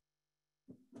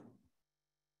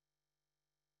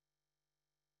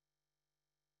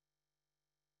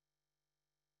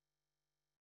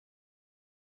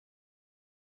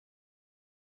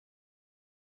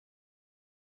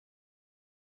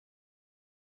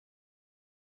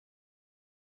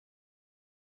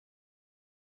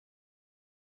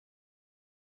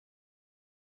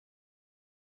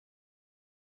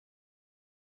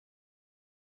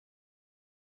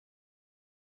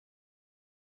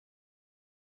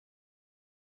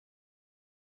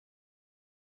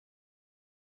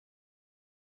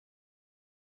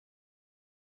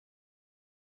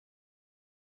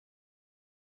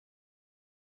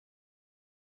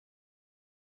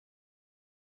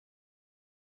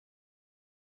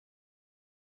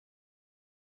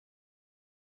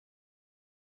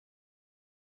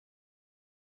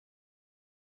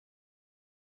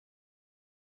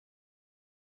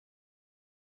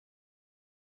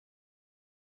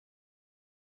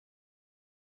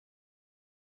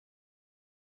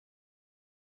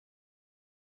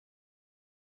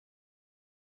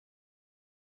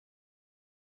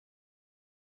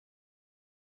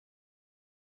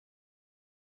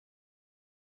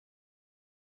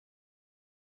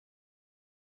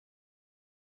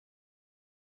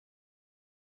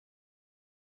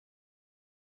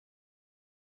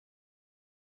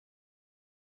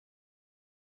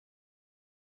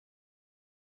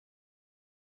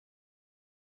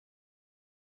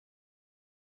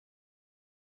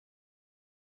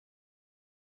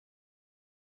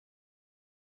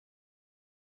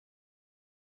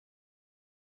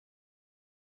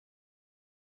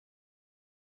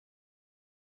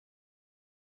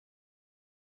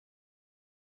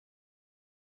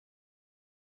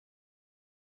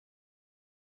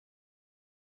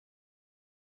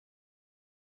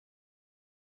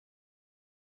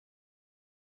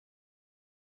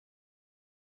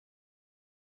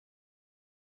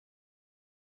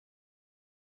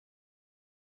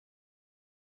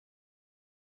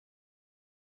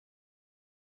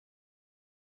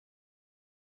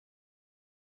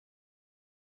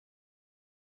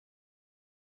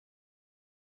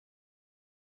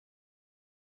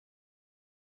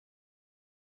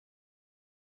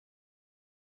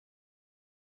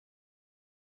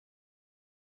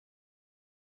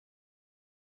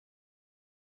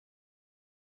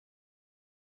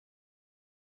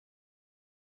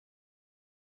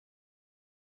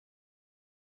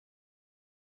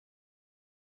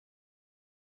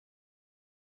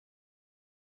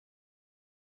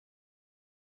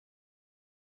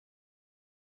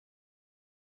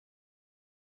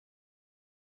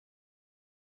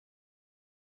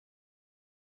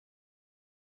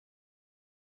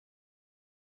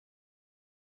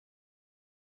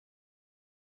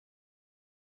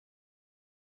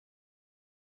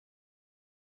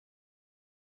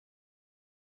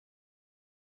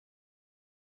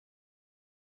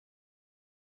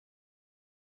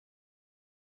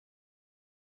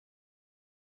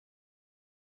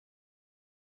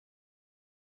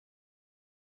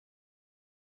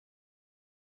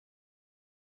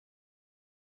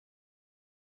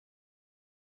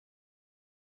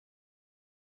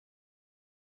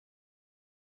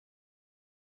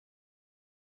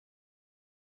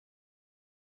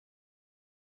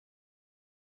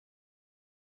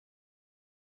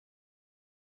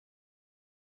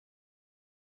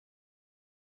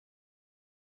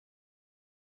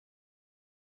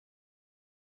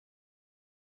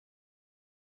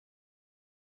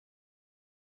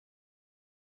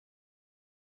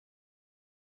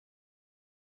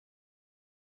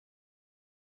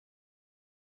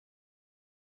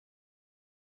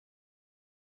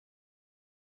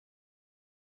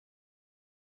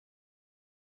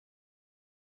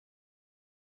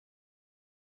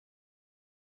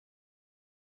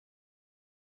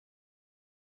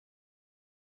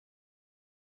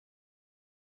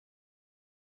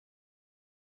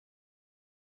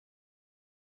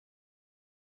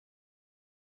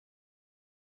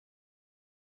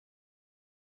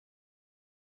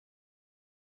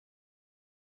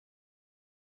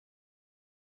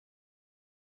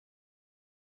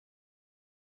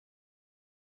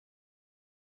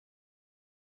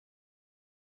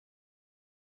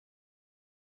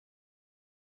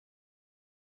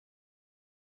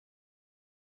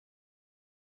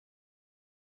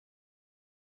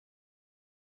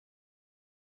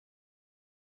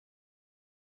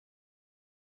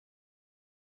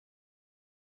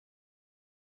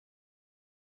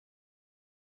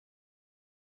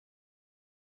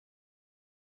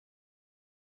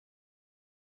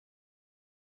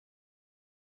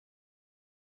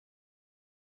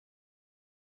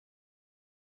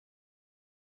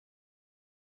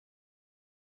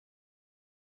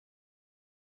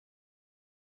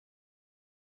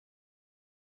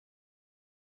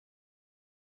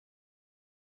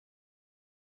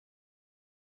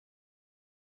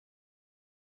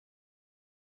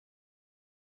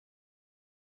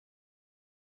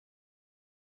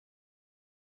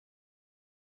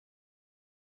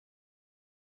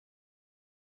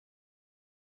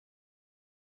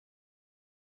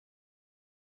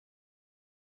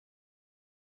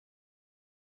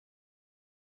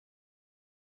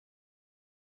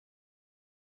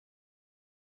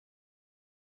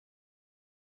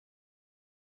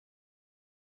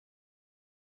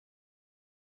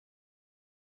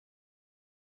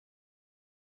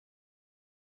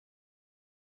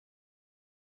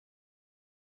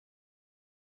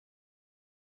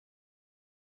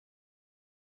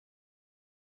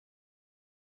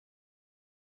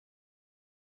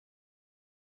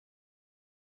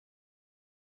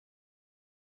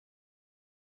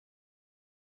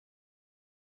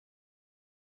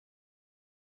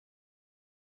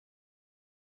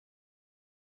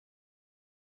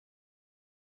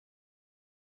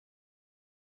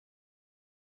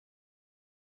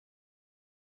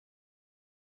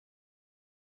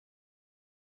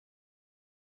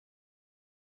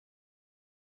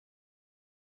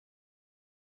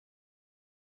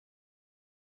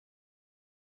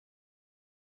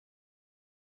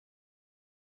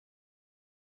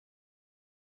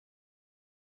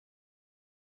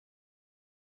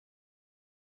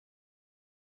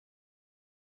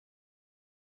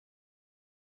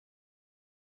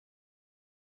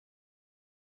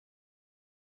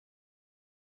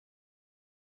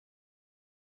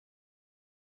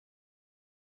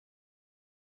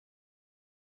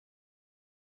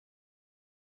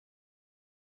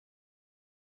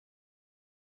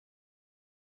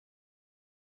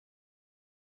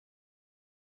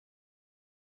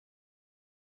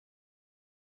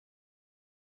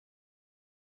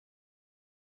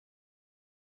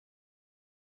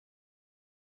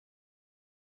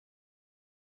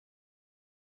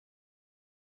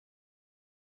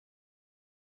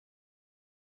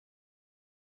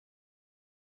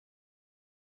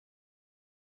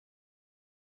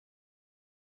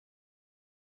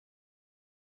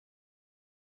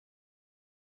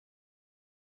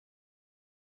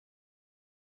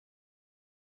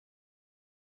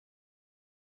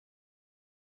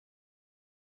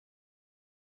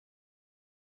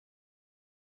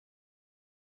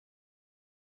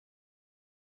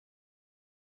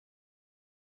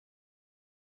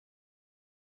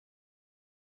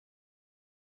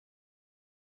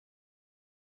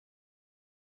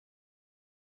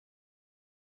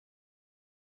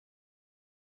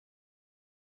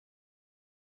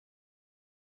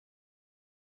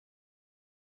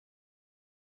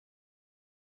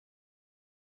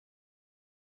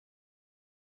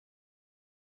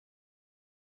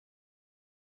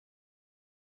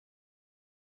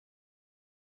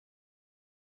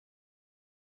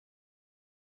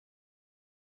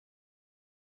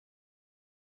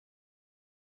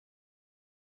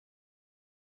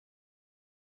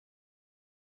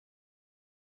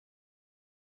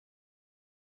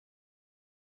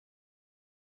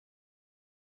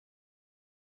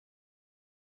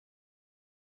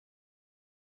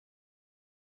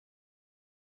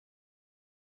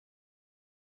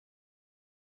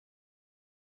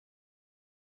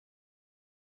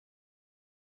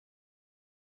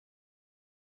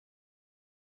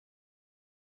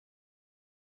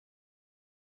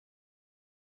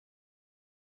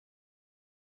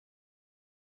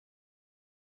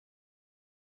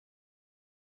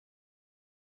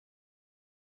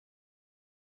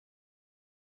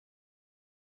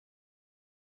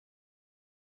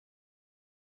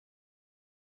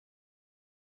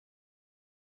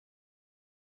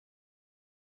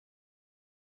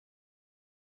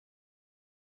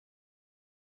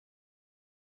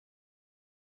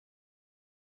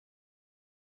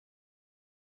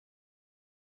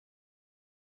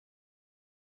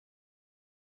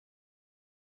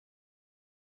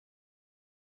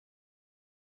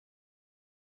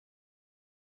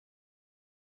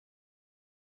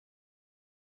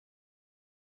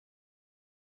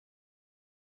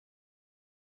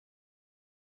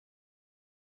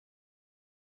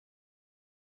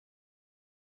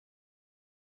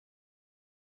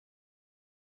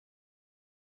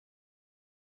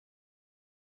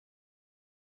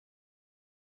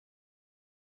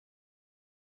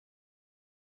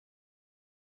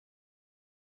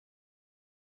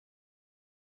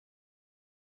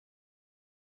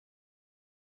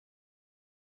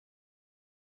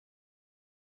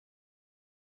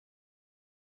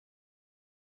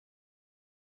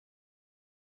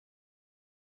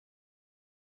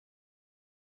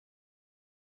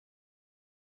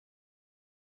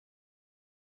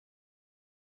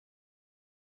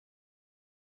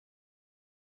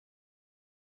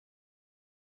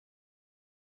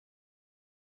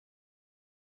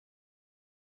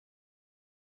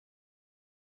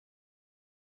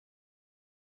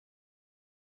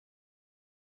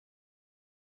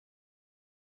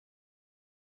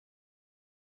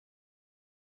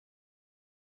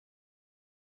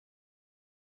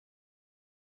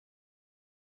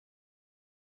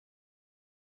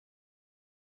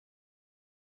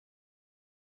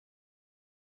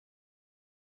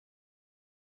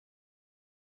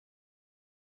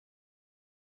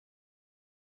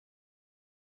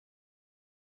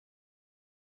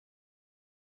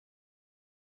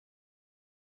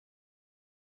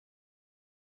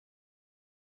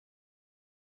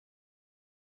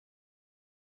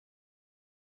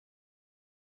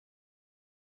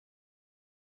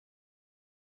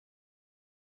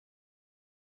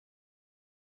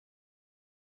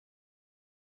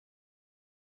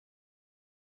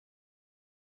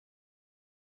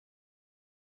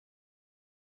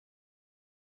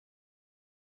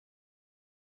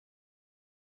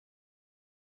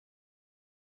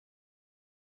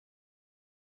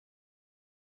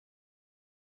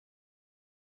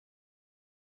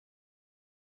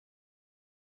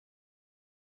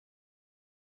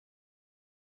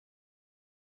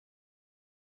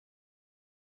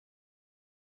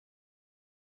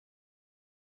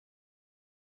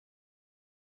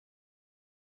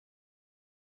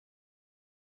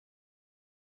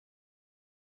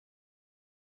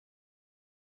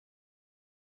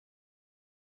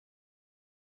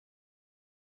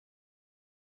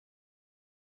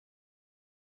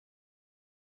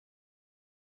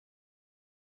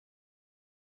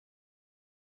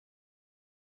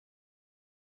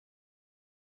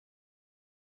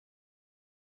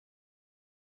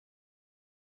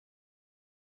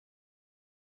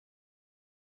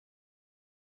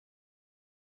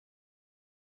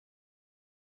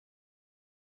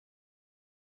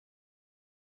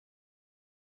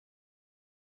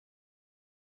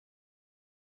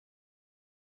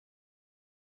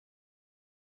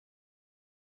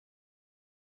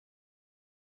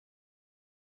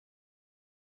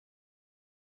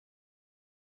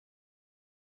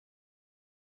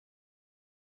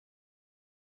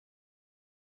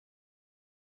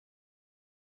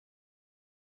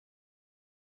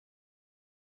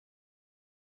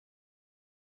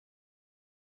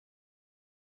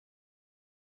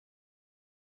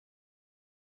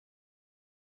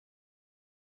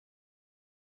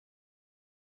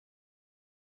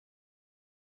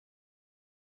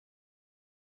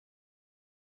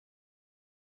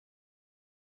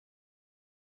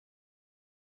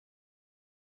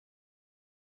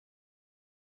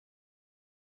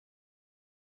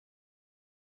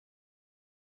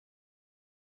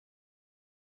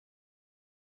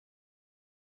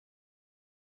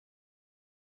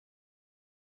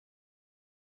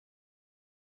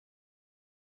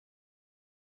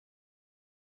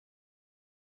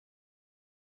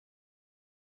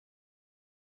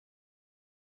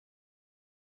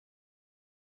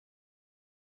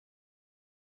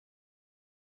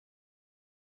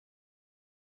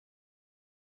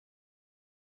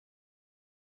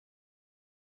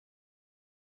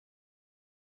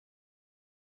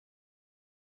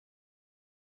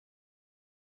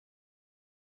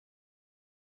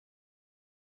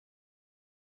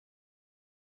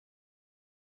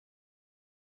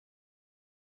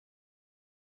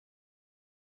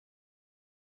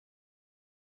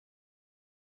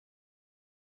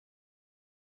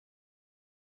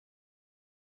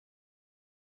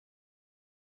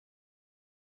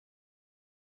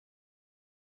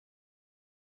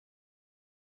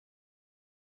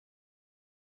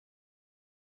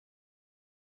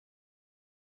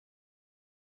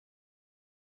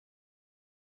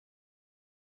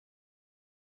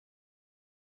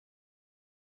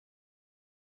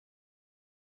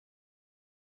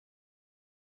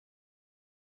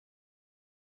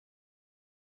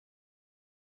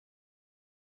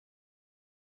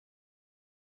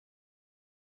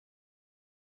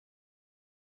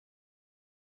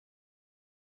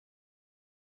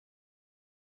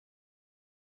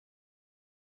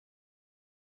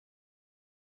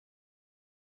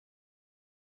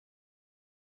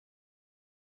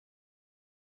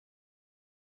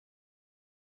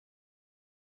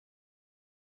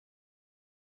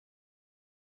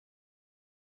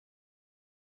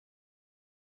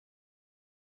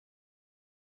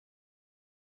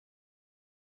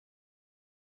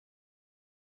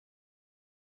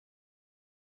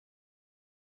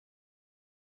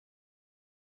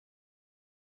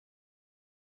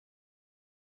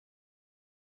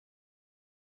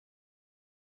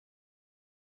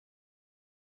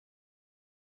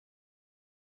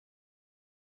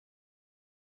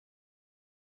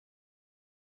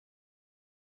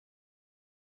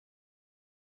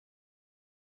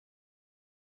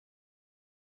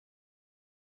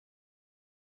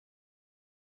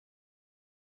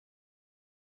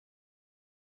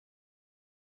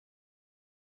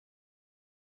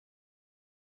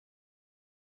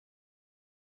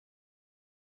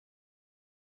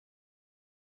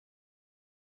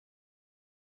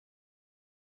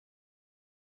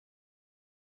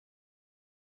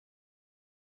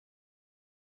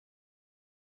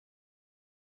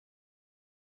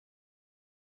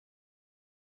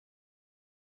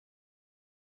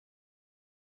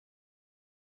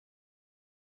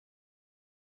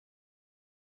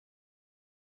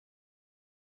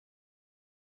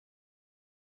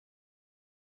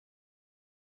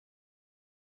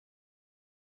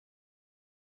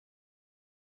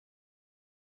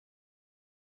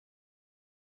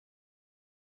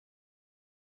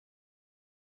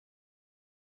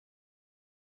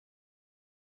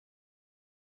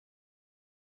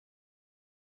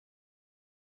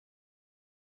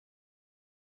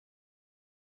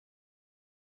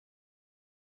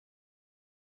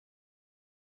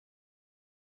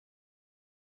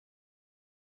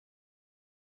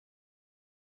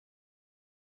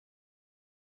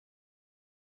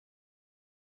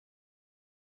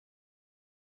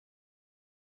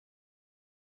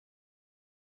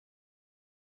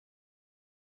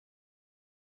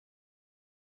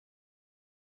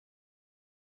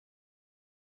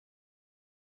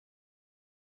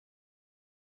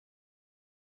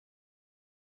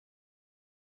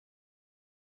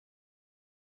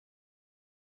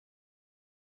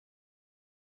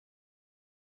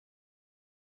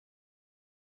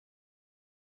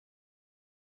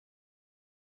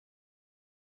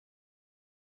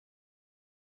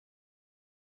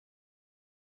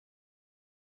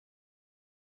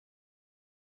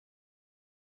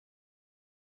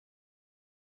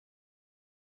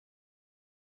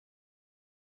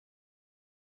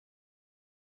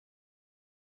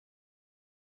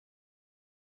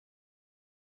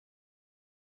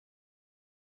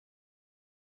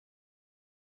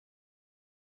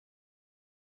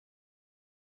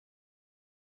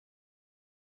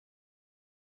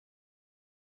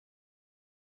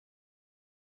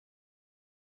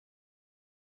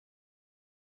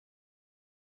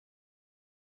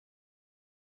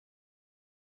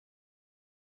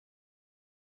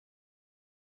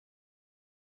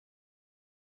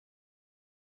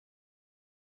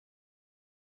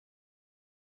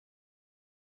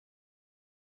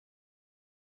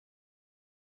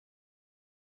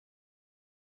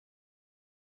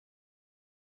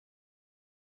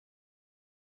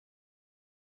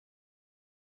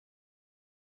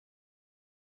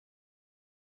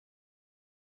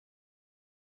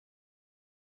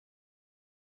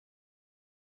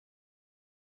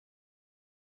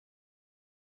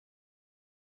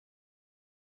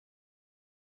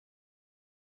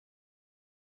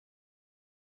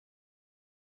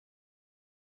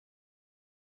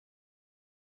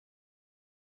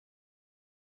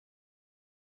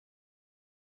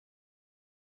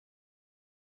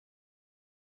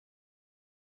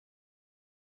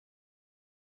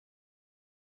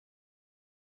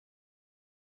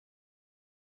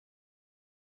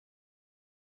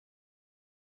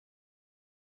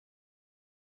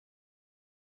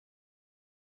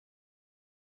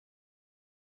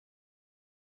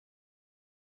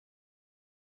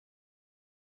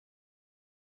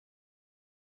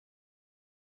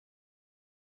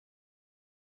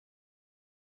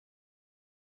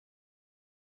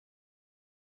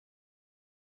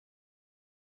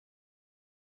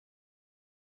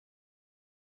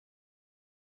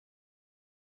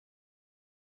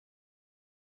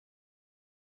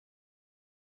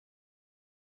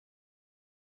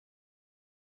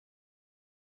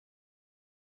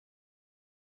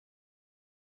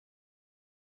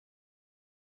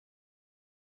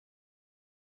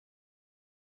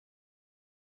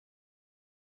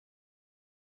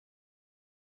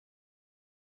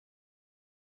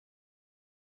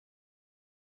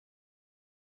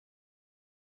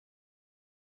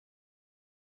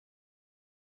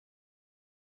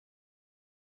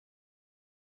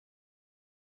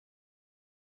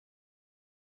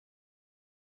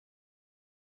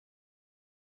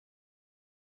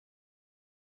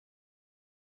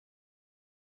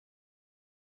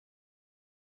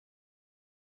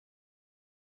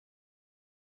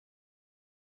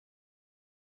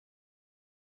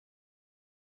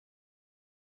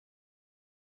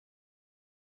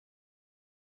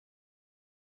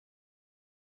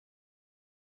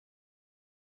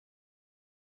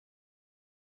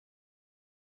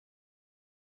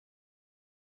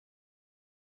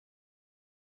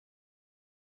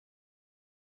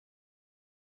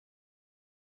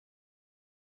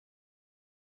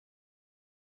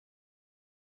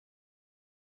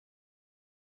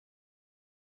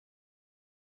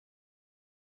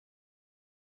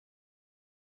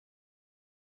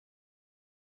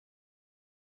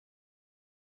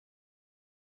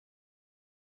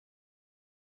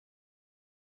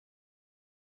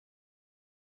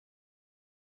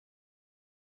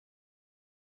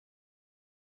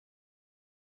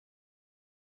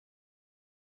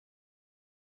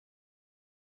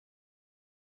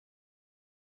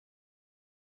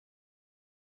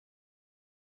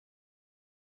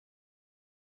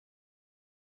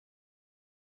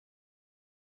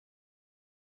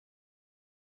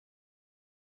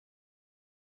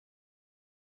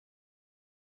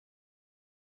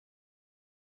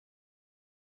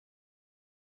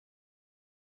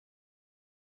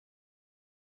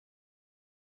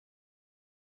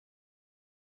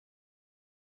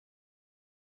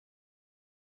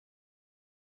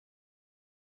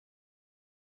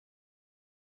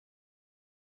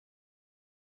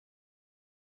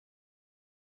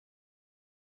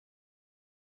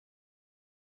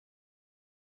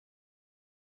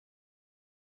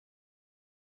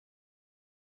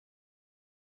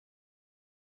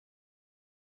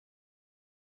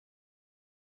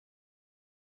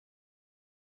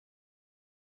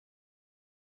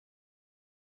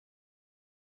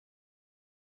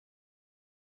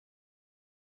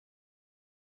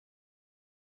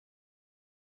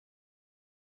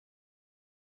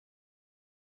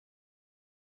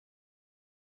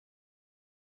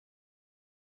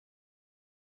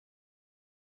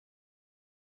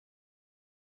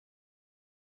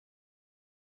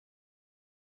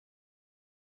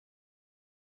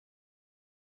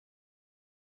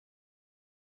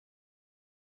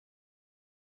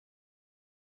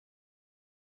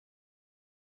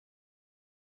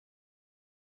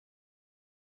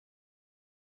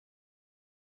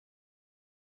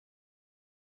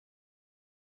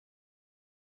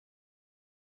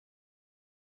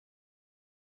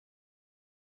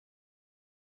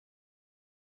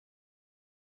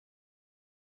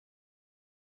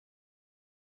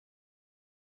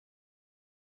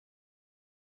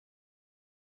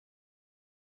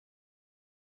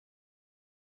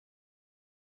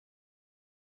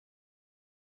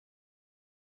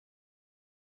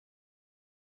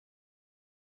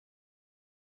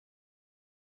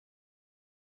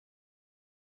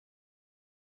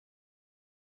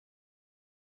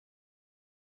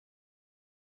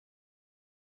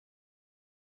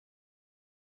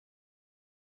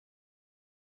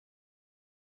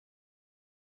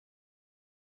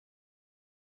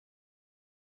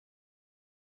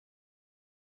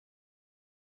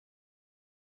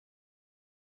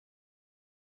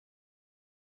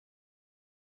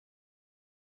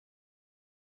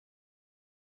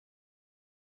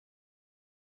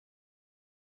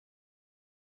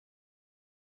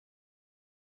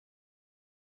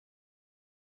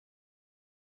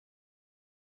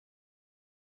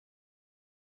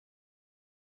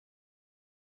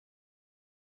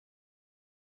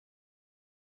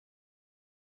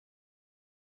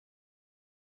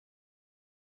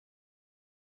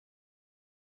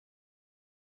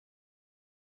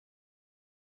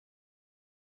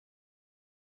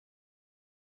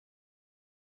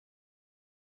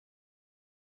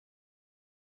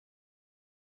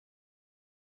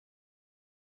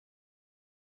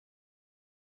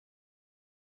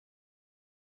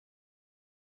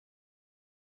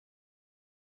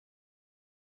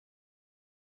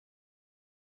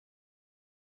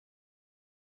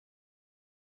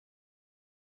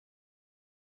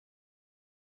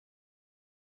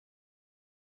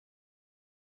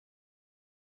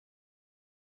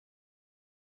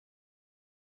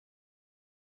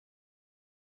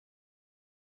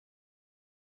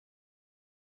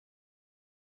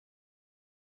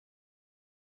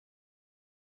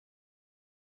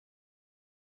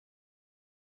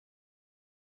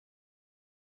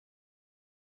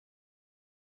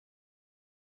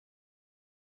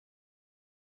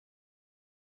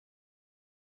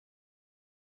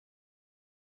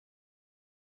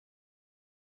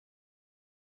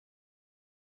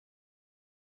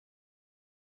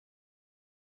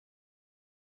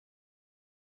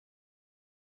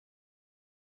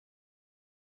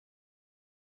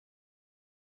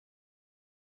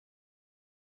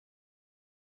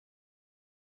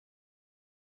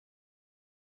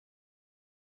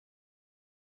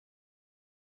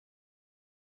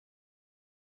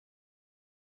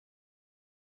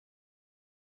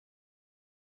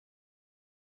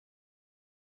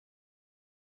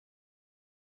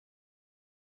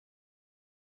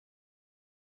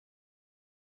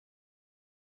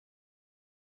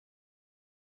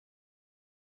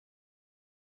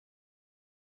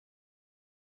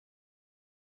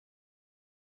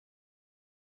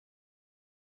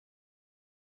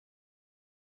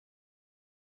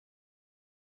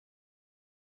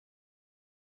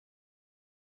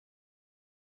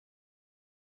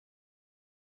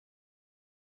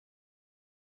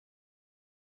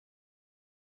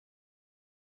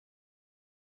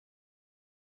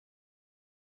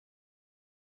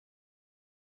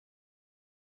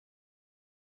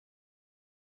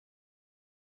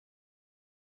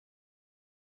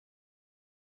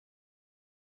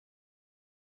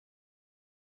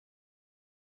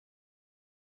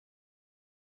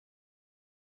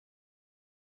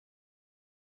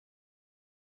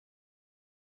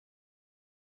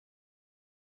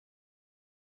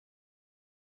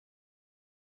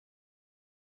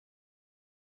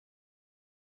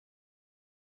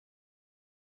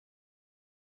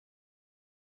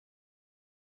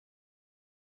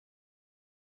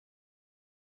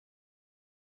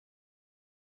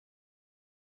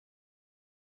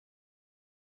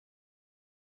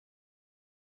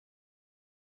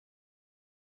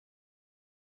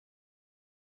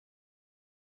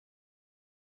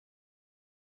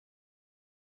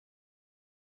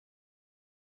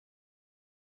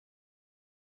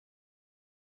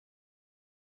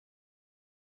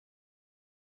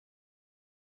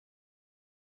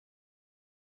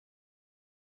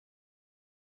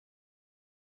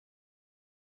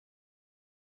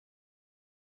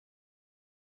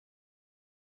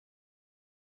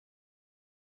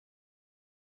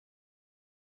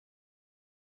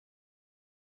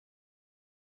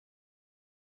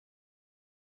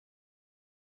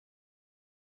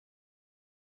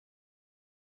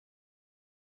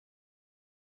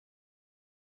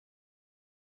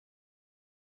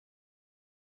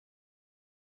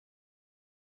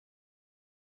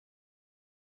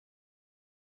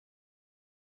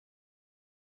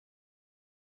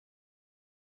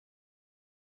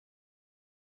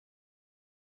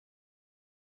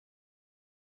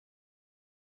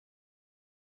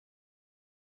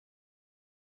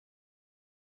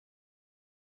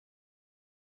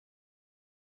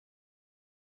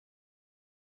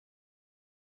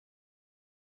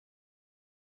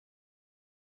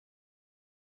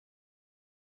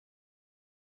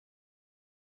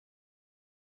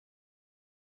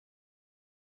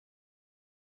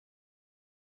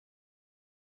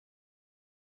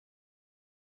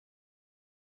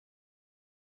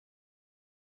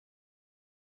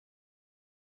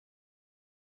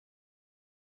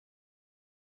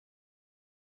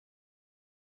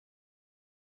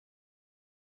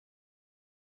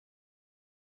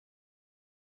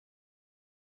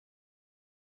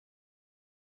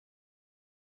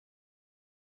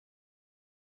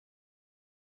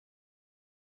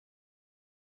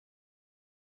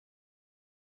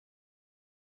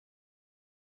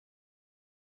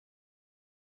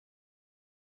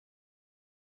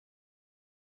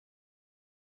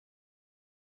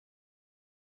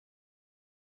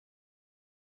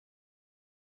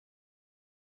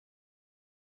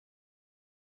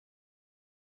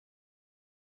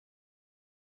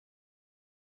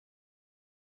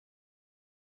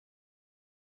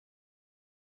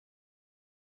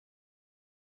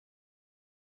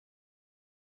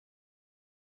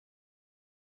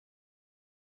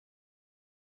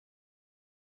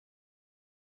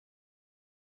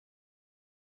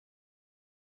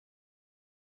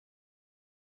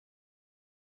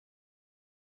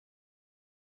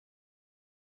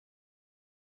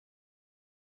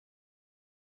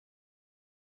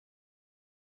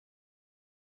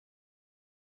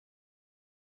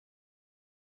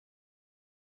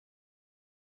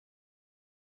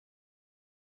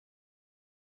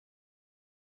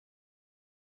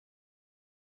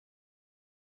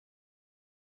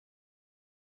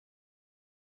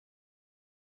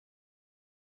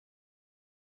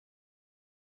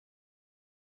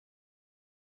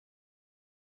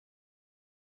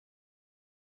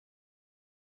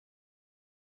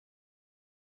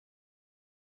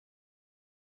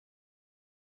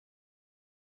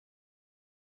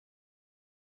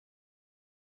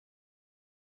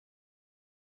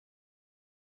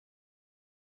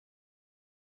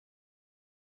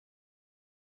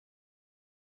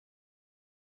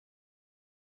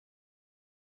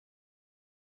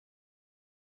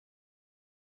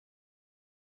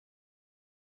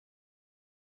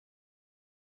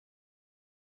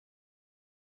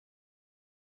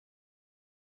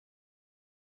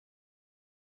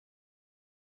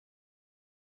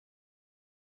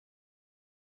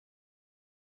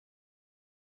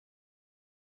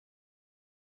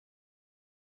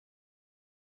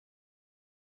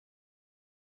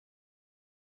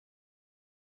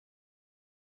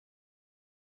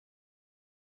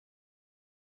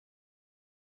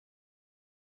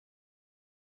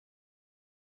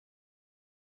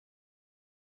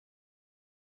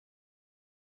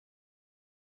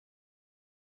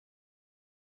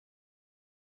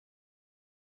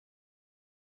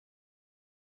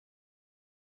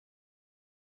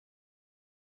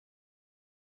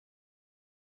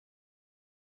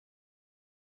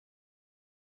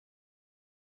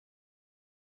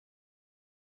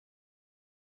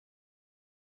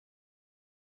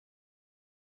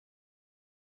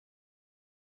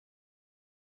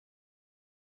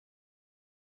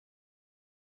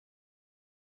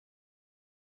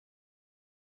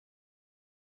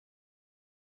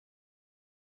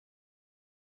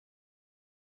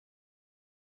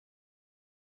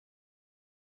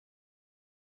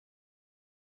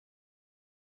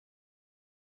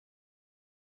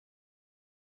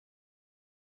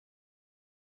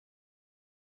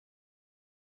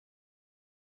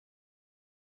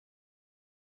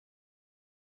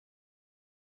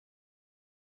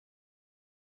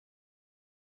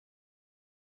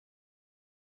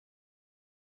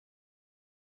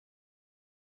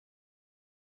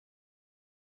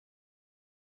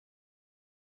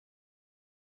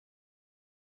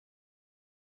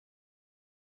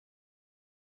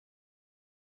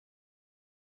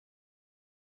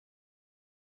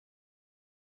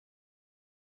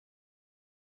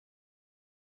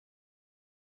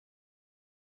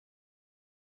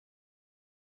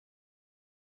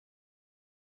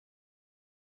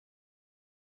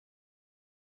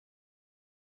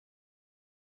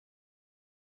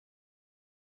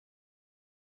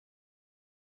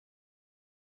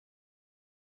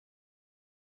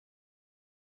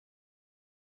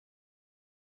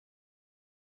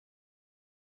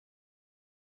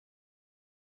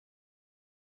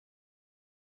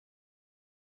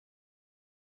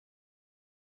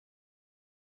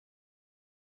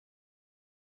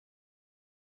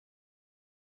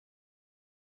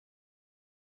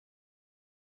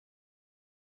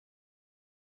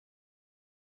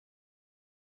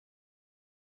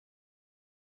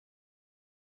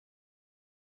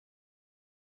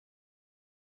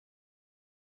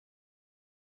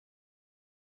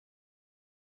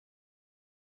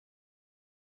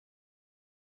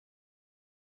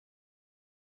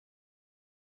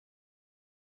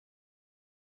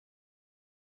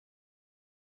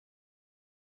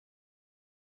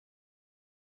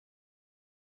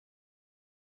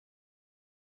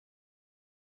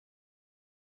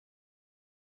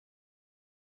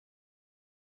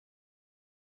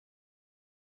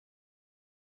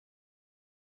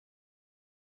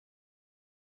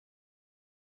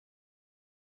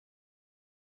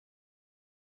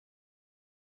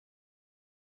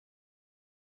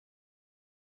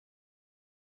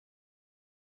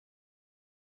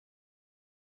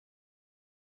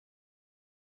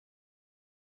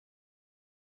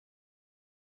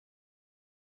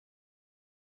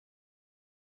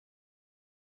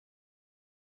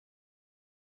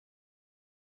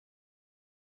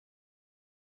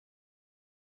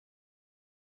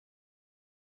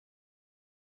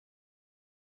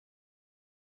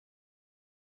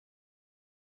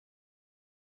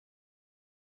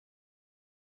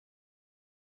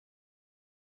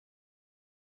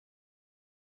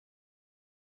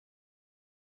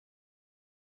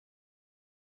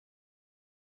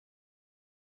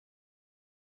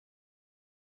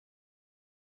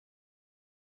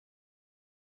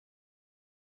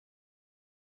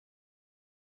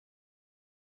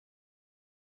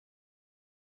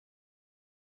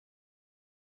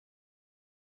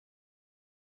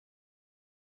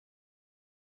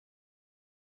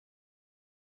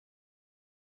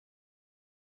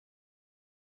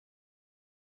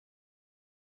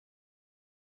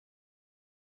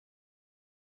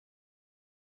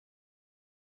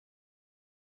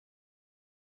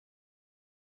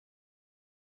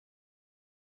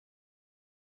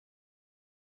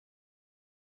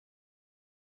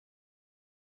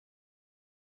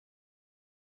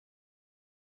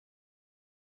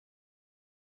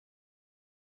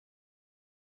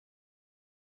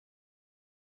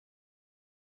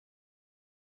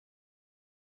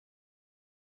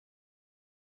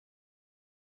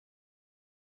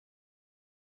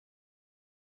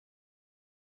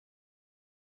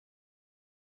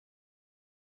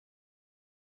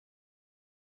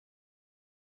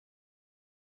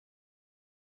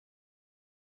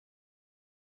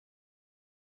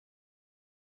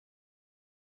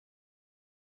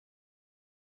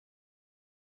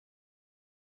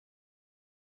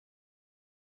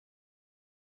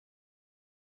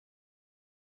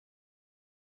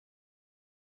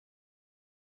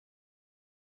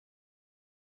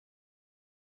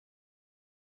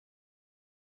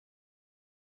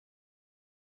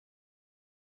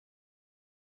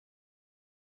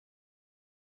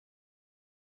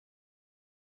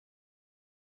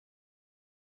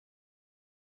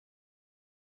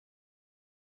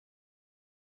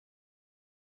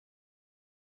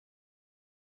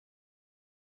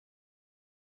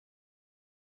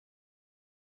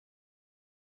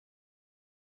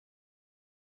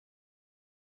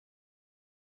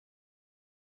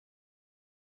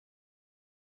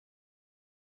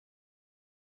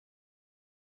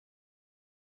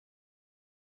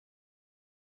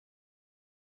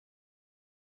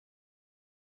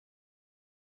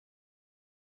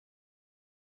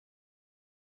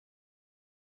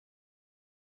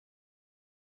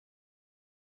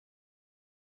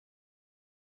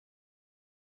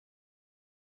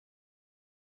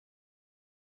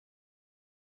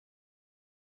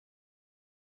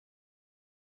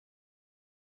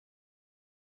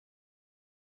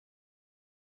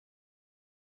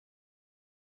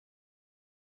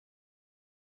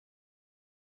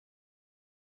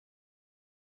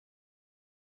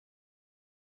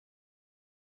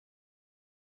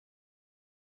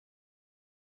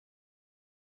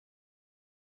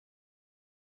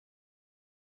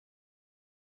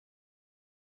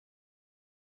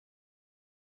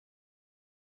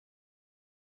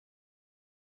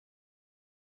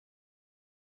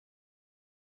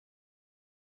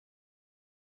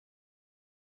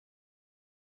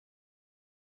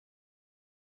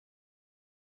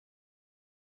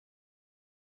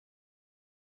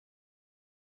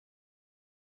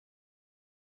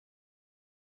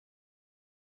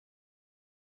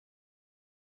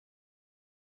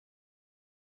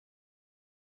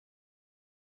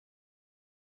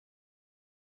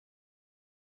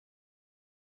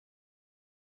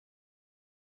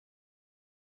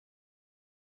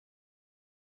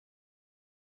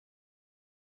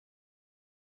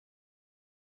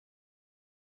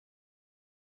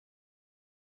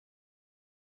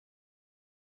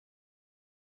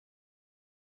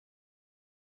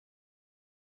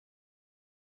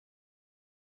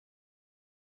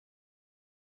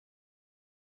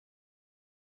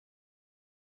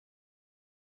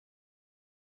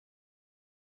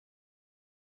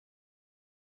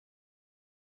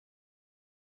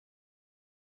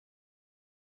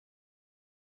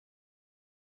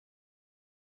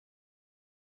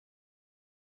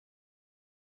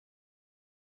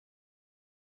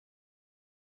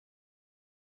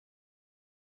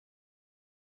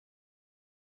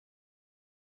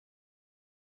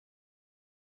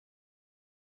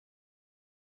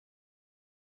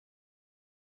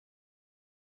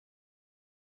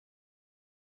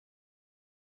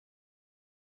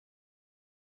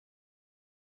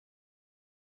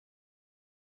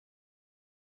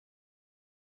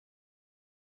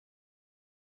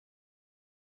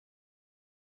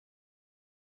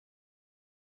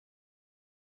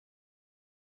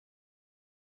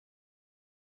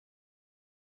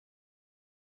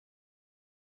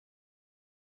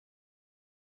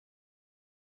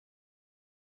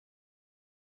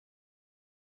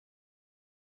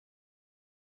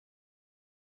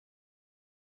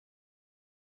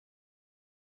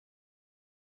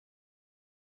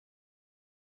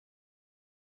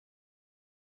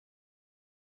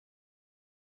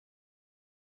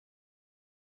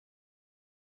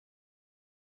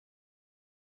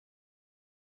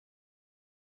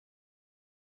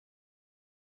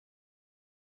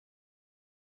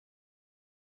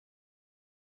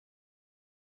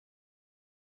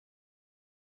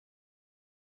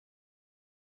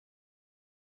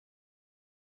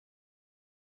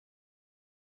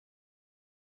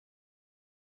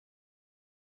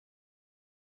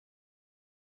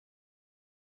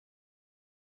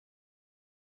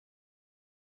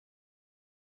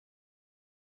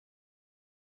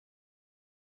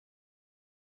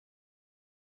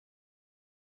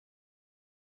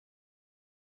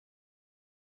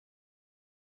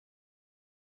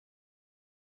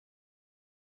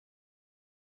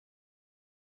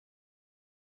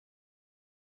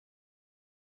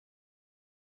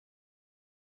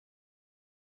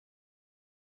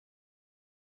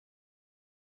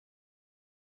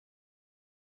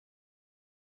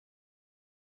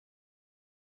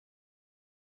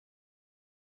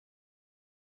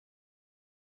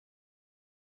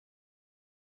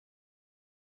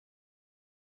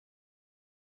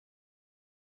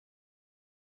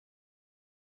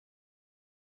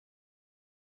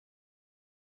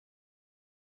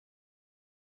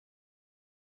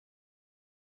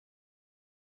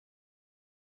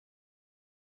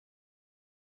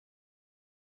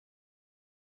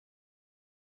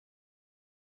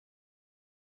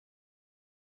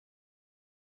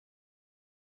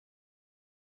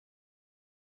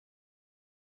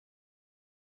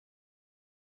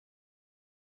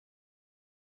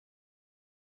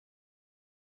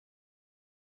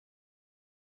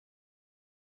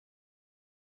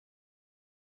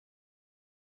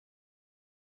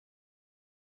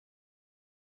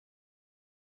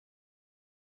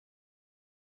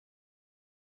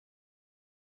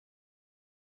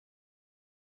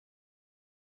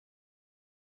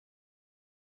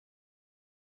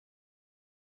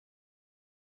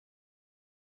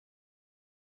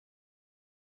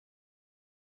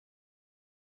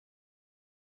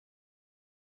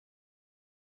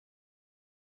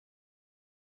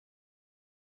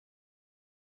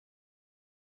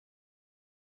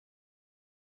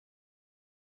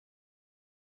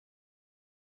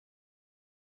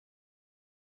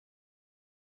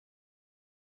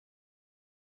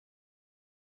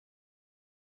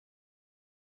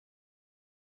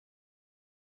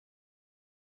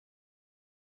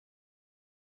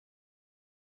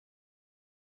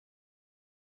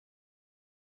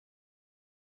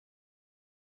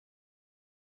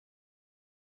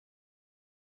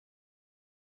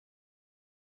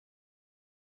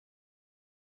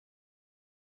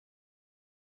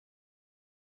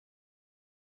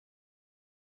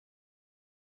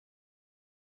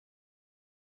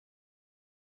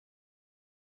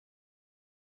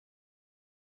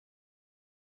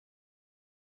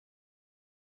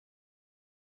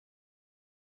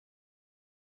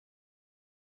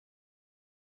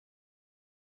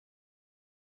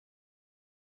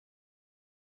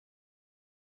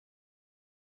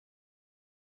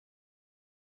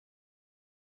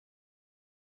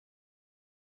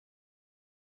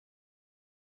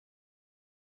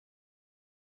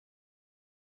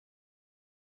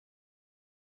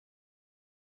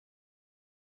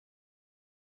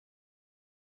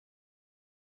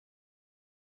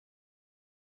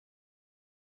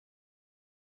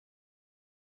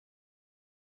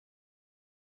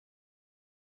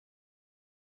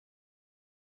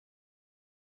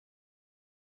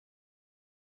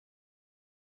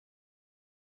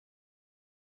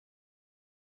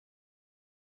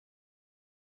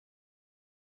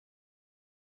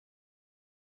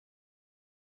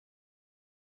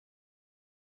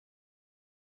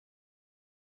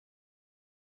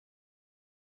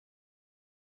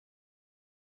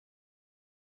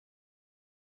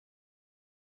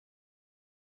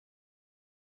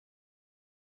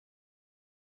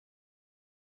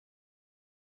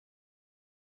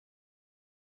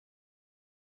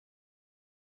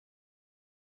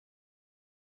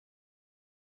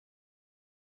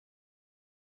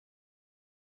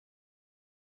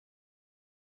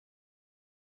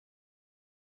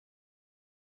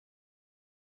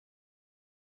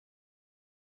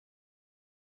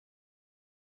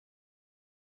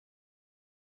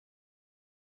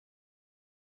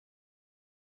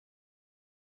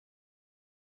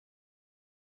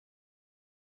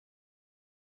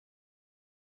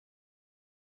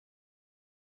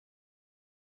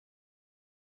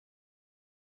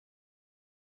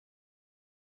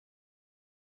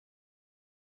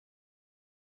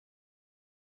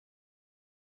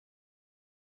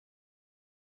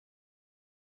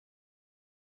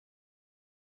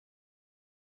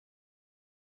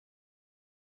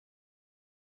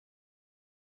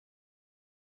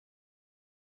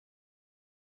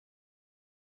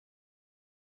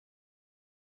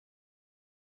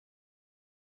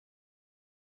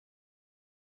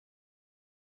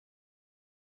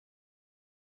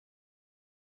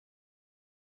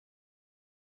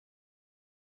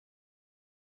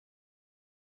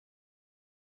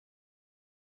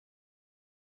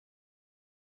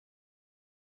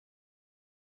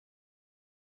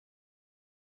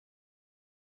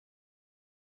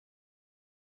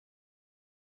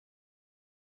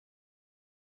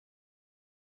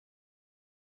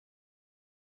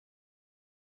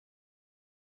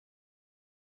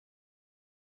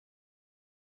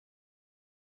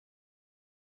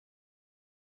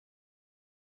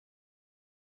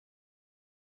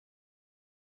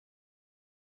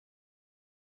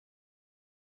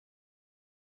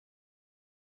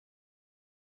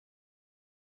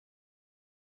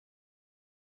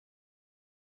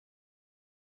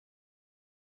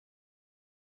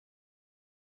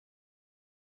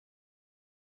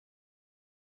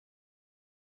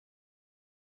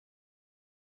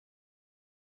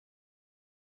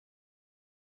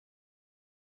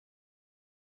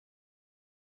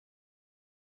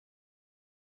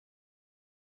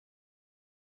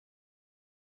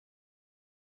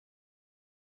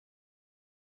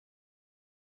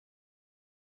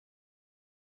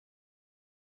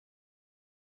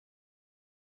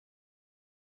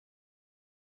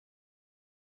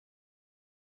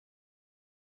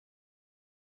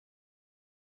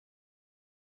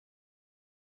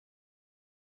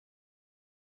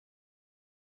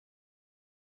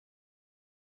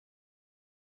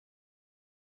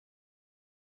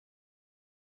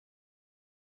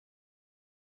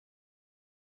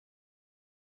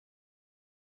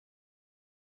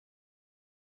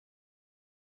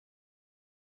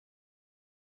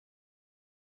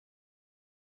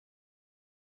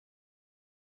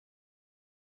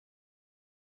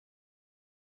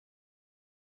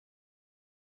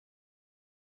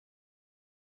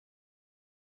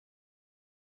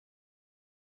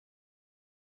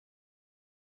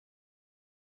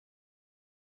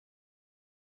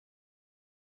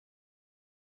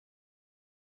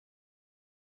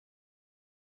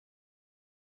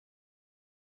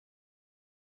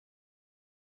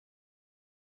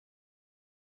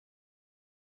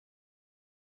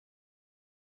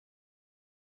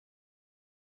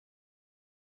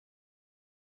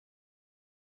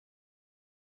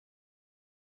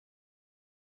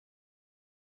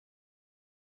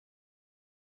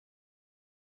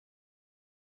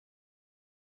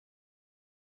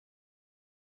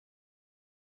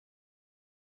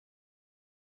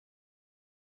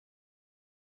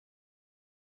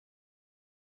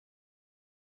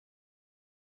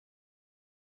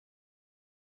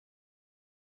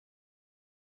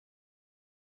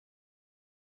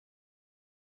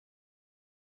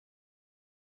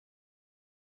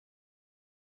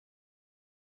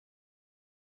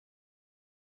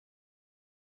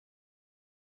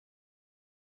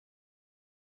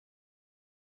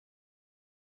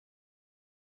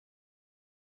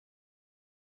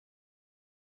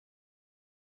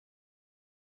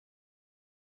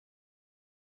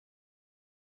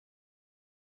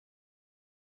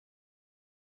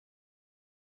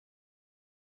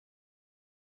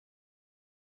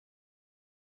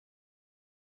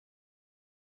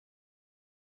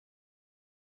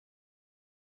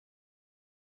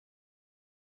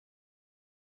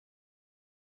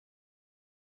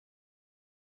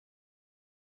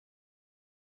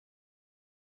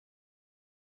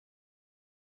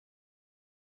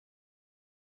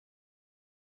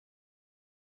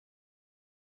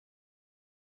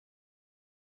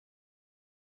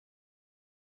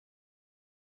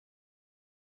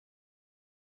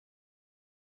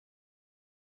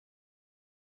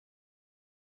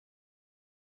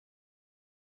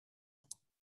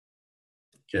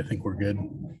 Okay, I think we're good.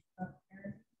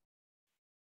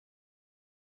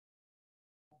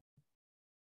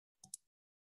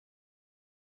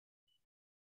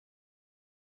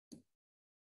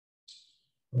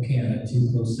 Okay, on the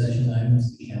two closed session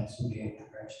items, the council gave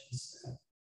directions.